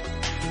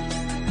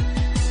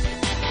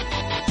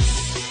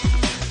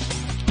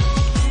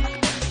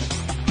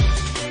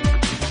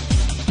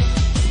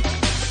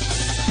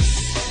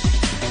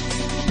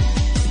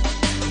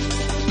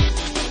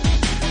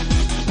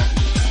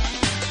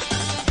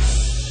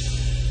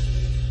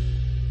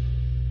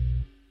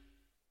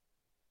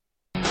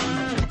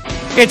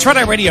 It's Red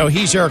Eye Radio.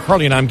 He's Eric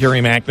Carly, and I'm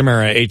Gary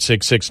McNamara,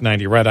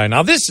 866-90-RED-EYE.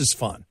 Now, this is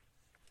fun.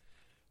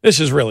 This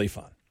is really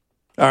fun.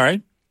 All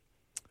right.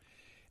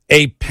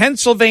 A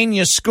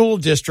Pennsylvania school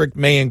district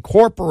may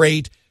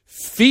incorporate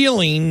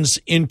feelings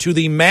into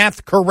the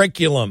math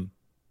curriculum.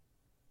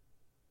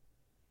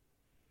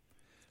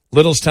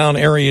 Littlestown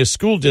Area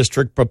School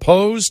District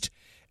proposed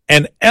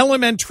an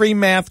elementary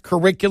math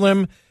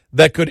curriculum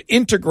that could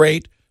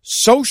integrate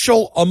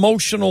social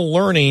emotional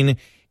learning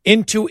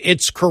into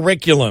its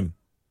curriculum.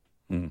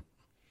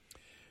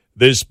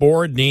 This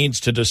board needs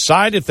to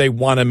decide if they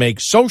want to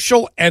make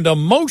social and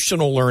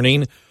emotional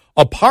learning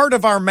a part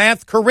of our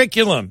math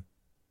curriculum.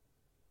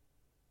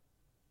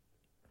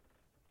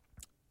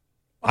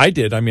 I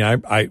did. I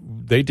mean,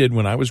 they did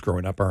when I was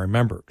growing up. I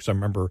remember, because I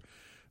remember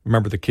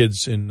the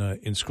kids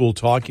in school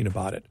talking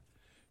about it.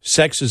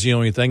 Sex is the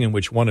only thing in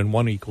which 1 and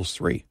 1 equals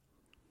 3.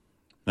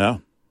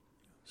 No.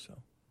 So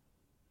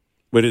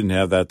we didn't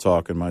have that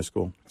talk in my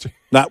school.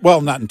 Not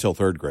until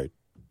 3rd grade.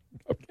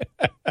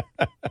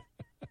 Okay.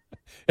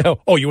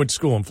 Oh, you went to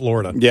school in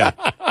Florida. Yeah,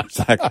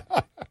 exactly.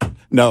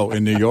 No,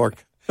 in New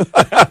York.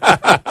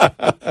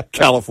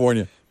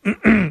 California.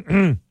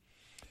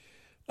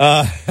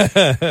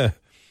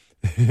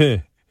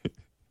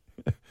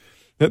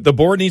 The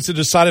board needs to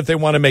decide if they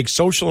want to make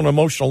social and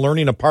emotional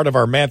learning a part of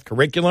our math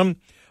curriculum.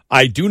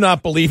 I do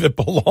not believe it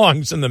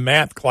belongs in the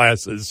math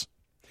classes.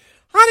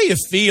 How do you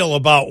feel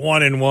about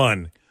 1 and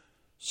 1?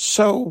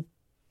 So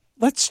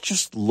let's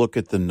just look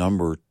at the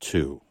number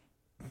 2.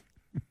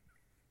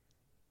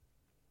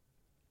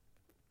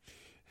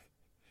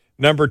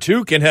 Number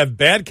 2 can have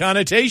bad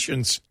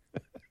connotations.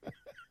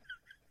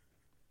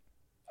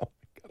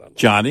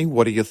 Johnny,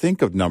 what do you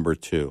think of number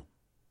 2?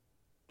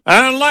 I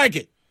don't like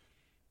it.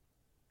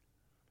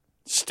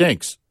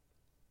 Stinks.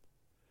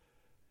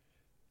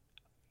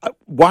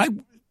 Why?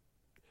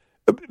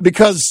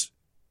 Because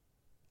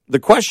the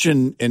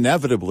question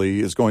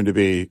inevitably is going to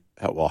be,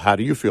 well, how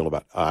do you feel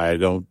about it? I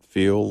don't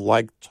feel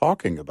like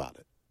talking about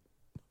it.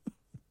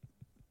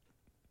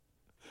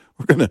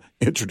 We're going to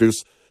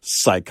introduce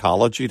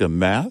psychology to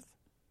math?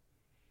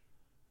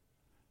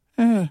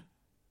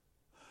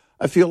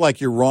 I feel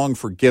like you're wrong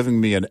for giving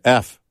me an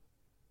F.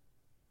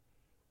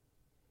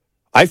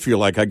 I feel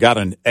like I got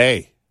an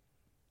A.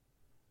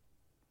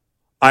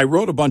 I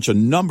wrote a bunch of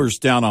numbers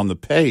down on the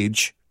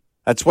page.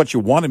 That's what you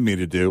wanted me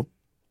to do.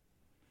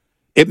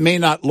 It may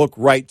not look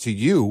right to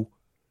you,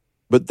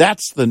 but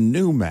that's the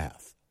new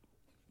math.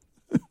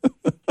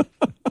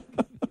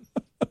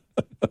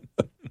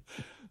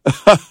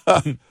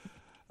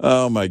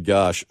 Oh, my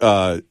gosh.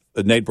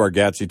 Nate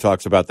Bargatze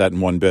talks about that in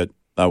one bit.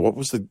 What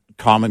was the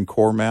Common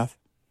Core math?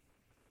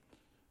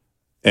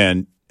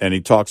 And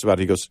he talks about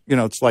it. He goes,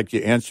 it's like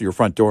you answer your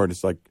front door, and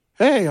it's like,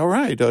 hey, all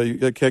right,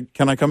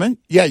 can I come in?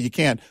 Yeah, you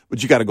can,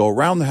 but you got to go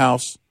around the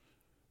house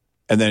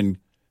and then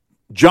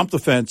jump the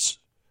fence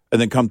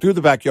and then come through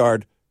the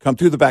backyard, come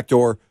through the back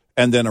door,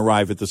 and then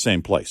arrive at the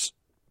same place.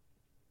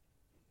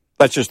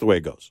 That's just the way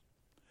it goes.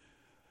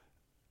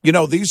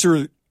 These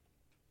are,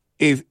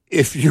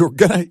 if you're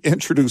going to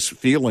introduce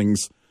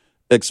feelings,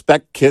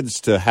 expect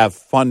kids to have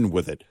fun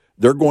with it.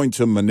 They're going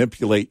to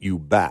manipulate you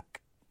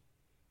back.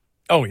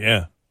 Oh,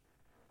 yeah.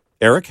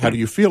 Eric, how do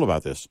you feel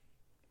about this?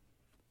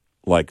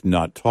 Like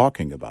not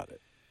talking about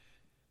it.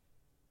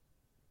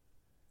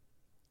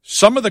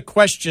 Some of the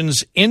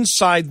questions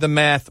inside the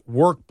math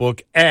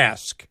workbook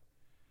ask,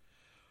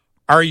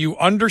 are you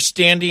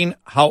understanding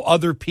how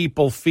other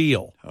people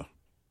feel? Oh.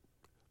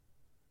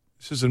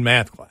 This is in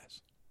math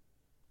class.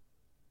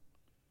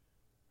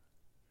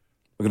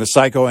 We're going to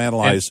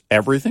psychoanalyze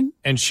everything?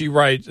 And she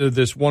writes,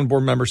 this one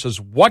board member says,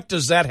 what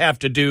does that have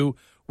to do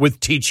with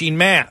teaching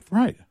math?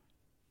 Right.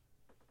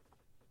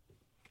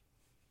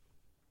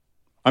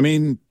 I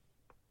mean,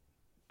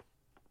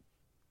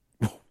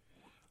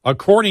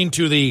 according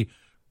to the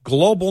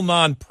global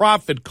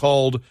nonprofit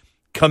called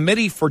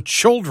Committee for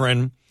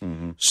Children,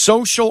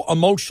 social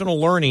emotional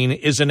learning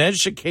is an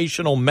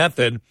educational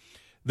method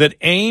that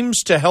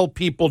aims to help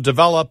people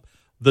develop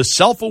the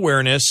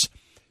self-awareness,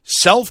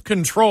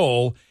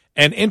 self-control,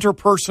 and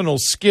interpersonal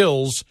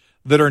skills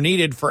that are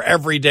needed for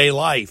everyday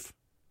life.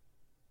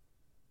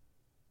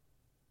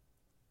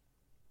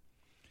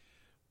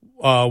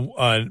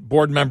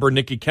 Board member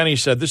Nikki Kenny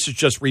said, this is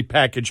just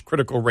repackaged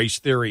critical race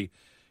theory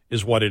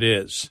is what it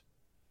is.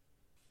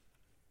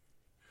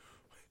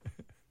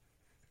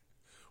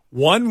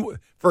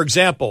 For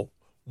example,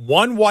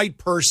 one white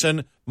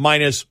person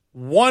minus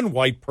one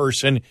white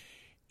person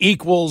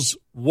equals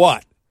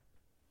what?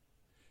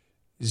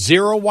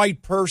 0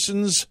 white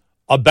persons,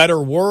 a better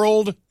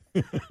world?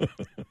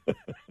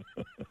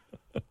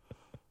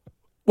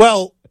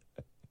 Well,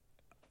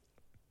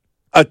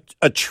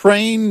 a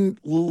train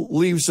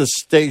leaves a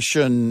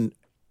station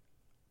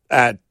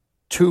at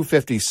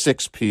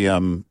 2:56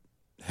 p.m.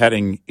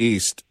 heading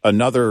east.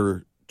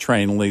 Another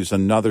train leaves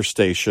another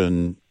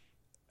station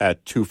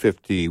at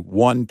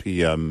 2:51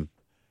 p.m.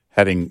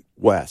 heading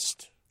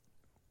west.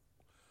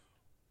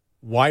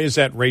 Why is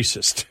that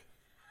racist?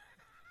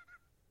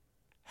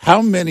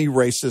 How many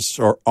racists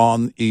are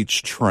on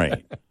each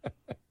train?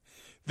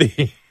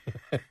 The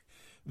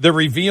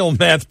Reveal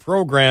Math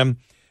program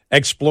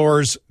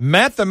explores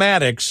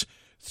mathematics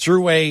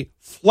through a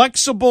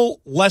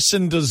flexible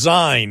lesson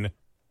design.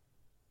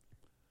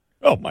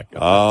 Oh, my God.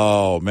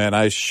 Oh, man,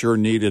 I sure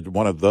needed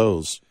one of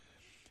those.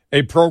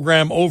 A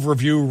program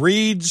overview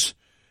reads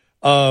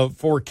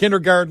for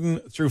kindergarten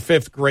through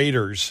fifth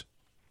graders.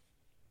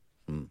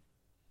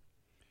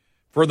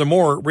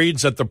 Furthermore, it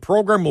reads that the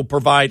program will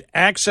provide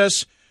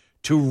access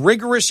to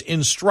rigorous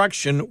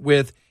instruction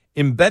with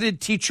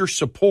embedded teacher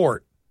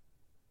support,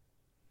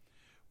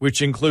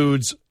 which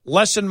includes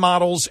lesson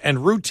models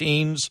and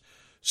routines,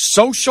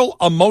 social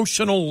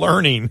emotional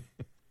learning.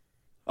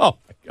 Oh,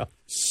 my God.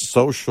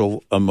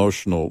 Social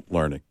emotional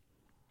learning.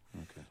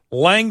 Okay.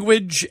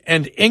 Language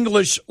and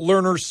English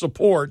learner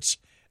supports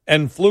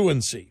and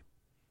fluency.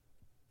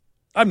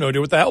 I have no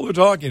idea what the hell they're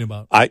talking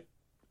about.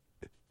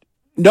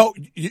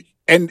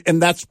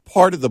 And that's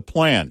part of the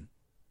plan.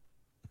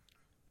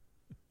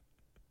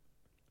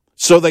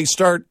 So they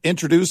start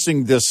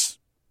introducing this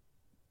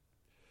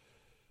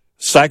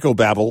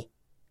psychobabble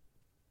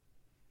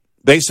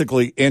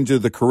basically into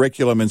the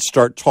curriculum and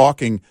start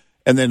talking,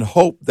 and then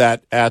hope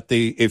that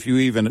if you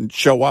even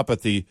show up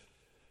at do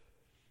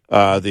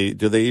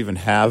they even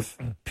have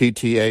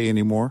PTA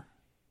anymore?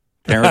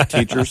 Parent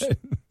teachers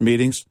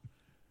meetings?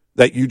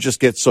 That you just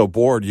get so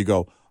bored, you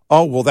go,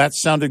 oh, well, that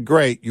sounded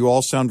great. You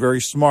all sound very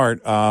smart.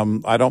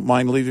 I don't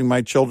mind leaving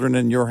my children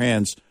in your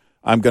hands.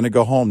 I'm going to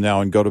go home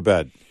now and go to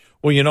bed.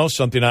 Well, you know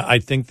something? I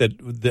think that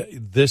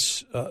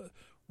this,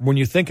 when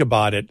you think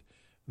about it,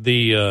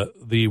 the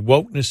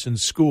wokeness in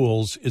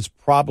schools is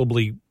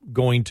probably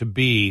going to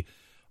be,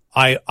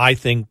 I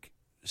think,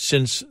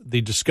 since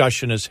the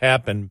discussion has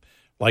happened,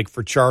 like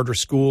for charter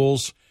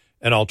schools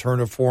and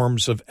alternative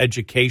forms of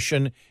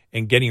education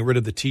and getting rid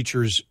of the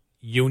teachers'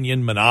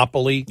 union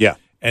monopoly. Yeah.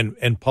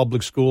 And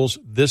public schools,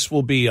 this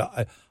will be,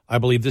 I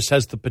believe this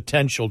has the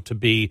potential to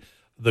be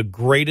the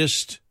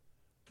greatest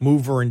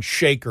mover and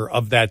shaker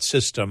of that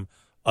system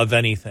of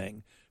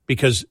anything,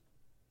 because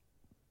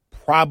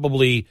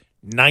probably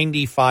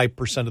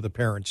 95% of the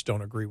parents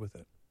don't agree with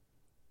it.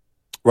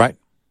 Right.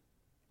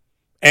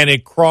 And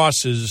it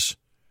crosses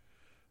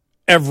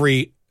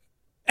every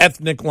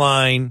ethnic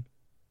line,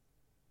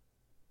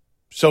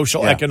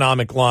 social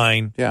economic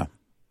line. Yeah.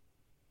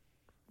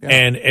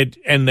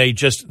 And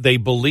they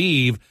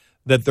believe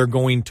that they're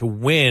going to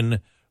win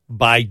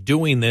by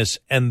doing this,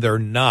 and they're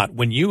not.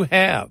 When you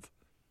have,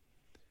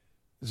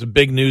 there's a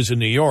big news in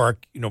New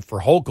York,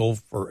 for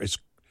Hochul, for as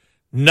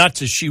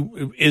nuts as she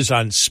is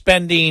on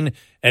spending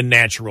and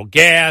natural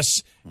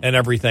gas and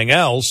everything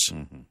else,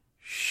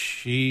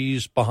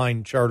 she's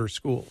behind charter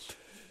schools.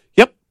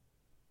 Yep.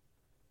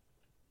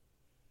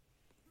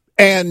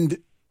 And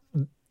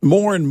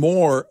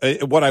more,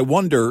 what I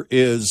wonder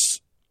is,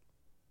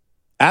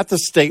 at the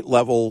state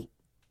level,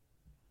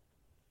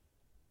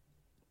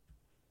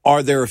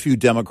 are there a few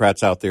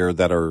Democrats out there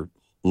that are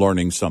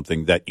learning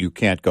something that you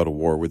can't go to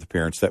war with the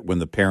parents, that when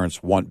the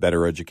parents want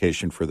better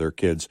education for their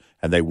kids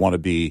and they want to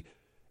be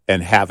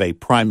and have a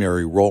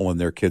primary role in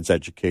their kids'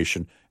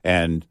 education,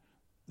 and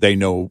they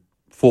know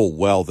full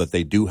well that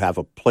they do have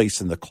a place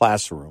in the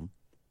classroom,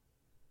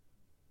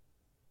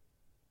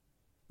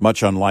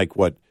 much unlike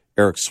what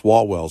Eric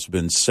Swalwell's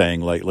been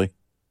saying lately,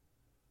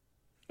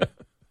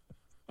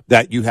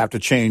 that you have to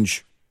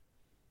change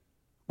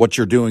what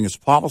you're doing as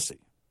policy.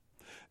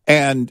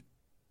 And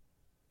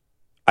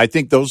I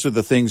think those are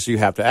the things you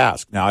have to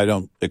ask. Now, I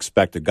don't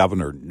expect a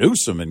Governor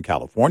Newsom in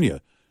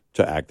California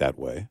to act that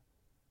way.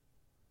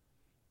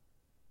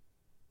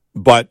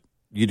 But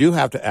you do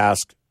have to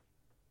ask,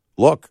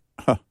 look,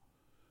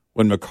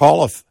 when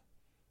McAuliffe,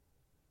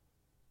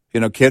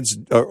 kids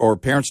or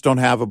parents don't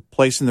have a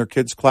place in their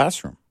kids'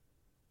 classroom.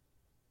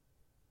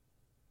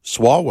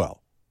 Swalwell.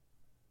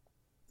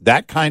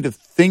 That kind of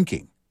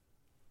thinking.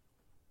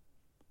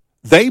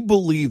 They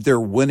believe they're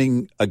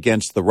winning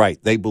against the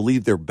right. They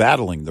believe they're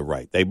battling the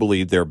right. They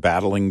believe they're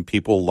battling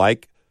people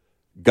like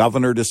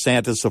Governor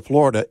DeSantis of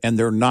Florida, and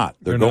they're not.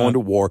 They're going to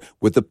war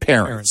with the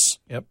parents.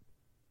 Yep.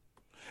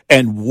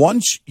 And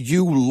once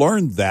you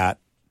learn that,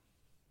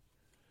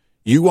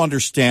 you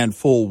understand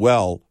full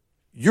well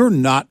you're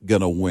not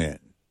going to win.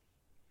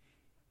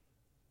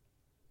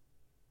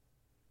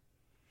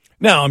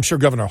 Now, I'm sure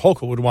Governor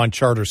Hochul would want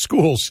charter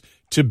schools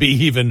to be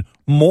even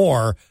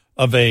more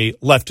of a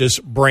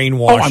leftist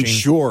brainwashing.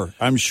 Oh,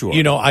 I'm sure.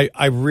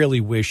 I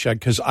really wish,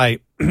 because I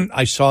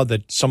saw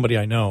that somebody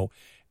I know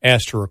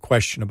asked her a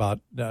question about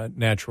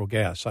natural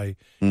gas. I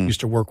used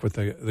to work with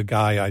the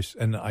guy,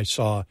 and I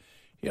saw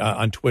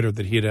on Twitter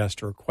that he had asked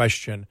her a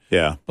question.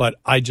 Yeah. But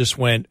I just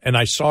went, and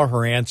I saw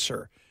her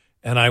answer,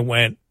 and I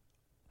went,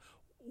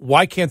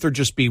 why can't there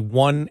just be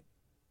one?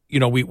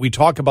 We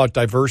talk about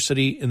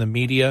diversity in the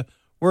media.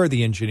 Where are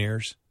the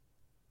engineers?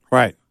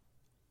 Right.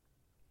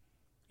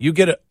 You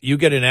get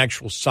an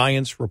actual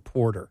science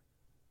reporter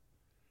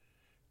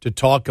to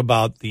talk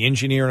about the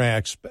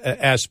engineering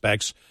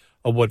aspects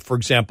of what, for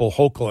example,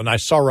 Hochul, and I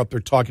saw her up there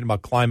talking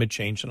about climate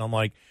change, and I'm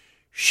like,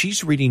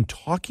 She's reading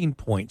talking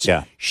points.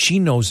 Yeah. She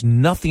knows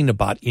nothing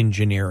about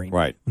engineering.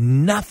 Right.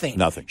 Nothing.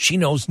 She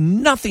knows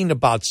nothing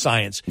about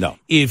science. No.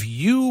 If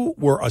you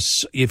were a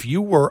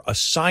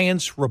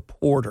science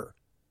reporter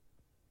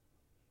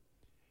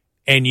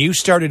and you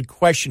started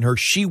questioning her,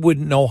 she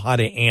wouldn't know how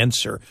to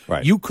answer.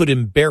 Right. You could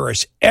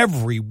embarrass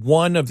every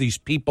one of these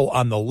people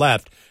on the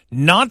left,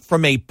 not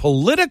from a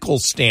political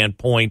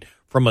standpoint,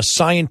 from a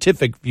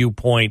scientific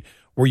viewpoint,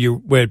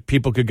 where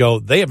people could go,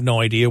 they have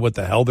no idea what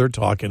the hell they're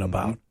talking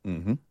about.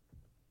 Mm-hmm.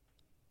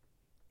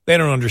 They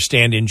don't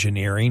understand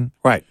engineering.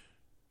 Right.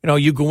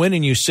 You go in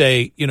and you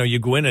say, you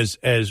go in as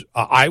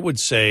I would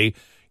say,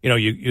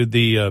 you're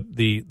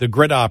the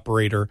grid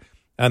operator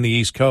on the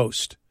East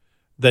Coast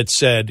that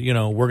said,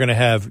 we're going to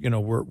have,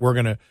 we're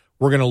going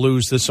to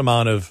lose this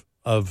amount of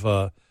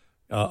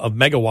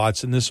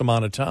megawatts in this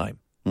amount of time.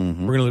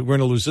 Mm-hmm. We're going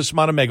to lose this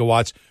amount of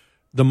megawatts.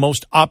 The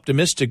most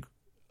optimistic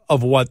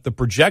of what the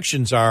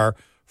projections are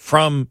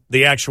from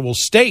the actual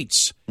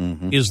states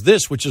is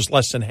this, which is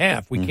less than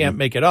half. We can't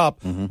make it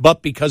up,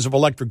 but because of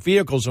electric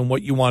vehicles and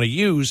what you want to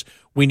use,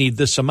 we need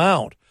this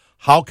amount.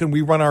 How can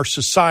we run our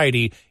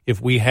society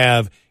if we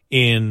have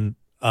in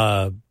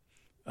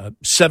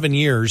 7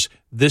 years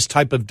this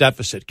type of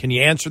deficit? Can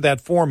you answer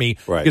that for me?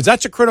 Right. Because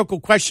that's a critical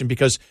question,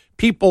 because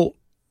people,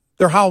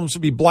 their homes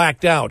would be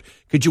blacked out.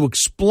 Could you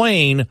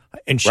explain?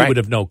 And she would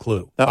have no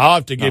clue. No. I'll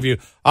have to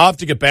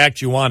get back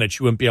to you on it.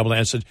 She wouldn't be able to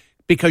answer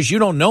because you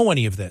don't know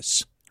any of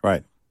this.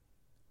 Right.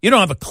 You don't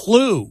have a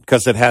clue.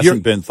 Because it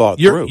hasn't been thought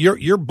through.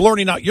 You're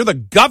blurting out. You're the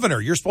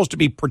governor. You're supposed to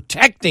be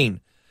protecting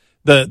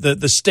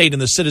the state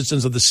and the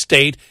citizens of the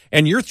state,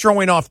 and you're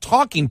throwing off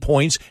talking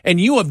points,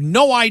 and you have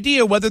no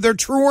idea whether they're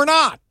true or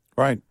not.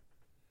 Right.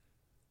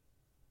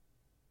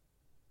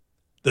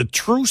 The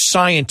true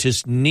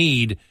scientists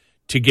need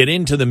to get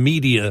into the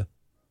media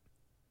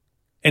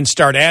and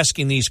start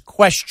asking these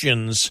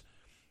questions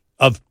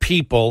of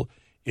people.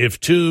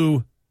 If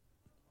two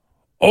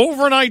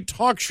overnight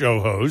talk show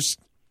hosts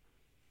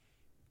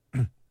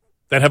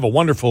that have a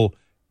wonderful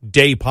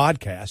day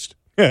podcast.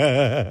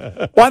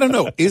 Well, I don't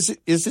know. Is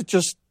it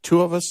just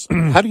two of us?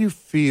 How do you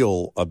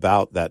feel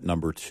about that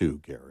number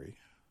 2, Gary?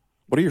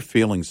 What are your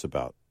feelings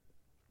about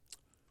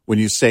when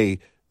you say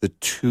the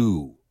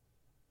 2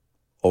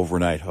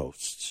 overnight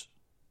hosts?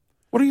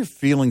 What are your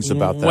feelings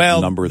about that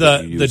number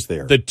that you use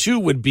there? The 2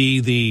 would be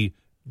the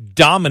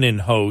dominant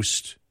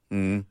host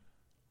on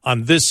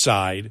this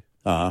side,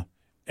 and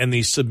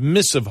the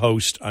submissive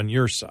host on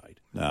your side.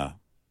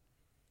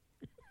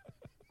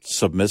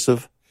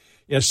 Submissive?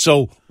 Yeah.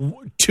 So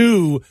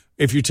 2,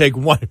 if you take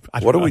one.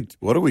 What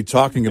are we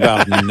talking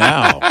about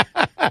now?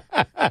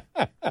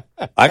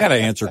 I got to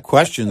answer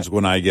questions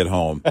when I get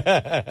home,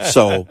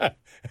 so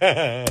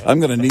I'm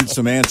going to need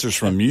some answers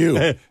from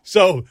you.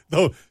 So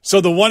the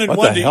 1 and 1.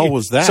 What the hell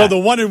was that? So the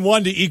 1 and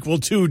 1 to equal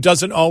 2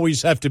 doesn't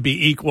always have to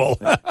be equal.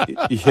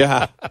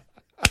 Yeah.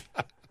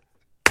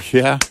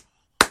 Yeah.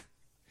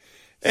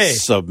 Hey,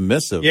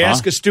 submissive. You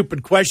ask a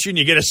stupid question,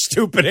 you get a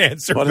stupid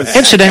answer.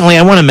 Incidentally,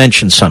 I want to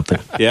mention something.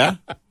 Yeah?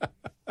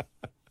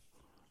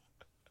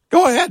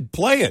 Go ahead.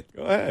 Play it.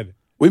 Go ahead.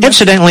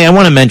 Incidentally, I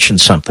want to mention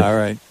something. All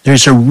right.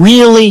 There's a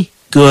really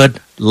good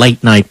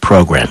late night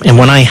program. And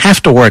when I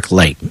have to work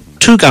late,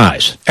 2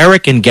 guys,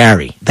 Eric and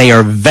Gary, they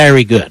are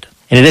very good.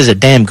 And it is a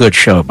damn good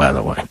show, by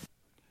the way.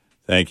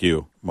 Thank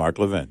you, Mark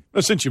Levin.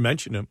 Well, since you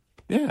mentioned him.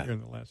 Yeah. Here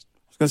in the last.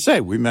 I was going to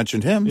say, we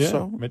mentioned him, Yeah.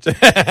 so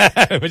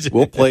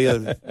we'll play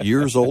a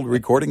years-old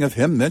recording of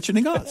him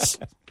mentioning us.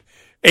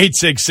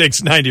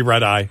 866-90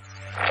 Red Eye.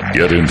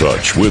 Get in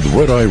touch with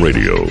Red Eye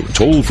Radio,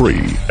 toll free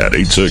at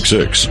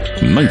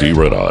 866-90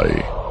 Red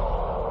Eye.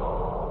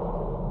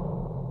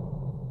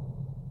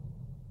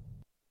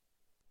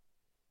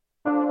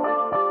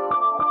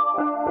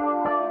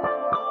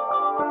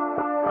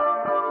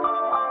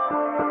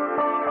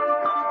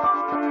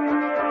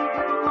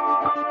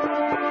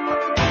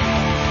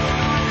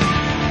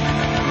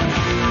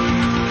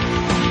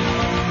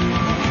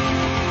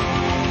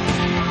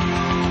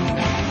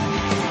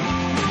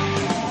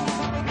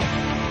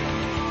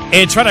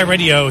 It's Red Eye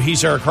Radio.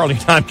 He's Eric Harley.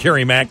 I'm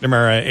Gary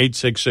McNamara,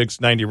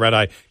 866-90 Red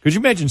Eye. Could you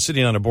imagine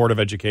sitting on a board of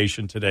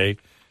education today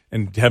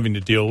and having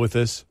to deal with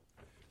this?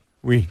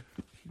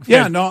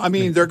 Yeah, no, I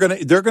mean, they're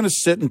gonna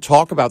sit and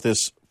talk about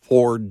this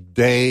for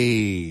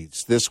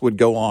days. This would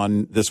go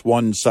on, this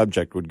one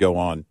subject would go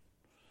on,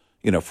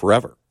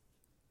 forever.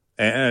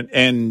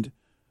 And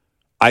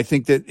I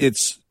think that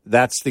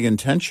that's the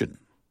intention.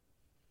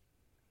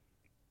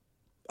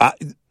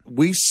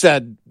 We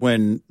said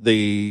when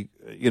the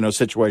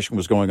situation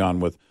was going on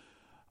with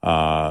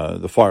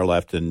the far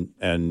left and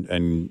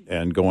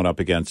going up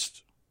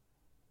against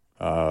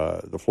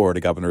the Florida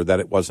governor that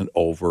it wasn't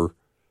over.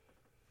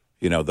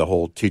 The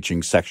whole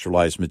teaching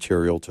sexualized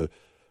material to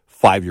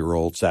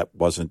 5-year-olds, that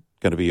wasn't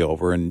going to be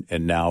over. And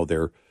now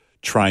they're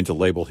trying to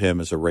label him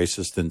as a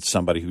racist and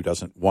somebody who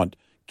doesn't want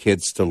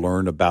kids to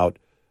learn about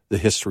the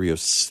history of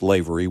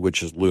slavery,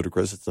 which is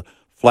ludicrous. It's a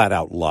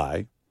flat-out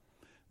lie.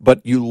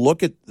 But you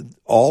look at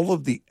all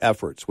of the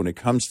efforts when it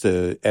comes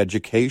to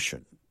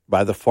education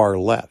by the far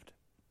left,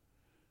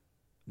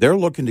 They're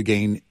looking to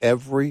gain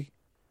every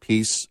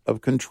piece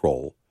of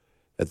control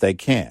that they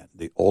can.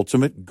 The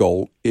ultimate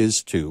goal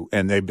is to,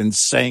 and they've been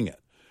saying it.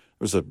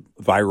 There's a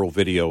viral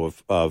video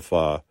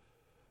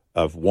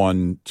of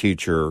one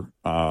teacher,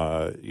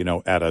 at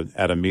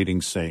a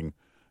meeting saying,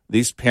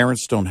 "These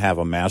parents don't have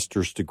a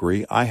master's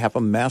degree. I have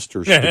a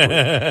master's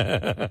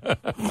degree."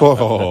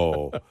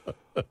 Whoa.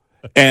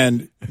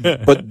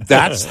 But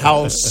that's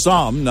how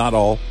some, not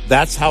all,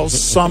 that's how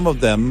some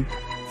of them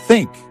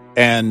think.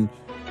 And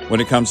when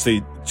it comes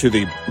to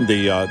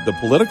the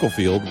political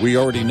field, we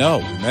already know.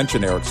 We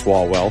mentioned Eric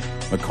Swalwell,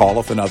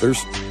 McAuliffe, and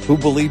others who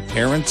believe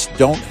parents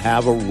don't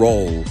have a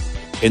role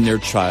in their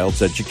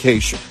child's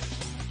education.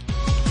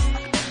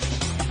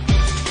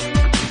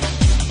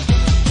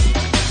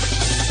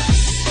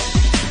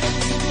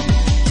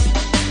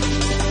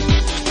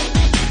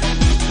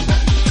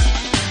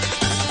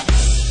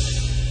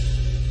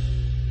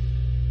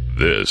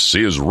 This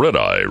is Red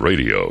Eye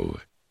Radio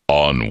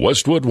on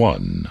Westwood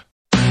One.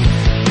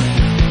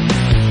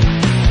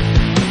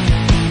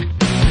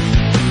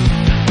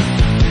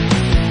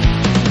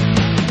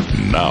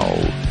 Now,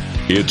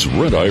 it's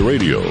Red Eye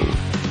Radio.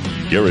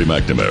 Gary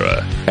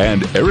McNamara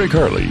and Eric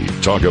Harley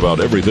talk about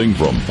everything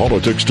from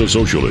politics to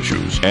social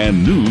issues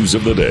and news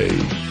of the day.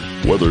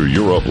 Whether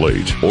you're up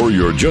late or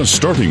you're just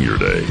starting your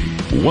day,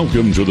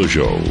 welcome to the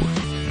show.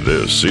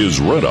 This is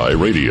Red Eye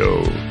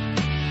Radio.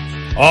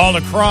 All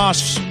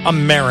across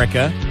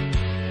America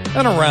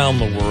and around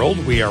the world,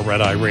 we are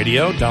Red Eye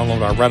Radio.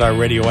 Download our Red Eye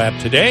Radio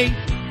app today,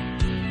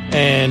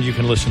 and you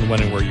can listen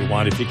when and where you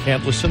want if you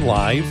can't listen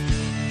live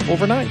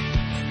overnight.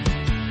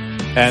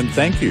 And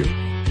thank you.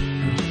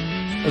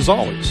 As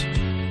always.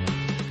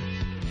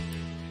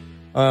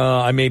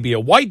 I may be a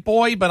white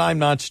boy, but I'm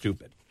not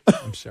stupid.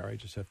 I'm sorry, I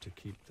just have to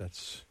keep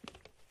that's...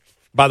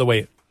 By the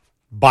way,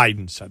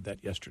 Biden said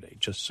that yesterday,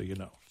 just so you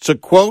know. It's a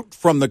quote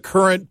from the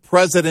current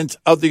president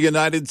of the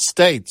United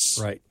States.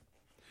 Right.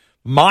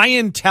 My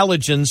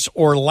intelligence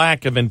or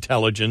lack of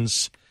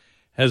intelligence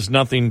has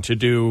nothing to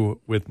do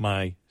with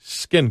my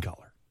skin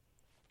color.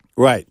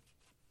 Right.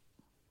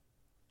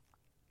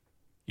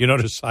 You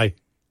notice I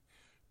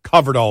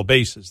covered all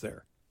bases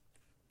there.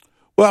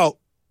 Well,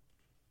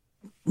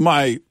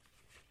 my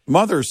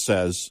mother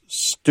says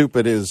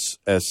stupid is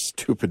as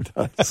stupid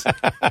does.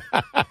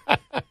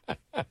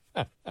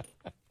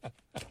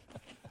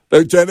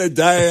 Lieutenant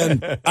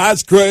Dan,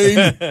 ice cream.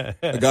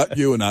 I got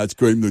you an ice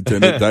cream,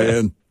 Lieutenant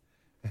Dan.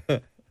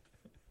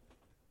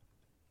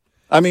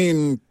 I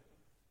mean,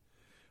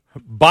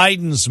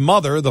 Biden's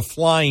mother, the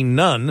flying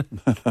nun.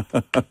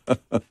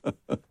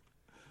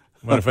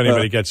 What if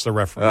anybody gets the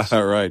reference?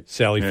 All right.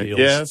 Sally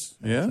Fields.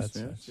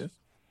 Yes.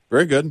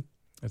 Very good.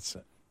 That's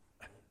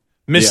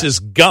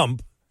Mrs.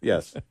 Gump.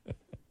 Yes.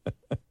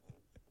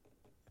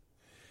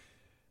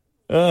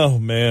 Oh,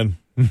 man.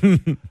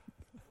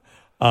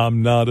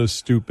 I'm not a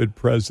stupid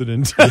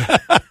president.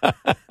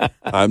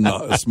 I'm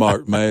not a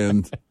smart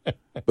man,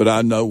 but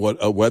I know what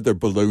a weather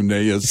balloon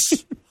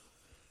is.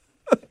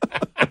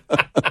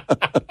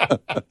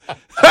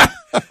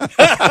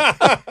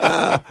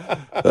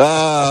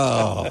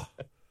 Oh.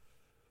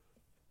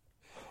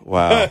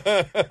 Wow.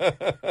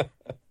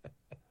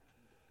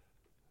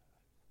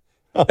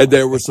 And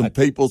there were some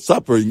people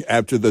suffering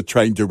after the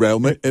train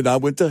derailment, and I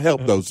went to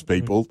help those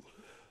people.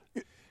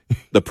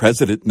 The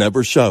president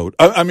never showed.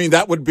 I mean,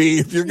 that would be,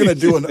 if you're going to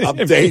do an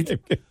update,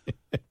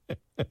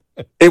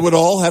 it would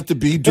all have to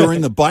be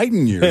during the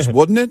Biden years,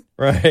 wouldn't it?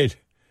 Right.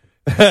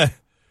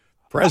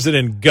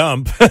 President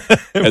Gump.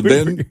 And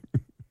then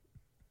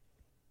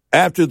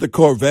after the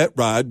Corvette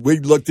ride, we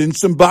looked in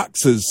some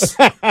boxes.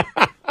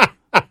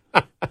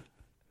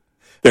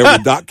 There were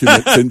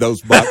documents in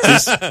those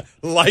boxes.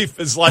 Life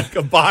is like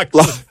a box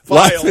of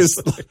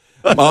files.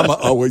 Mama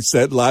always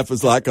said life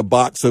is like a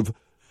box of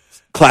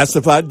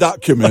classified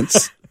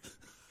documents.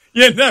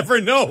 You never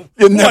know.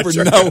 You never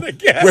know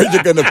where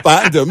you're going to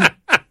find them.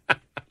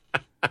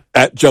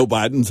 At Joe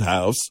Biden's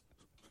house.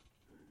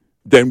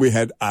 Then we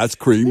had ice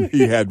cream.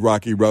 He had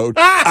Rocky Road.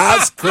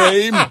 Ice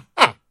cream.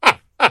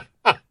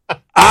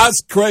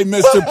 Ice cream,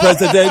 Mr.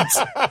 President.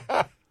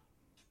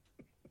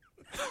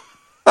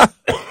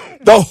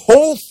 The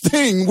whole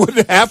thing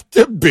would have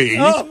to be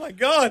oh my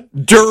God.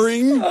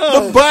 During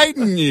the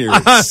Biden years.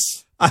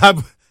 I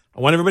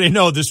want everybody to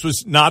know this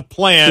was not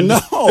planned. No.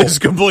 It's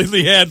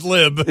completely ad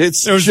lib.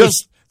 This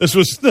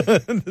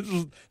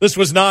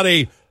was not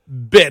a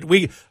bit.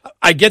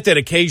 I get that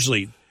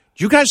occasionally. Do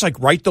you guys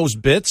write those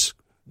bits?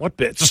 What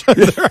bits?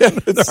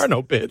 There are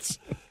no bits.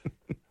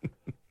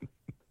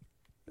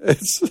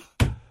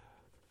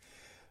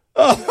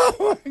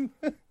 Oh,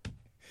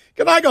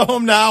 can I go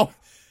home now?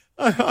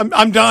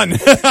 I'm done.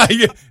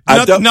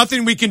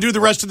 Nothing we can do the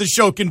rest of the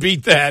show can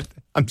beat that.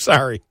 I'm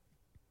sorry.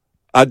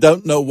 I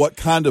don't know what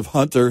kind of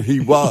hunter he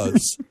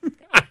was.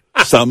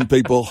 Some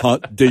people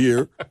hunt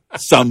deer.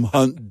 Some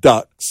hunt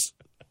ducks.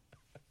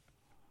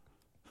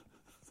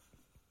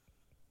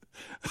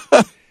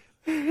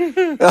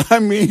 I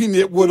mean,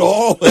 it would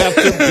all have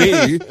to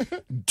be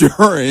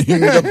during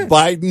the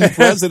Biden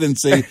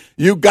presidency.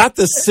 You got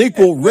the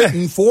sequel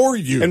written for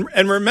you.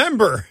 And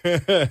remember,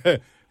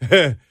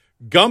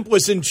 Gump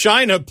was in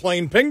China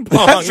playing ping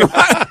pong. That's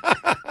right.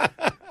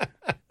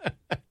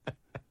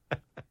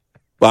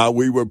 While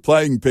we were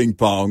playing ping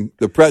pong,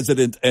 the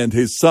president and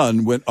his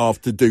son went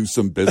off to do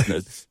some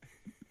business.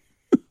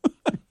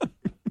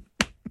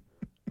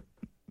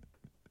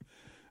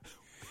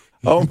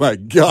 Oh, my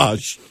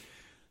gosh.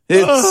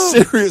 It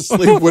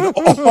seriously would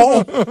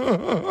all.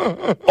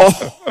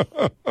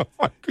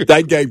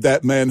 They gave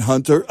that man,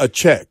 Hunter, a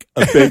check,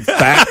 a big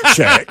fat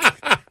check.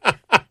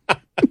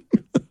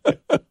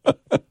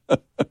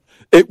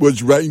 It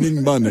was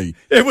raining money.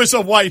 It was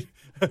a white.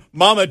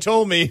 Mama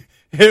told me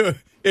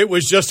it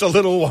was just a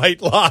little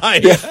white lie.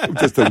 Yeah,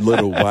 just a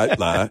little white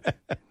lie.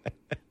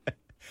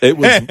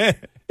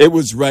 It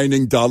was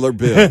raining dollar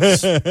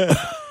bills.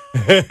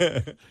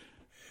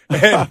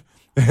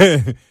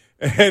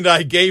 And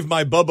I gave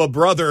my Bubba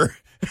brother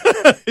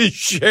his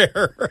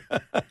share.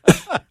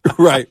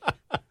 Right.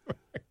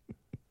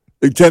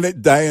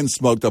 Lieutenant Dan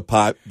smoked a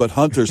pipe, but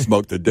Hunter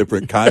smoked a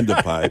different kind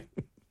of pipe.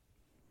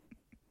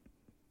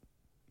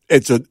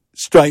 It's a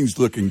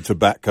strange-looking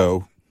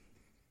tobacco.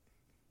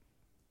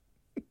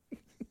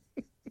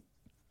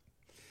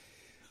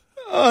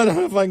 I don't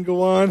know if I can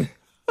go on.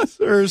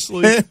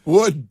 Seriously. It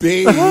would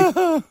be.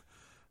 It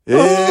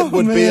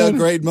would be a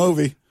great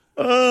movie.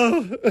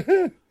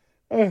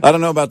 I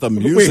don't know about the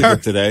music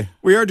of today.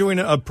 We are doing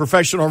a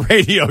professional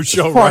radio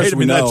show, as far right? As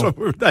we know.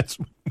 That's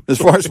as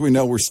far as we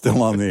know, we're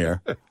still on the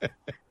air.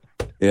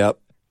 Yep.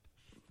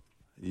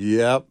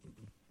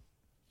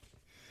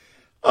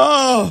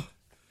 Oh.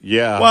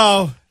 Yeah.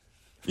 Wow.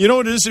 You know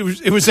what it is?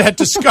 It was that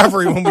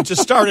discovery when we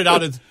just started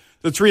out at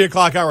the 3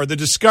 o'clock hour. The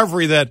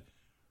discovery that,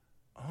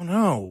 oh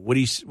no, what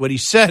he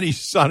said, he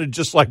sounded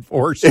just like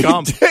Forrest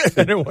Gump.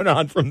 And it went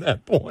on from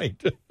that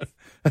point.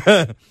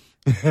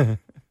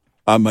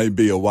 I may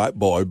be a white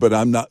boy, but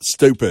I'm not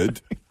stupid.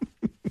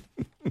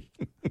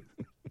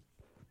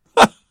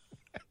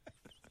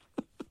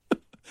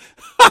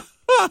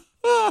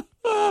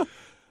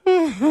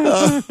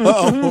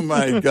 Oh,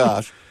 my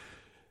gosh.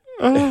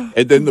 And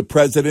then the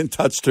president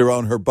touched her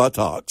on her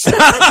buttocks.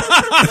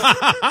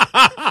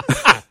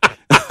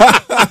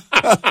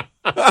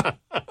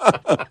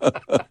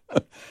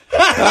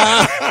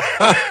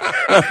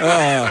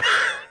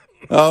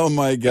 Oh,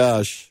 my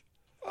gosh.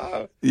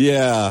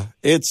 Yeah,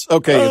 it's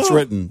okay. It's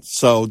written,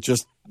 so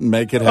just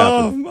make it happen.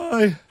 Oh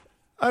my!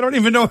 I don't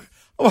even know.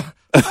 I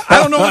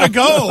don't know where to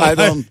go. I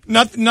don't.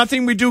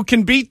 Nothing we do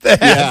can beat that.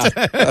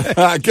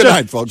 Yeah. Good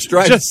night, folks.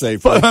 Drive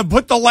safely.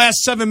 Put the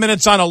last 7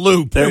 minutes on a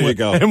loop. There you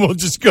go, and we'll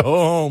just go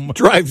home.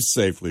 Drive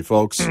safely,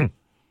 folks.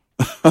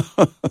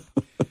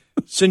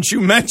 Since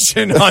you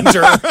mentioned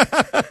Hunter,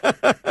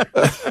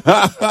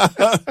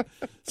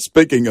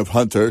 speaking of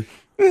Hunter,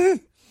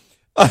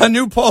 a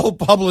new poll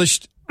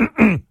published.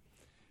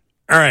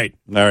 All right.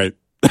 I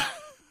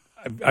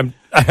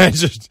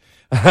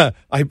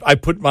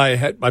put my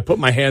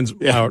hands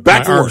out, back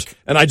my to arms, work,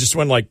 and I just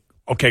went like,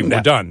 okay,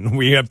 we're done.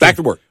 We have back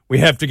to work. We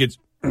have to get.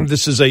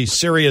 This is a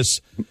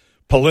serious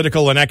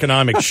political and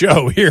economic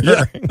show here.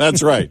 Yeah,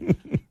 that's right.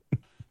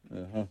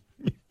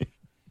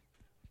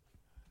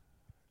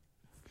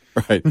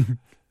 Right.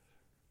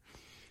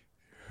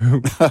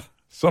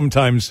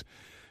 Sometimes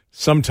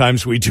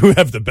we do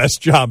have the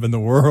best job in the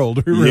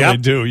world. We really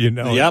do. You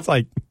know, it's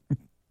like.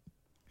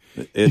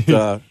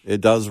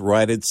 It does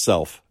right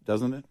itself,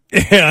 doesn't it?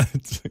 Yeah.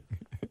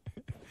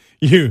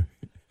 You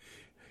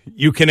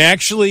can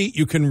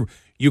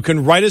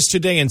write us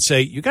today and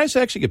say, you guys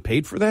actually get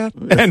paid for that?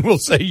 And we'll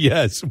say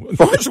yes. As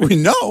far as we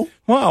know.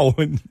 Wow.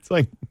 It's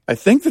like, I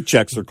think the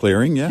checks are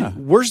clearing, yeah.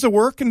 Where's the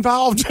work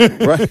involved?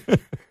 Right.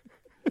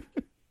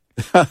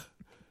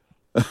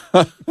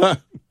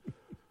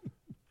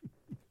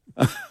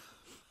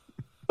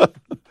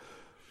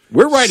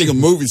 We're writing a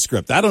movie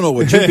script. I don't know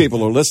what you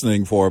people are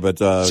listening for,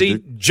 but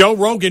see, Joe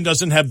Rogan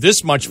doesn't have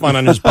this much fun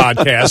on his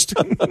podcast.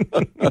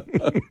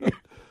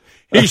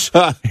 he's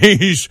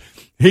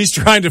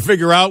trying to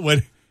figure out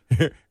what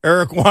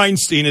Eric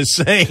Weinstein is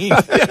saying.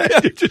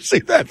 Did you see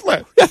that?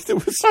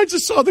 I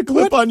just saw the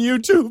clip on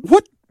YouTube.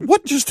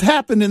 What just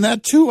happened in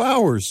that 2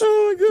 hours?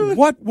 Oh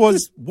my God!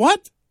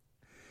 What?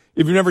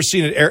 If you've never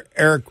seen it,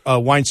 Eric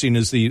Weinstein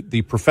is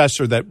the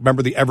professor that,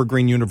 remember the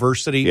Evergreen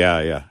University?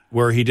 Yeah.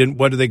 Where he didn't,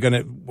 what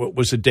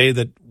was a day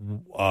that,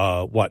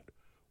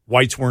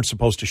 whites weren't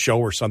supposed to show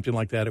or something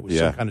like that? It was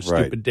some kind of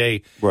stupid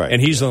day. Right.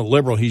 And he's a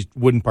liberal. He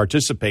wouldn't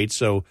participate.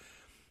 So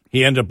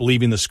he ended up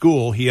leaving the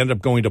school. He ended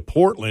up going to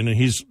Portland, and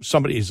he's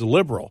a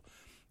liberal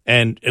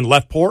and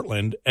left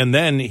Portland. And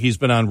then he's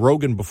been on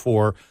Rogan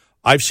before.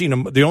 I've seen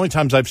him. The only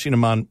times I've seen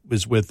him on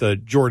is with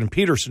Jordan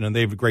Peterson, and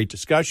they have great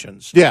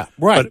discussions. Yeah,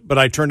 right. But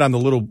I turned on the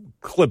little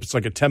clip. It's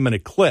like a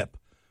 10-minute clip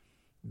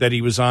that he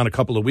was on a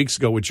couple of weeks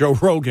ago with Joe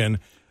Rogan,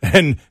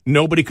 and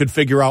nobody could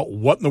figure out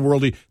what in the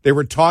world they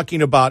were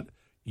talking about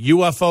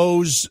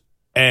UFOs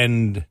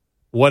and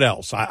What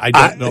else? I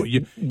don't know.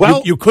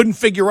 You couldn't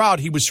figure out.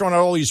 He was throwing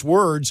out all these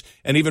words,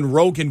 and even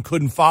Rogan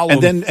couldn't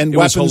follow. And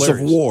weapons of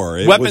war.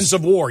 Weapons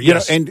of war,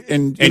 yes. And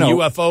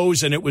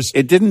UFOs, and it was.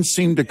 It didn't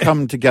seem to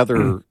come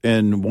together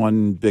in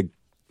one big,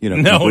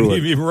 No,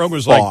 even Rogan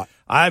was thought.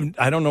 like,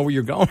 I don't know where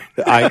you're going.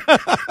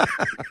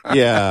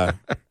 Yeah.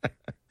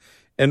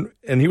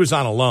 And he was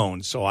on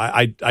alone, so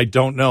I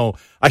don't know.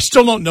 I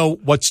still don't know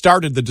what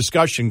started the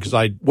discussion because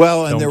and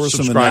there were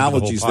some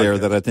analogies there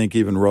that I think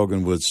even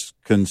Rogan was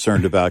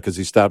concerned about because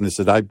he stopped and he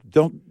said, "I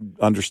don't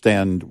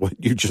understand what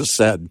you just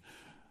said,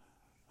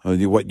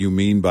 what you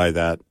mean by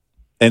that."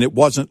 And it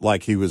wasn't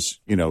like he was,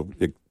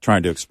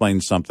 trying to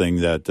explain something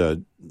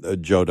that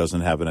Joe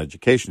doesn't have an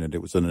education in.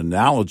 It was an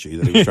analogy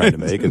that he was trying to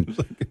make,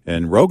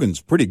 and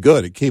Rogan's pretty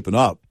good at keeping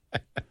up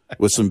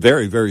with some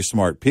very, very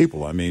smart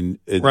people. I mean,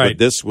 but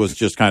this was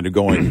just kind of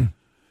going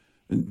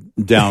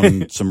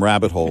down some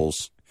rabbit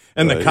holes.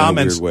 And the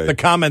comments were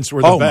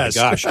the best.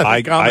 Oh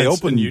my gosh! I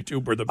opened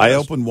YouTube were the best. I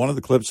opened one of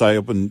the clips. I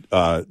opened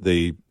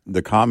the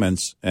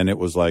comments, and it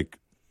was like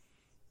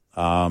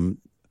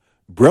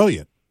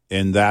brilliant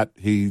in that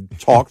he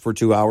talked for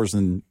 2 hours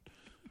and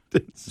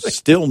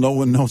still no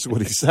one knows what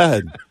he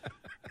said.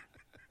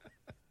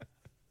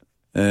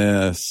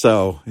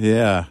 So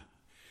yeah.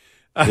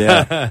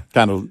 Yeah,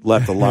 kind of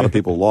left a lot of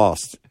people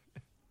lost.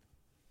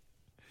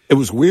 It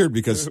was weird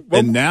because,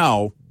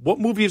 now, what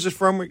movie is it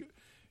from?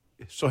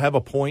 So have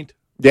a point.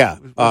 Yeah,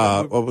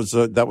 what was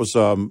that? Was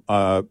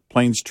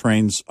Planes,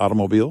 Trains,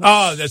 Automobiles?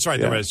 Oh, that's right.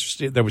 Yeah.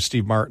 That was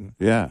Steve Martin.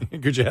 Yeah,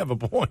 could you have a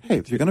point? Hey,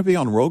 if you're going to be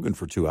on Rogan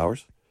for 2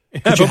 hours,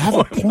 could you have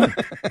a point?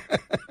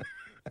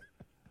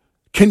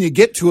 Can you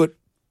get to it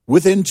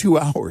within 2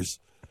 hours?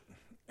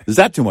 Is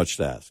that too much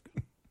to ask?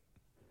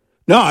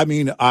 No, I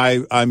mean,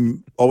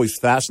 I'm always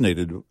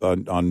fascinated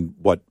on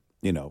what,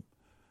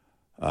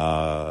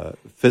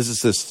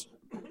 physicists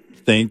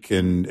think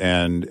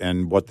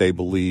and what they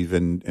believe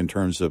in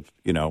terms of,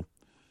 the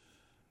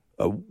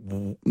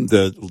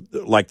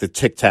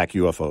Tic Tac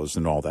UFOs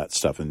and all that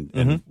stuff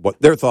and what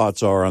their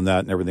thoughts are on that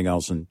and everything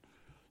else. And,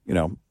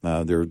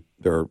 there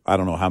are, I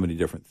don't know how many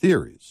different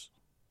theories,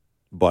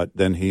 but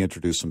then he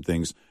introduced some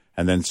things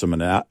and then some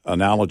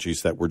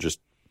analogies that were just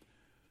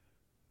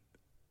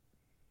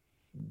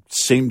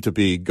seemed to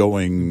be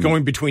going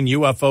between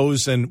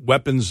UFOs and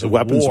weapons of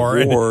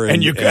war,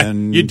 and you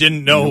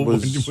didn't know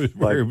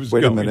where it was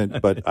wait going. A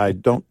minute, but I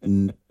don't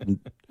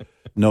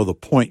know the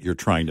point you're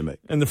trying to make.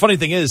 And the funny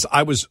thing is,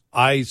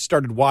 I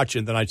started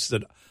watching, then I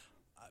said,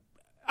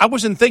 I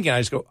wasn't thinking.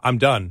 I just go, I'm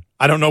done.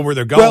 I don't know where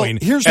they're going.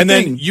 Well, here's the thing.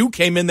 Then you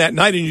came in that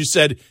night and you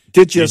said,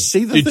 "Did you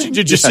see the thing?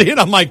 Did you see it?"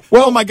 I'm like,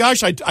 "Well, oh my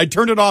gosh, I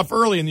turned it off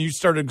early." And you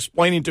started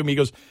explaining to me. He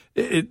goes,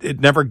 "It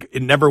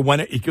never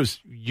went." He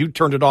goes, "You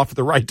turned it off at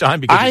the right time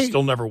because it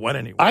still never went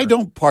anywhere." I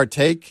don't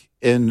partake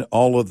in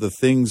all of the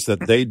things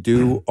that they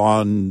do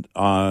on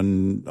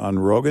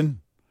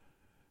Rogan,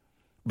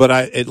 but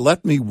it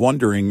left me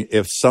wondering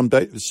if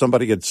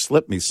somebody had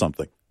slipped me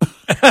something.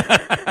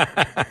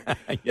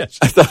 Yes.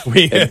 I thought,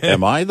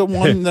 am I the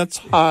one that's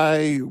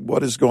high?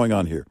 What is going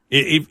on here?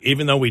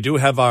 Even though we do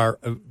have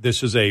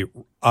this is a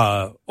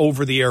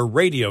over-the-air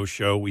radio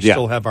show, we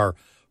still have our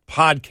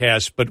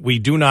podcast, but we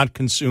do not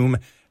consume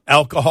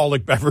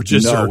alcoholic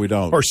beverages we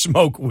don't. Or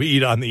smoke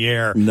weed on the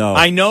air. No.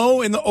 I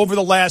know over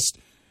the last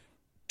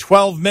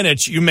 12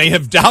 minutes you may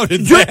have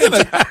doubted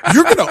that.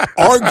 You're going to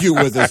argue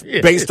with us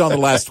based on the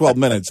last 12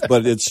 minutes,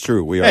 but it's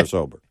true. We are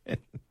sober.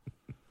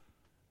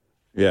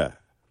 Yeah.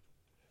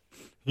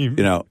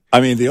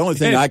 I mean, the only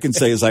thing I can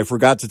say is I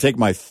forgot to take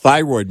my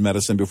thyroid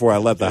medicine before I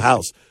left the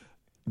house.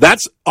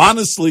 That's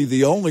honestly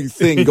the only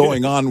thing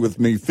going on with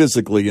me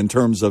physically in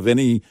terms of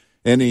any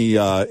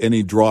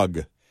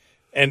drug.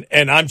 And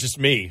I'm just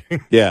me.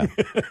 Yeah.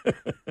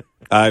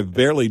 I've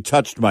barely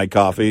touched my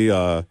coffee.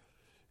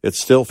 It's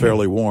still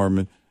fairly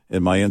warm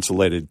in my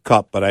insulated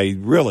cup, but I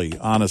really,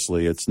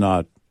 honestly, it's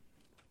not.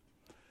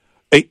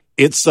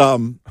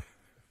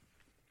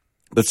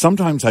 But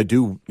sometimes I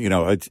do,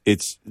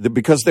 it's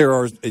because there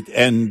are,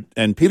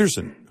 and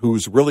Peterson,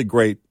 who's really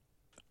great.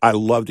 I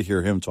love to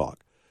hear him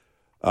talk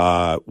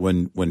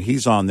when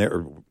he's on there,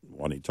 or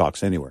when he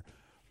talks anywhere.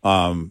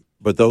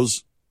 But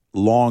those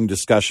long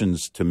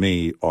discussions to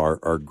me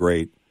are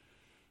great.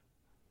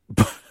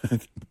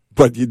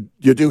 But you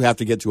do have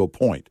to get to a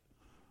point.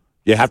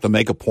 You have to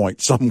make a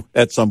point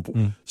at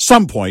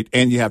some point,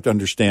 and you have to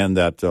understand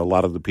that a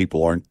lot of the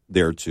people aren't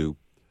there to.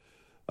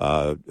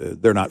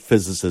 They're not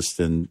physicists,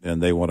 and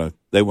they want to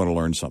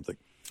learn something.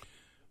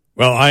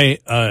 Well,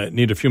 I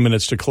need a few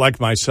minutes to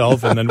collect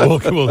myself, and then we'll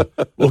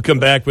come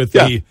back with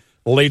the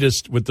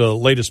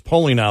latest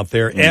polling out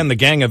there, and the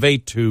Gang of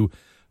Eight to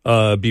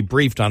be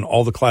briefed on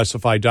all the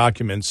classified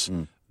documents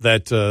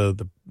that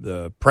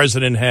the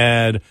president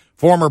had,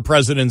 former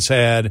presidents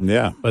had.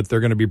 Yeah, but they're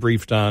going to be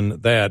briefed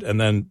on that,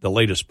 and then the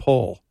latest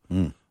poll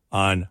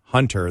on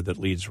Hunter that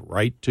leads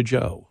right to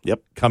Joe.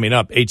 Yep, coming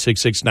up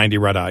 866-90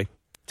 Red Eye.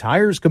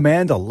 Tires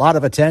command a lot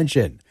of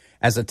attention.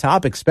 As a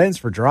top expense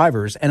for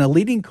drivers and a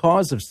leading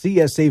cause of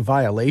CSA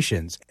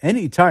violations,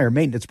 any tire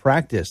maintenance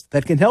practice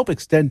that can help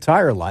extend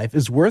tire life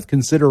is worth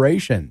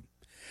consideration.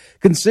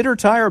 Consider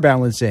tire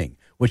balancing,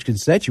 which can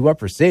set you up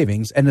for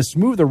savings and a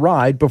smoother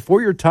ride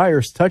before your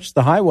tires touch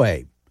the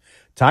highway.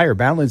 Tire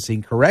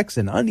balancing corrects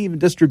an uneven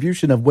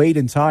distribution of weight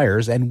in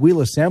tires and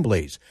wheel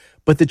assemblies,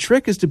 but the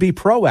trick is to be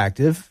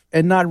proactive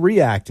and not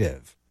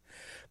reactive.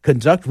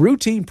 Conduct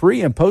routine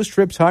pre- and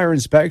post-trip tire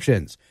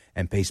inspections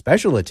and pay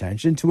special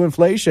attention to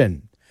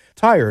inflation.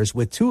 Tires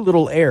with too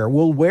little air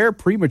will wear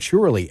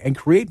prematurely and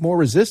create more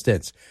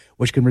resistance,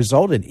 which can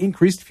result in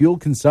increased fuel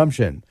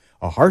consumption,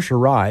 a harsher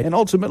ride, and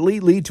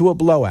ultimately lead to a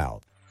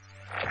blowout.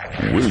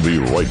 We'll be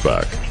right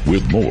back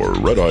with more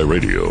Red Eye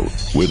Radio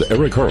with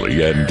Eric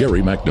Harley and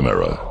Gary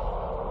McNamara.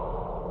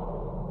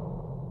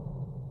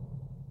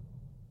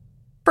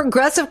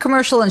 Progressive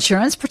Commercial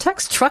Insurance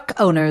protects truck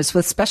owners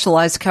with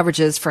specialized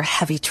coverages for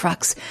heavy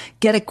trucks.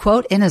 Get a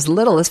quote in as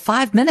little as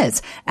 5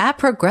 minutes at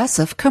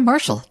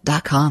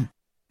progressivecommercial.com.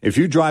 If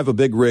you drive a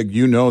big rig,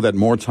 you know that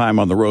more time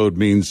on the road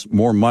means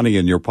more money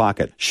in your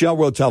pocket. Shell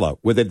Rotella,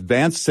 with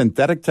advanced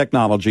synthetic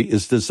technology,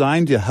 is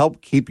designed to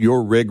help keep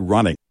your rig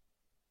running.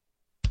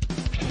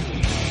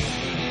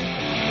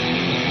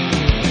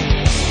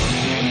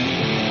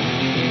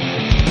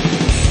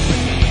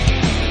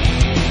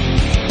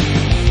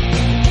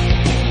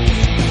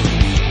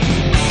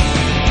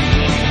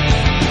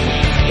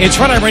 It's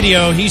Red Eye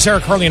Radio. He's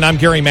Eric Harley, and I'm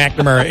Gary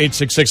McNamara,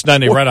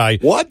 866-90 Red Eye.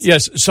 What?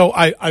 Yes. So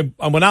I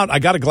went out. I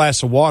got a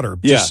glass of water.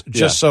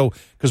 Just so,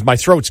 because my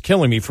throat's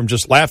killing me from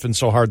just laughing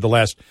so hard the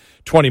last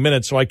 20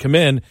 minutes. So I come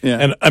in,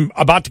 and I'm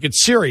about to get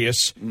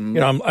serious.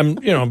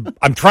 Mm.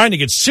 I'm trying to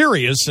get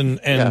serious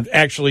and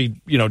actually,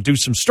 do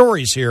some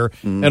stories here.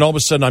 Mm. And all of a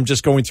sudden, I'm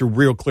just going through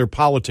Real Clear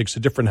Politics, the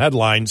different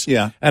headlines.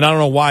 Yeah. And I don't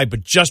know why, but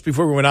just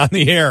before we went on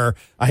the air,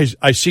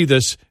 I see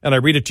this, and I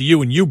read it to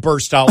you, and you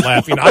burst out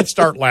laughing. I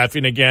start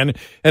laughing again,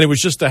 and it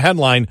was just a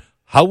headline.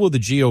 How will the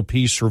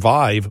GOP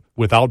survive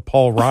without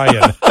Paul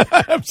Ryan?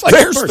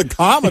 There's the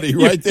comedy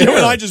right there.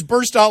 And I just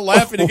burst out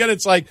laughing again.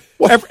 It's like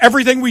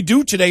everything we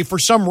do today, for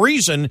some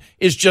reason,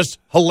 is just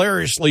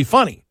hilariously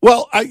funny.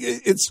 Well,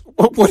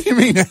 what do you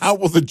mean? How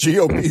will the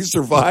GOP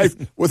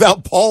survive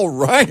without Paul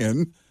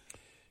Ryan?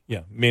 Yeah,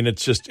 I mean,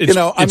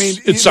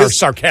 it's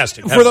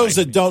sarcastic. For those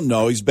that don't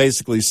know, he's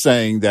basically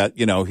saying that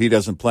he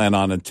doesn't plan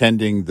on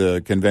attending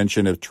the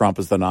convention if Trump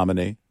is the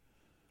nominee.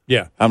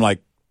 Yeah, I'm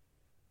like,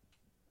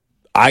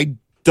 I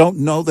don't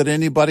know that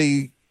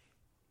anybody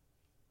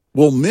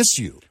will miss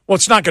you. Well,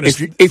 it's not going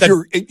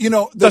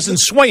to. Doesn't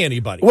sway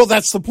anybody. Well,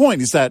 that's the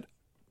point. Is that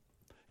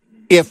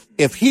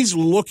if he's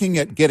looking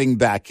at getting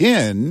back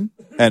in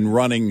and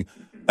running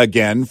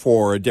again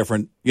for a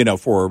different,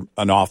 for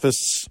an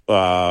office,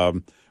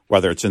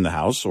 whether it's in the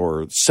House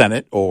or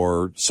Senate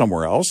or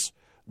somewhere else,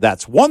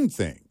 that's one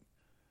thing.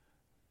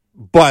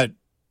 But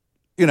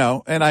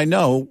and I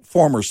know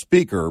former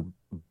speaker,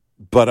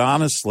 but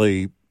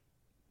honestly,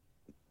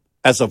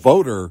 as a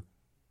voter,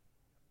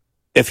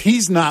 if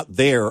he's not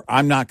there,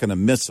 I'm not going to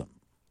miss him.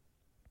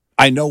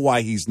 I know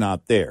why he's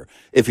not there.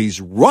 If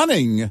he's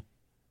running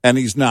and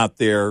he's not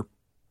there,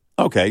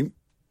 okay,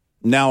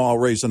 now I'll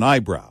raise an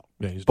eyebrow.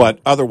 Yeah,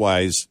 but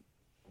otherwise,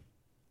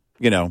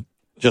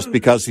 just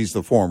because he's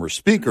the former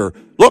speaker,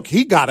 look,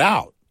 he got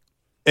out.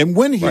 And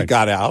when he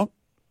got out,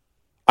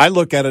 I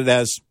look at it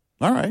as,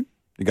 all right,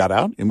 he got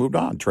out, he moved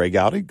on. Trey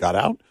Gowdy got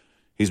out.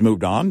 He's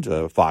moved on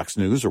to Fox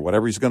News or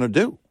whatever he's going to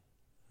do.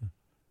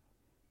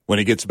 When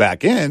he gets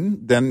back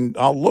in, then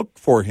I'll look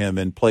for him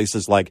in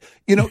places like,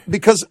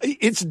 because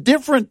it's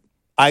different,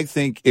 I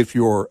think, if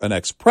you're an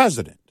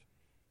ex-president.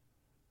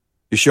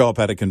 You show up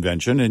at a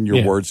convention and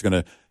your word's going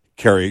to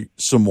carry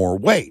some more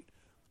weight.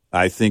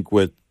 I think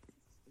with,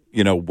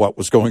 what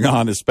was going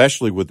on,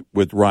 especially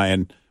with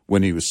Ryan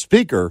when he was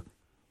speaker.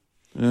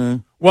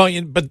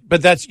 Well,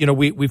 but that's,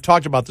 we've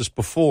talked about this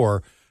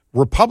before.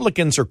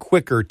 Republicans are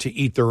quicker to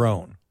eat their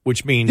own,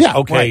 which means,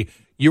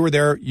 you were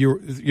there.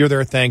 You're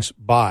there. Thanks.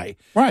 Bye.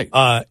 Right.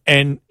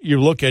 And you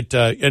look at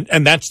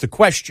and that's the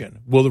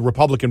question: Will the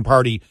Republican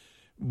Party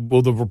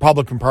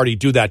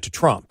do that to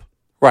Trump?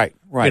 Right.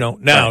 Right.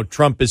 Now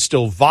Trump is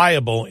still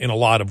viable in a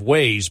lot of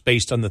ways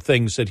based on the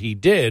things that he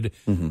did,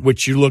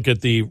 which you look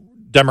at the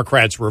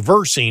Democrats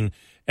reversing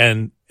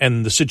and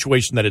the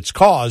situation that it's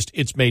caused.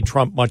 It's made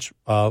Trump much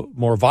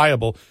more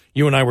viable.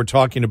 You and I were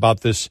talking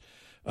about this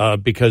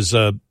because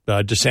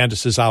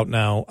DeSantis is out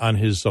now on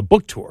his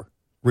book tour.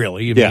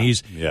 Really,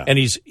 he's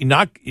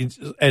not,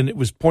 and it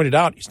was pointed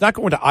out he's not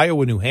going to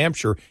Iowa, New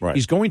Hampshire. Right.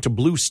 He's going to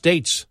blue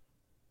states,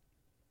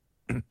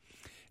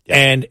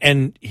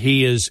 and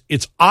he is.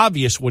 It's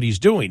obvious what he's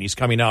doing. He's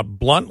coming out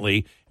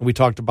bluntly, and we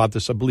talked about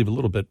this, I believe, a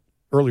little bit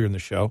earlier in the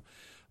show.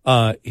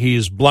 He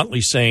is bluntly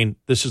saying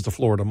this is the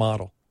Florida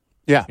model.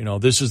 Yeah,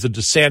 this is the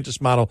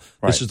DeSantis model.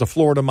 Right. This is the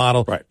Florida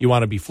model. Right. You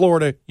want to be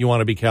Florida, you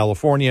want to be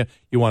California,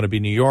 you want to be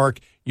New York,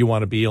 you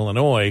want to be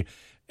Illinois.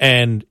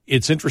 And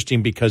it's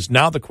interesting because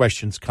now the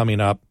question's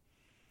coming up,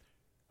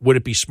 would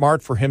it be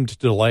smart for him to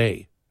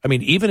delay? I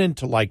mean, even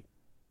into like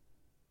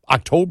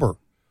October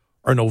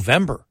or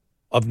November,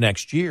 of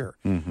next year.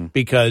 Mm-hmm.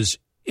 Because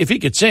if he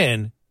gets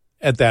in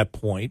at that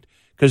point,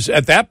 because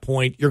at that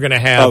point you're going to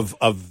have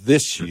of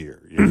this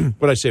year.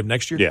 What did I say, of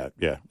next year?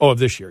 Yeah. Oh, of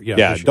this year. Yeah.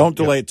 Yeah. This year. Don't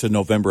delay it to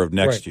November of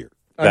next Right. year.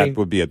 I That mean,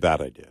 would be a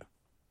bad idea.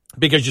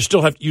 Because you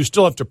still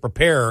have to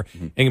prepare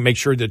and make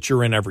sure that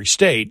you're in every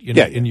state,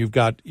 and you've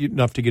got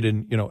enough to get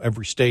in,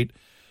 every state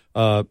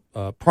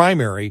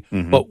primary.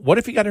 But what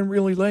if he got in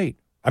really late?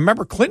 I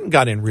remember Clinton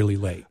got in really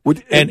late. So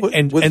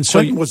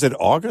Clinton, was it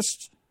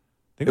August? I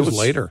think it was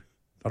later.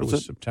 I thought it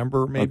was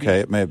September, maybe. Okay,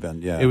 it may have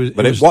been. Yeah,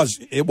 But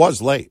it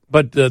was late.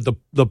 But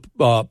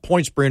the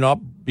points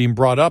being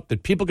brought up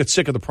that people get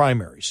sick of the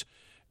primaries,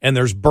 and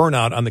there's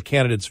burnout on the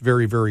candidates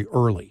very, very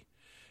early,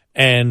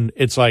 and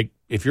it's like,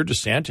 if you're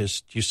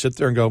DeSantis, you sit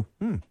there and go,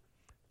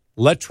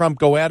 let Trump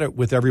go at it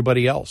with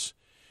everybody else.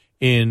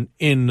 I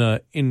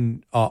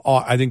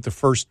think the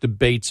first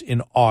debate's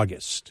in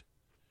August.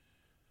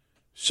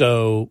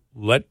 So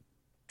let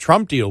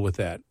Trump deal with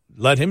that.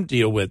 Let him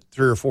deal with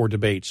 3 or 4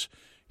 debates,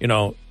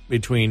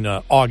 between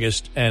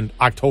August and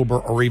October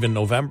or even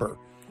November.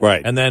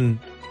 Right. And then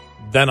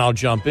I'll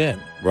jump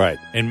in. Right.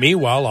 And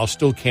meanwhile, I'll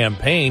still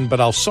campaign, but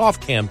I'll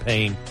soft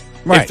campaign.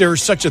 Right. If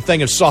there's such a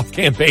thing as soft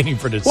campaigning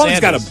for DeSantis. Well, he's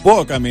got a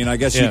book. I mean, I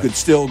guess you could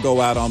still go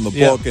out on the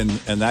book and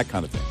that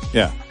kind of thing.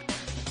 Yeah.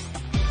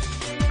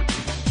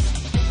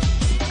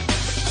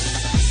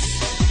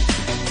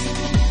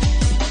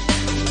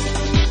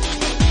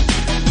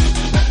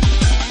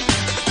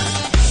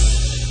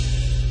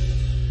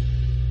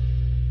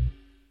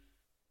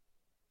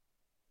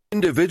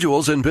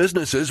 Individuals and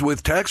businesses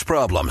with tax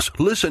problems.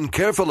 Listen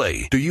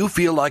carefully. Do you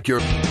feel like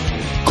you're...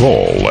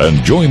 Call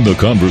and join the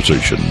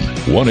conversation.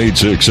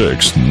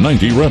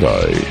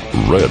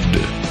 1-866-90-RED-EYE. Red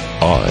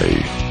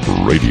Eye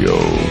Radio.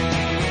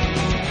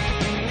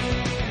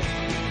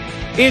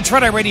 It's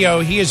Red Eye Radio.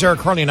 He is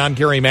Eric Harley, and I'm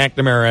Gary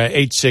McNamara,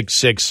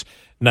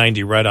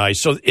 866-90-RED-EYE.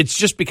 So it's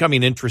just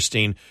becoming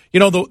interesting.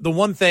 The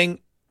one thing,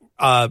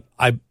 and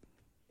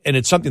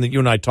it's something that you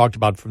and I talked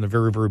about from the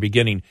very, very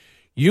beginning.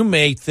 You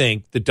may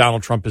think that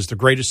Donald Trump is the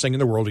greatest thing in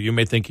the world, or you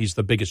may think he's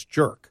the biggest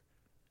jerk.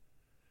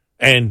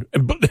 And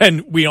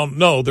we all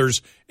know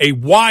there's a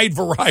wide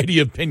variety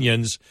of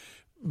opinions.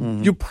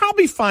 Mm-hmm. You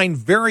probably find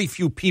very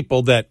few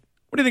people that,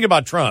 what do you think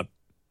about Trump?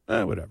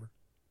 Whatever.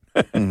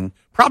 Mm-hmm.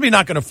 Probably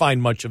not going to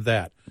find much of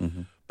that.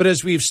 Mm-hmm. But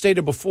as we've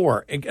stated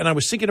before, and I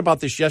was thinking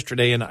about this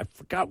yesterday, and I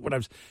forgot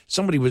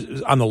somebody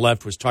was on the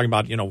left was talking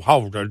about,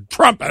 how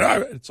Trump,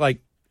 it's like,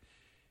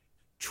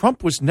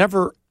 Trump was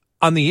never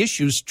on the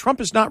issues.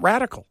 Trump is not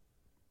radical.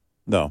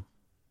 No.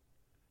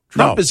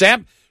 Trump is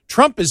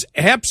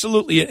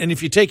absolutely, and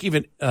if you take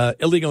even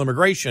illegal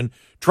immigration,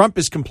 Trump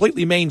is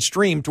completely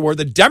mainstream to where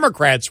the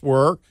Democrats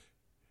were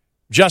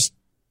just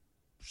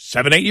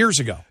 7-8 years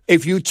ago.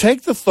 If you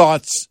take the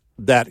thoughts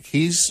that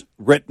he's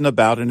written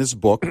about in his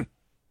book,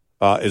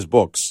 the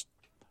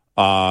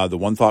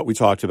one thought we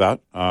talked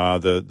about,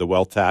 the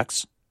wealth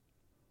tax,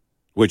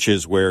 which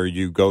is where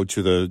you go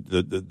to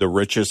the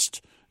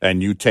richest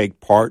and you take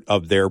part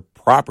of their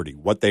property,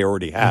 what they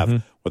already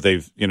have, what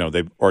they've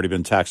already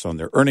been taxed on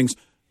their earnings,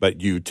 but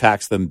you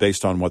tax them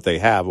based on what they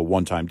have, a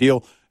one-time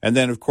deal. And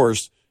then, of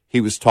course, he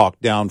was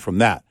talked down from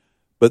that.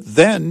 But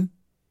then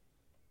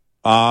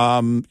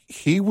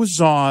he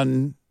was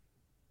on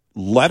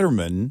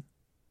Letterman.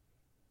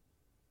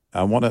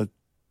 I'm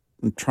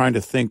trying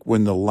to think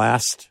when the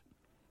last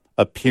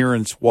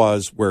appearance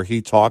was where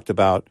he talked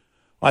about,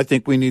 I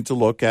think we need to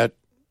look at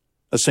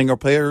a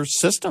single-payer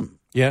system.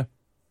 Yeah.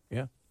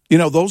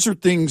 Those are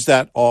things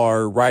that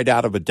are right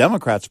out of a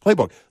Democrat's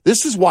playbook.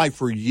 This is why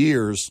for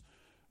years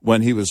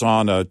when he was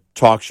on a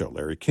talk show,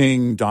 Larry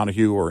King,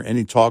 Donahue, or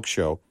any talk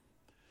show,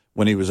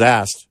 when he was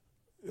asked,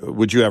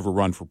 would you ever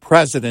run for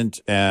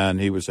president?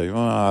 And he would say,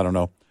 I don't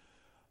know.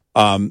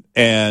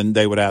 And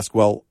they would ask,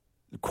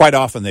 quite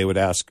often they would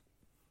ask,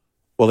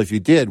 well, if you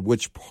did,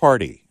 which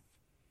party?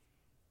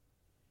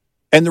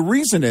 And the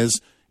reason is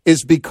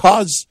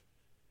because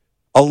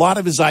a lot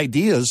of his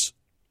ideas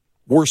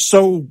were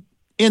so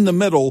in the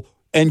middle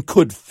and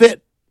could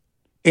fit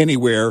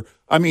anywhere.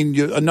 I mean,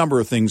 a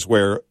number of things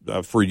where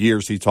for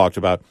years he talked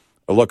about,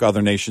 look,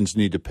 other nations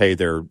need to pay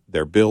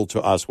their bill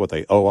to us, what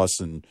they owe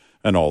us and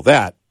all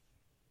that.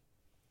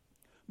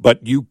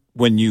 But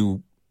when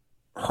you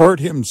heard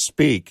him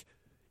speak,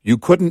 you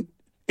couldn't,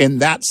 in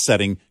that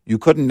setting, you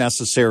couldn't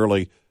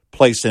necessarily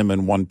place him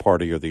in one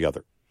party or the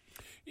other.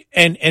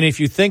 And if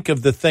you think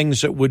of the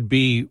things that would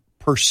be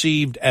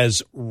perceived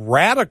as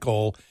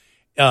radical,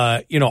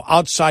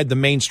 outside the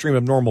mainstream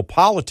of normal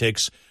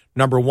politics,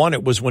 number one,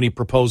 it was when he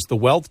proposed the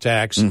wealth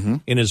tax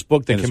in his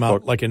book that came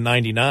out like in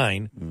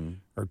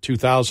 99 or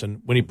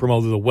 2000, when he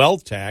promoted the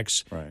wealth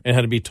tax and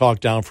had to be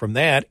talked down from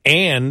that.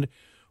 And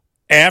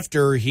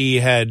after he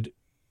had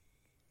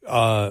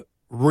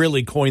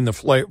really coined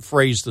the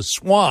phrase the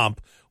swamp,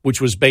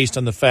 which was based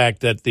on the fact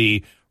that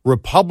the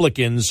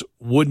Republicans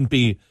wouldn't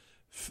be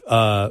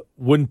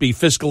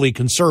fiscally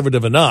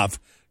conservative enough,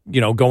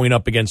 going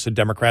up against the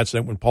Democrats.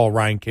 And when Paul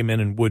Ryan came in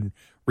and wouldn't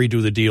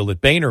redo the deal that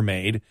Boehner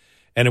made,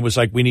 and it was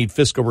like we need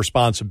fiscal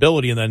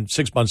responsibility. And then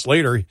 6 months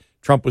later,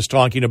 Trump was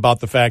talking about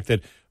the fact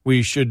that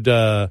we should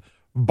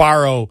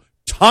borrow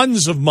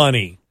tons of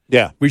money.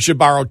 Yeah. We should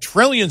borrow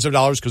trillions of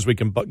dollars because we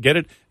can get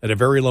it at a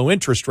very low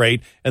interest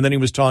rate. And then he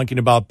was talking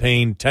about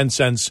paying 10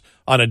 cents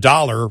on a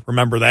dollar.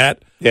 Remember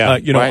that? Yeah.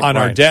 On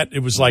our debt. It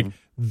was like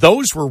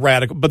those were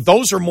radical, but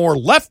those are more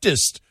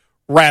leftist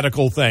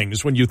radical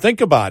things when you think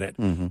about it.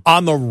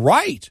 On the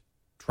right,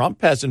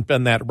 Trump hasn't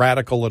been that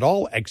radical at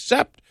all,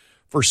 except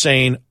for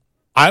saying,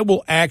 I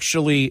will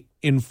actually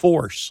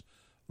enforce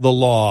the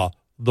law,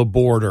 the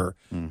border,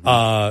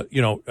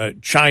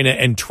 China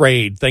and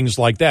trade, things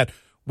like that,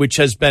 which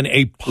has been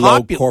a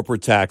low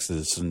corporate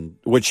taxes, and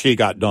which he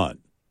got done.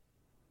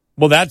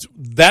 Well,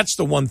 that's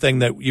the one thing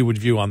that you would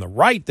view on the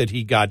right that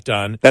he got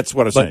done. That's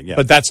what I'm saying. Yeah,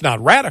 but that's not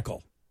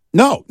radical.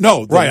 No,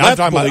 the right.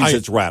 left believes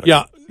it's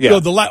radical. Yeah. No,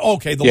 the left.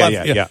 Okay, the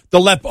left. Yeah. The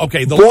left.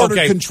 Okay, the border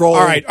control.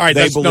 All right.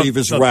 They believe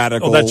is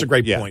radical. Oh, that's a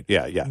great point.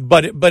 Yeah.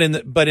 But in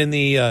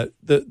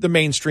the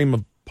mainstream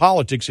of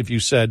politics, if you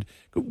said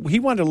he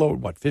wanted to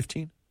lower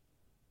 15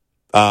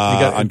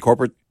 on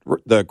corporate.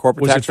 The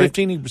corporate was tax it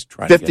 15? rate? He was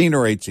trying 15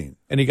 or 18,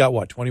 and he got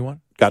what? 21.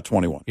 Got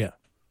 21. Yeah,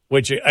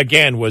 which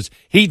again was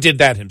he did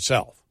that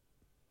himself.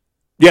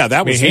 Yeah,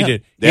 that was him. He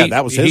did. Yeah,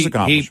 that was his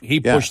accomplishment.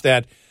 He pushed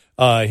that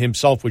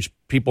himself, which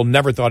people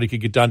never thought he could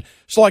get done.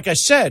 So, like I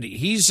said,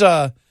 he's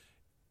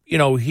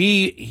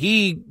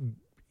he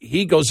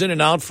goes in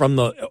and out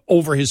from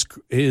over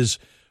his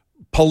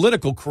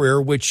political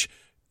career, which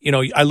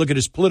I look at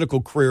his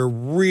political career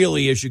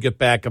really as you get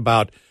back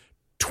about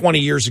 20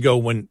 years ago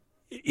when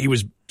he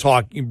was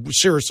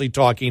seriously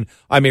talking,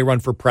 I may run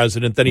for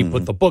president. Then he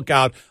put the book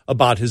out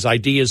about his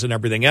ideas and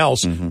everything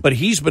else. But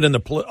he's been in the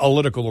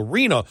political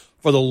arena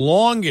for the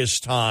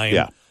longest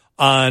time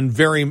on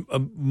very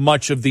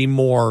much of the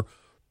more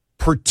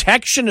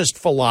protectionist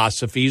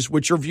philosophies,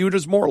 which are viewed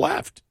as more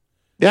left.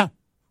 Yeah.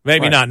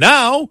 Maybe not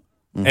now.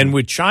 And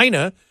with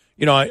China,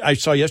 I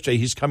saw yesterday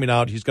he's coming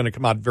out. He's going to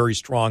come out very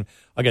strong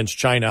against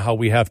China, how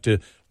we have to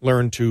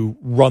learn to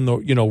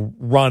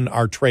run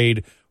our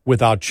trade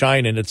without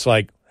China. And it's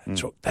like,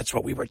 that's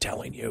what we were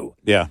telling you.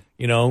 Yeah.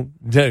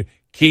 To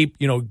keep,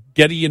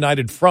 get a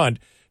united front.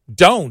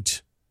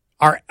 Don't.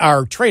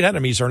 Our trade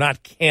enemies are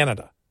not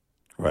Canada.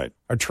 Right.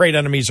 Our trade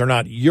enemies are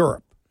not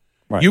Europe.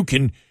 Right. You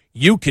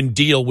can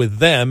deal with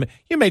them.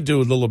 You may do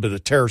a little bit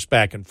of tariffs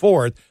back and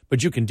forth,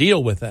 but you can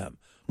deal with them.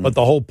 But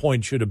the whole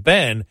point should have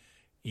been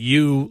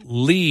you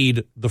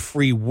lead the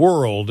free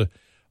world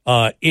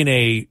in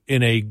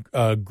a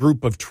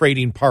group of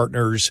trading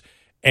partners,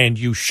 and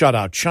you shut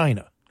out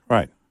China.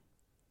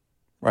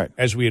 Right.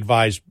 As we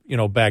advised,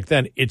 back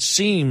then, it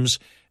seems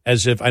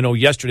as if, I know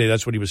yesterday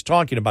that's what he was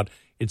talking about.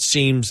 It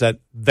seems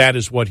that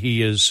is what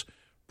he is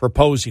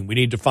proposing. We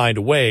need to find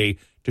a way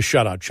to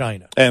shut out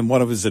China. And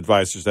one of his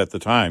advisors at the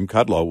time,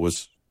 Kudlow,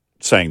 was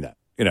saying that.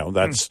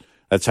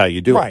 That's how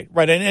you do it.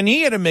 Right. And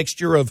he had a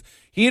mixture of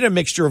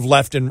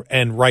left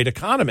and right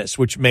economists,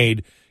 which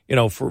made,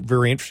 for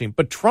very interesting.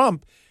 But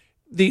Trump,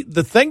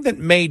 the thing that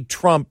made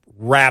Trump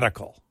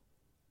radical,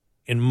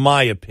 in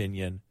my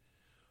opinion,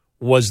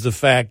 was the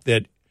fact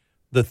that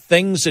the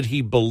things that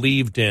he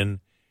believed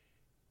in,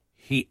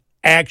 he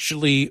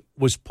actually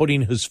was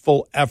putting his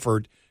full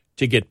effort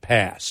to get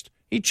past.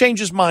 He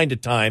changed his mind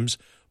at times,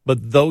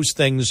 but those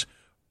things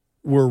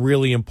were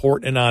really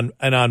important.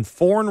 And on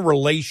foreign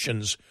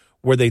relations,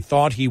 where they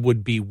thought he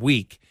would be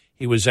weak,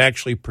 he was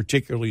actually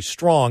particularly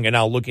strong. And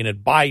now looking at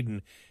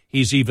Biden,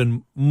 he's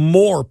even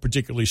more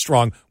particularly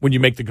strong when you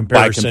make the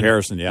comparison. By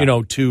comparison, yeah.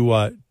 To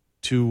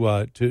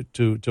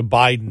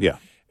Biden. Yeah.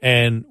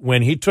 And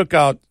when he took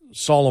out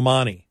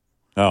Soleimani,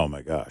 oh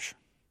my gosh,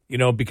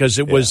 because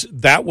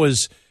that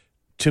was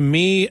to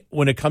me,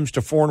 when it comes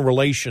to foreign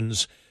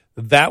relations,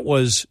 that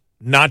was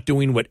not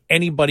doing what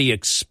anybody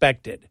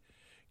expected.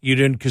 You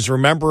didn't, because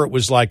remember, it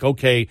was like,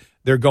 okay,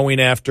 they're going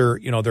after,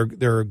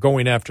 they're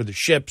going after the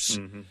ships,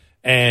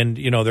 and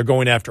they're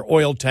going after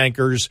oil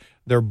tankers.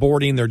 They're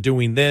boarding. They're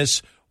doing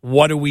this.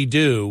 What do we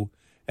do?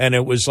 And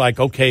it was like,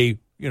 okay,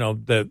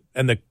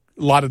 a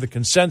lot of the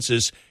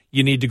consensus,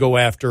 you need to go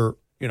after,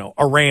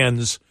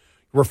 Iran's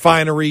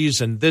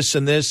refineries and this,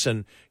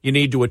 and you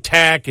need to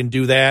attack and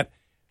do that.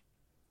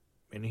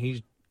 And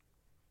he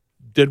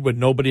did what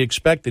nobody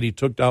expected. He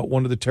took out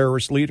one of the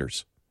terrorist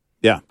leaders.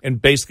 Yeah. And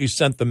basically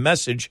sent the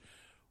message,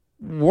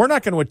 we're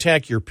not going to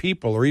attack your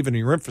people or even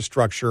your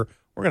infrastructure.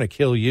 We're going to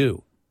kill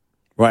you.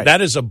 Right.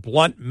 That is a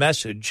blunt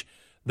message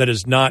that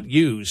is not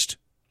used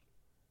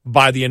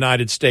by the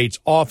United States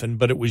often,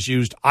 but it was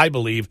used, I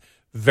believe,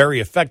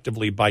 very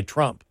effectively by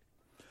Trump.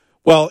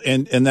 Well,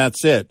 and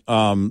that's it.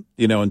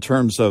 In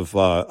terms of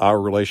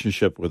our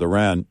relationship with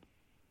Iran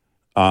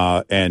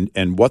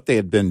and what they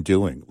had been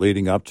doing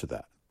leading up to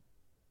that,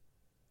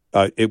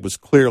 it was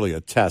clearly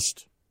a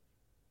test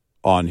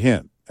on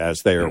him,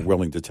 as they are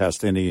willing to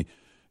test any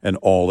and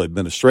all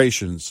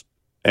administrations.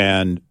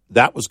 And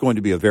that was going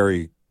to be a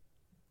very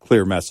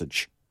clear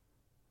message.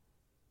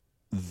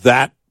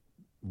 That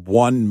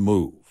one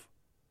move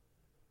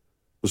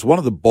was one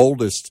of the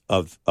boldest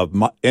of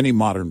any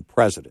modern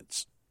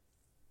presidents.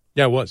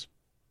 Yeah, it was.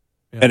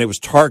 and it was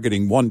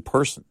targeting one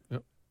person.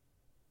 Yep.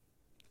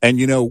 And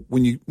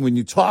when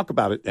you talk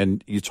about it,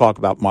 and you talk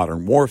about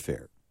modern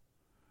warfare,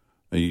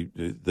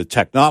 the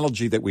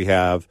technology that we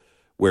have,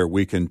 where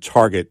we can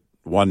target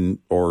one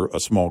or a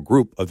small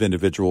group of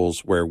individuals,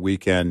 where we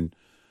can,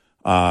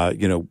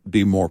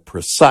 be more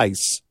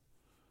precise,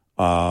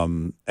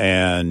 and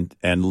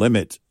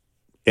limit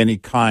any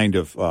kind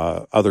of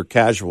other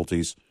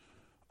casualties,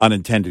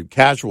 unintended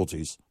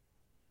casualties.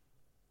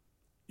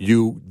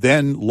 You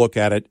then look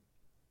at it,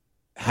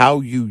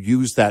 how you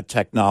use that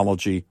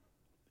technology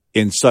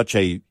in such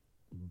a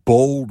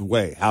bold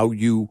way, how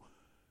you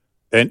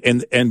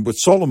and with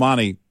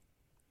Soleimani,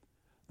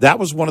 that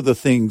was one of the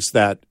things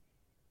that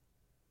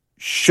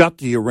shut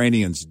the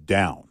Iranians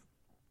down.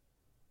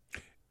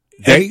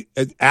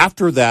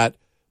 After that,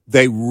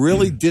 they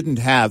really didn't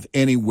have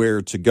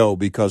anywhere to go,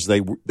 because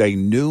they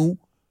knew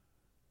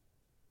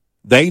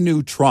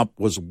Trump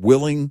was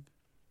willing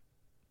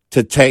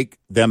to take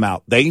them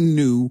out. They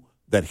knew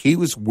that he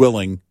was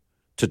willing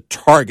to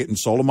target, and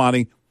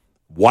Soleimani,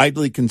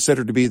 widely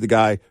considered to be the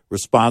guy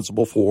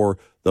responsible for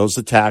those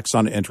attacks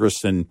on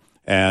interests and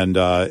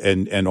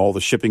all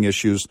the shipping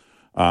issues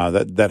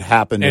that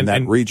happened in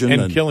that region,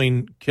 and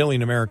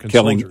killing American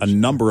killing soldiers. a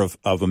number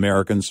of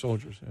American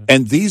soldiers. Yeah.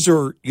 And these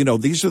are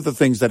the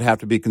things that have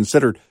to be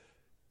considered.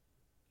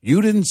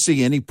 You didn't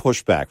see any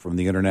pushback from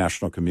the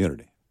international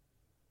community.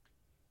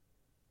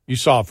 You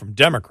saw it from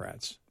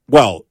Democrats.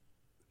 Well,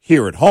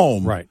 here at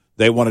home, right?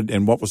 They wanted,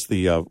 and what was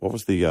the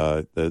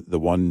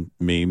one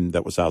meme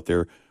that was out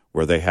there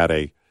where they had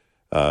a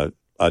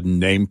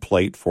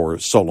nameplate for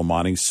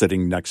Soleimani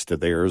sitting next to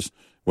theirs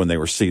when they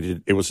were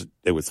seated. It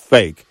was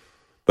fake,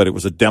 but it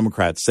was a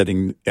Democrat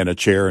sitting in a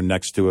chair, and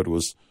next to it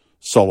was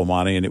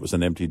Soleimani, and it was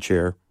an empty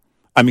chair.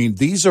 I mean,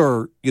 these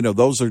are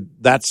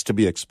that's to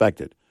be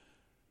expected.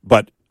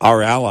 But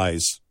our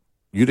allies,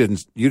 you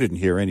didn't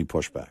hear any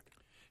pushback.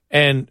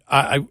 And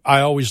I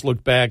always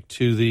look back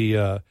to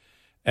the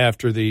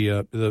after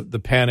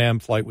the Pan Am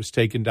flight was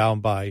taken down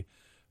by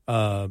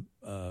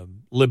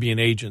Libyan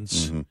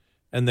agents, Mm-hmm.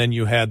 and then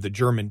you had the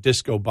German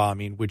disco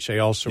bombing, which they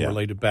also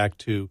related back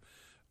to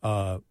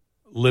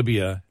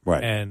Libya,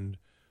 right? And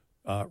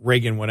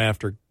Reagan went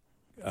after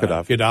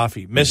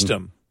Gaddafi, missed mm-hmm.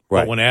 him,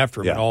 right? But went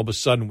after him, yeah. And all of a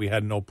sudden we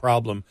had no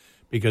problem,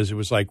 because it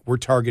was like, we're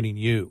targeting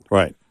you,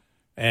 right?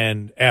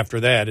 And after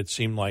that, it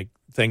seemed like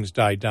things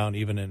died down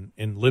even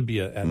in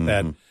Libya at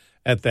mm-hmm.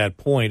 at that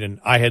point, and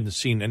I hadn't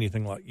seen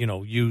anything like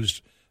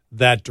used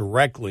that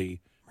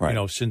directly,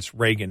 right. Since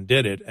Reagan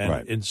did it, and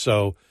right. and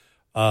so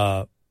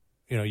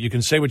you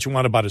can say what you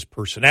want about his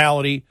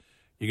personality,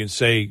 you can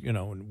say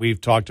and we've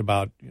talked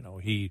about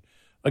he,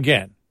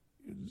 again,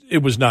 it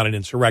was not an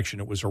insurrection,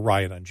 it was a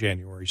riot on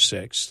January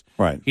 6th.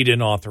 Right. He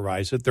didn't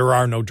authorize it. There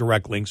are no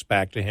direct links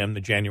back to him.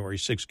 The January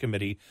 6th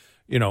committee,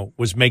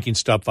 was making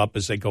stuff up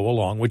as they go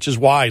along, which is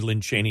why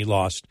Lynn Cheney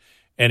lost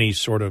any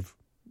sort of,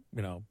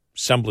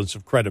 semblance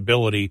of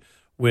credibility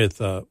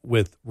with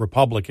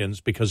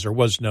Republicans, because there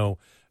was no,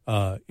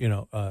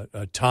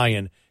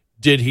 tie-in.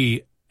 Did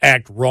he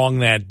act wrong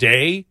that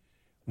day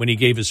when he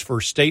gave his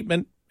first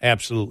statement?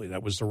 Absolutely.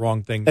 That was the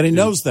wrong thing. And he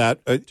knows that.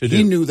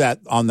 He knew that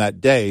on that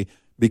day,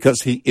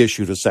 because he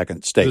issued a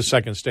second statement. The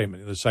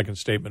second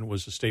statement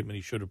was the statement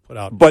he should have put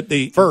out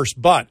the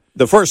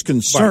first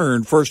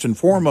concern, first and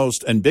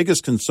foremost, and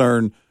biggest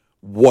concern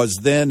was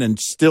then and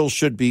still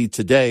should be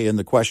today, and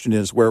the question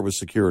is, where was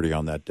security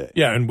on that day?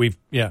 Yeah, and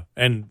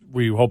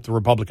we hope the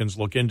Republicans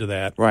look into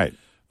that right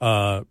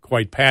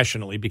quite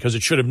passionately, because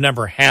it should have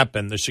never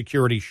happened. The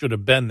security should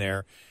have been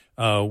there.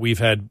 We've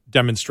had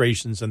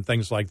demonstrations and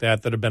things like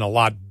that have been a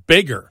lot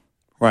bigger.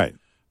 Right.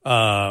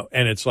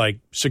 And it's like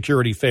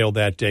security failed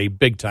that day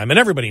big time, and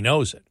everybody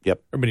knows it.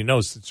 Yep. Everybody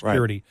knows that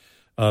security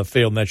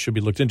failed, and that should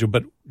be looked into.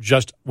 But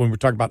just when we're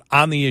talking about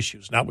on the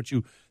issues, not what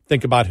you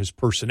think about his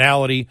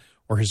personality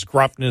or his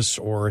gruffness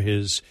or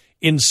his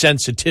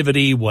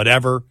insensitivity,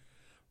 whatever,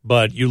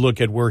 but you look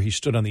at where he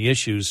stood on the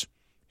issues,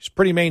 he's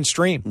pretty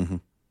mainstream. Mm-hmm.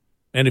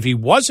 And if he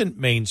wasn't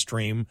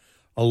mainstream,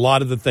 a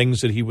lot of the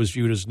things that he was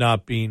viewed as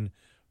not being,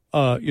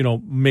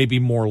 maybe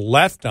more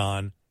left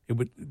on,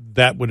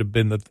 that would have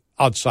been the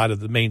outside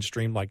of the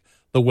mainstream, like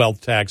the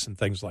wealth tax and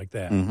things like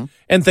that, mm-hmm.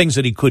 and things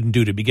that he couldn't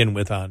do to begin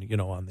with on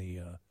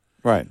the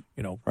right,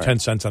 10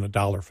 cents on a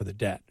dollar for the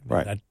debt.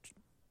 Right. That,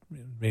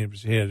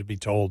 he had to be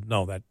told,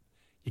 no, that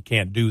you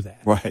can't do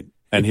that. Right.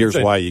 And here's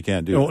why you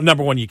can't do it.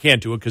 Number one, you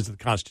can't do it because the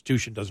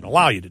Constitution doesn't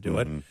allow you to do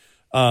it.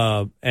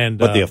 Mm-hmm.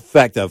 But the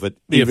effect of it,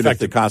 even if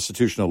the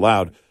Constitution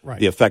allowed,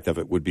 the effect of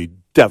it would be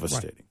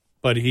devastating. Right.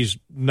 But he's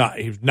not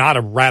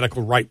a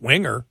radical right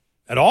winger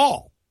at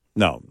all.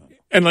 No.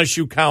 Unless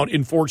you count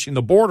enforcing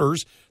the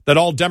borders that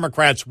all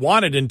Democrats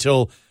wanted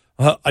until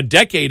a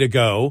decade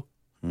ago.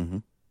 Mm-hmm.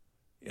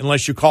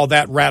 Unless you call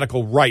that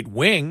radical right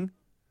wing,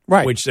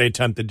 right, which they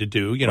attempted to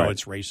do.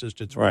 It's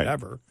racist, it's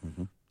whatever.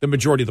 Mm-hmm. The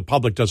majority of the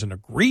public doesn't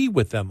agree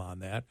with them on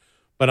that.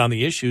 But on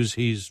the issues,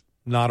 he's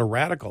not a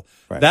radical.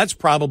 Right. That's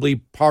probably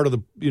part of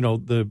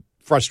the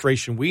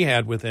frustration we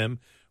had with him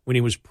when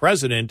he was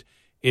president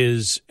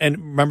and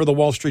remember the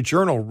Wall Street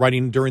Journal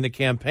writing during the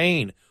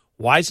campaign,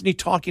 Why isn't he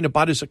talking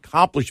about his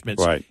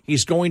accomplishments? Right.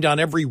 He's going down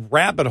every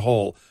rabbit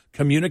hole.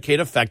 Communicate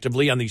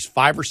effectively on these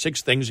 5 or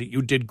 6 things that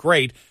you did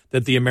great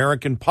that the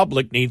American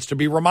public needs to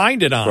be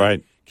reminded on.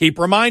 Right. Keep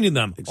reminding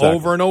them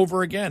over and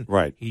over again.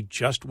 Right. He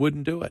just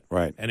wouldn't do it.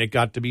 Right. And it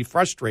got to be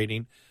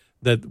frustrating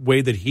the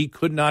way that he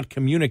could not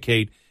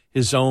communicate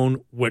his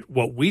own,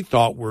 what we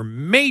thought were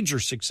major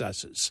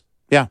successes.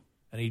 Yeah.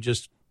 And he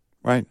just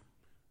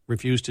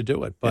refused to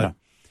do it. But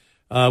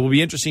it will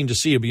be interesting to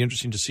see. It'll be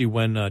interesting to see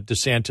when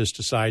DeSantis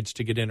decides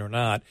to get in or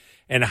not,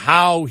 and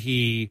how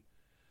he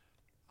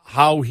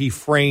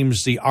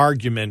frames the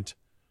argument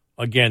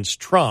against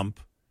Trump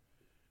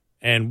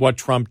and what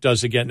Trump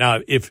does again.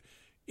 Now, if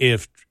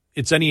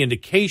it's any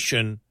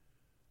indication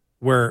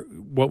where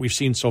what we've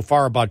seen so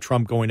far about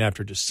Trump going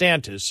after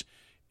DeSantis,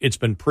 it's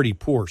been pretty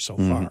poor so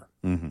far.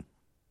 Mm-hmm.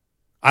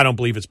 I don't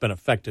believe it's been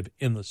effective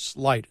in the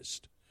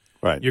slightest.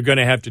 Right. You're going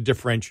to have to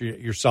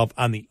differentiate yourself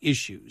on the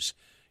issues.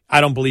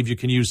 I don't believe you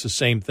can use the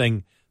same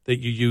thing that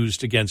you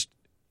used against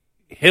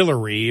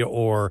Hillary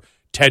or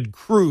Ted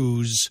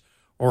Cruz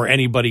or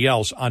anybody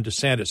else on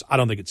DeSantis. I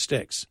don't think it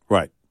sticks.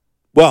 Right.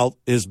 Well,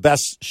 his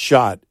best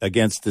shot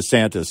against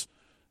DeSantis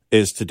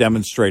is to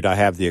demonstrate I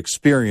have the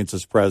experience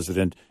as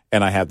president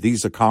and I have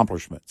these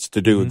accomplishments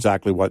to do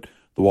exactly what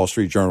the Wall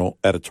Street Journal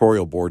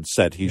editorial board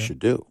said he should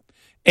do.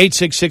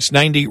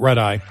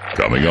 866-90-RED-EYE.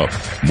 Coming up,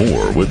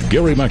 more with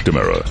Gary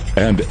McNamara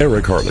and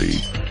Eric Harley.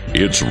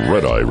 It's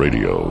Red Eye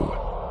Radio.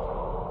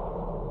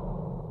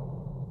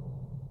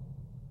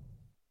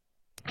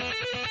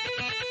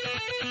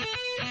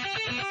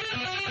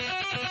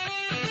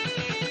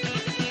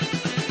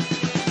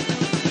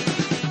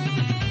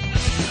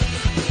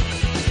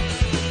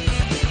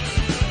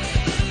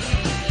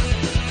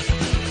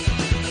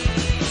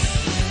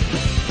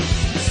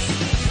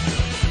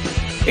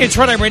 It's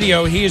Red Eye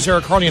Radio. He is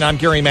Eric Harley, and I'm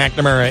Gary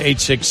McNamara,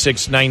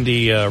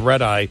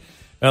 866-90-RED-EYE.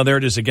 Now, there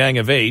it is, a gang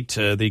of 8.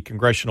 The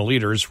congressional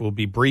leaders will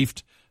be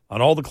briefed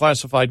on all the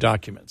classified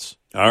documents.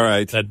 All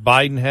right. That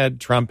Biden had,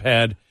 Trump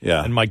had,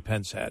 and Mike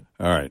Pence had.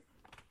 All right.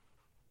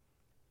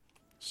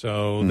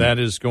 So that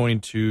is going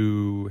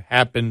to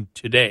happen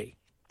today.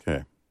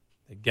 Okay.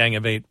 The gang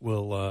of 8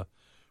 will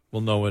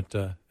know it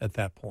at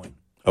that point.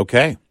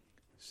 Okay.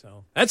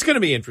 So that's going to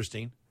be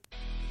interesting.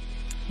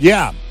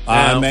 Yeah,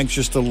 I'm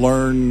anxious to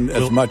learn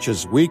as much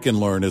as we can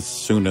learn as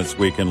soon as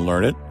we can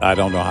learn it. I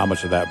don't know how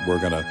much of that we're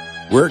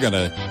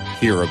gonna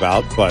hear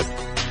about, but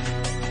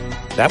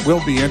that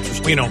will be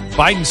interesting. You know,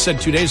 Biden said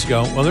 2 days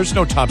ago, well, there's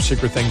no top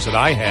secret things that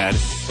I had,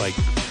 like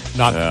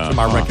not to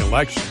my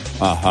recollection.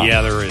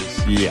 Yeah, there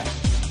is. Yeah.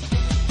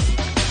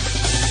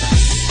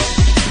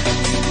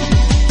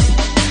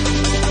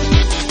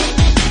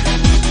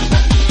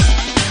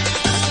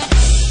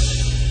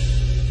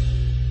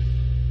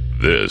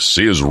 This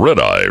is Red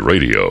Eye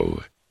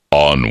Radio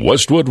on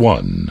Westwood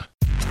One.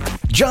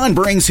 John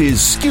brings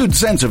his skewed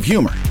sense of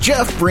humor.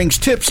 Jeff brings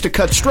tips to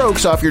cut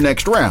strokes off your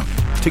next round.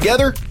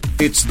 Together,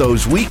 it's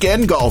those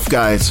weekend golf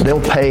guys. They'll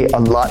pay a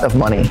lot of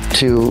money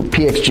to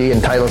PXG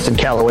and Titleist and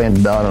Callaway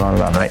and on and on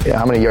and on, right?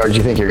 How many yards do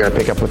you think you're going to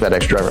pick up with that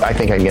extra driver? I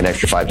think I can get an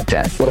extra 5 to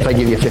 10. What if I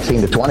give you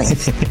 15 to 20?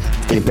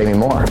 You pay me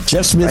more.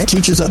 Jeff Smith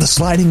teaches on a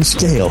sliding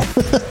scale.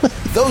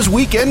 Those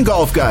Weekend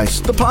Golf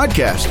Guys, the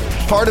podcast,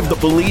 part of the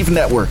Believe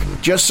Network.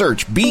 Just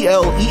search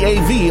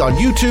BLEAV on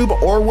YouTube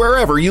or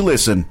wherever you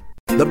listen.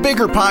 The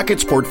Bigger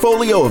Pockets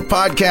portfolio of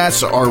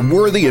podcasts are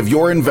worthy of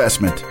your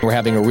investment. We're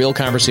having a real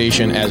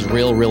conversation as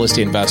real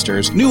estate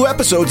investors. New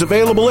episodes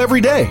available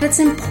every day. It's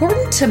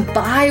important to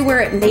buy where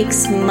it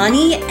makes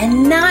money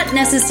and not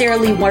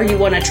necessarily where you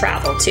want to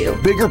travel to.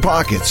 Bigger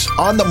Pockets,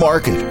 On the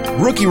Market,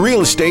 Rookie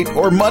Real Estate,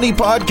 or Money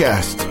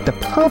Podcast. The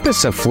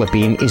purpose of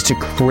flipping is to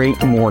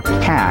create more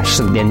cash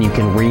so then you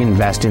can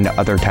reinvest into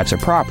other types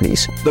of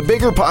properties. The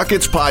Bigger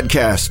Pockets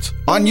Podcast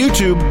on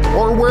YouTube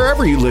or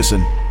wherever you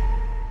listen.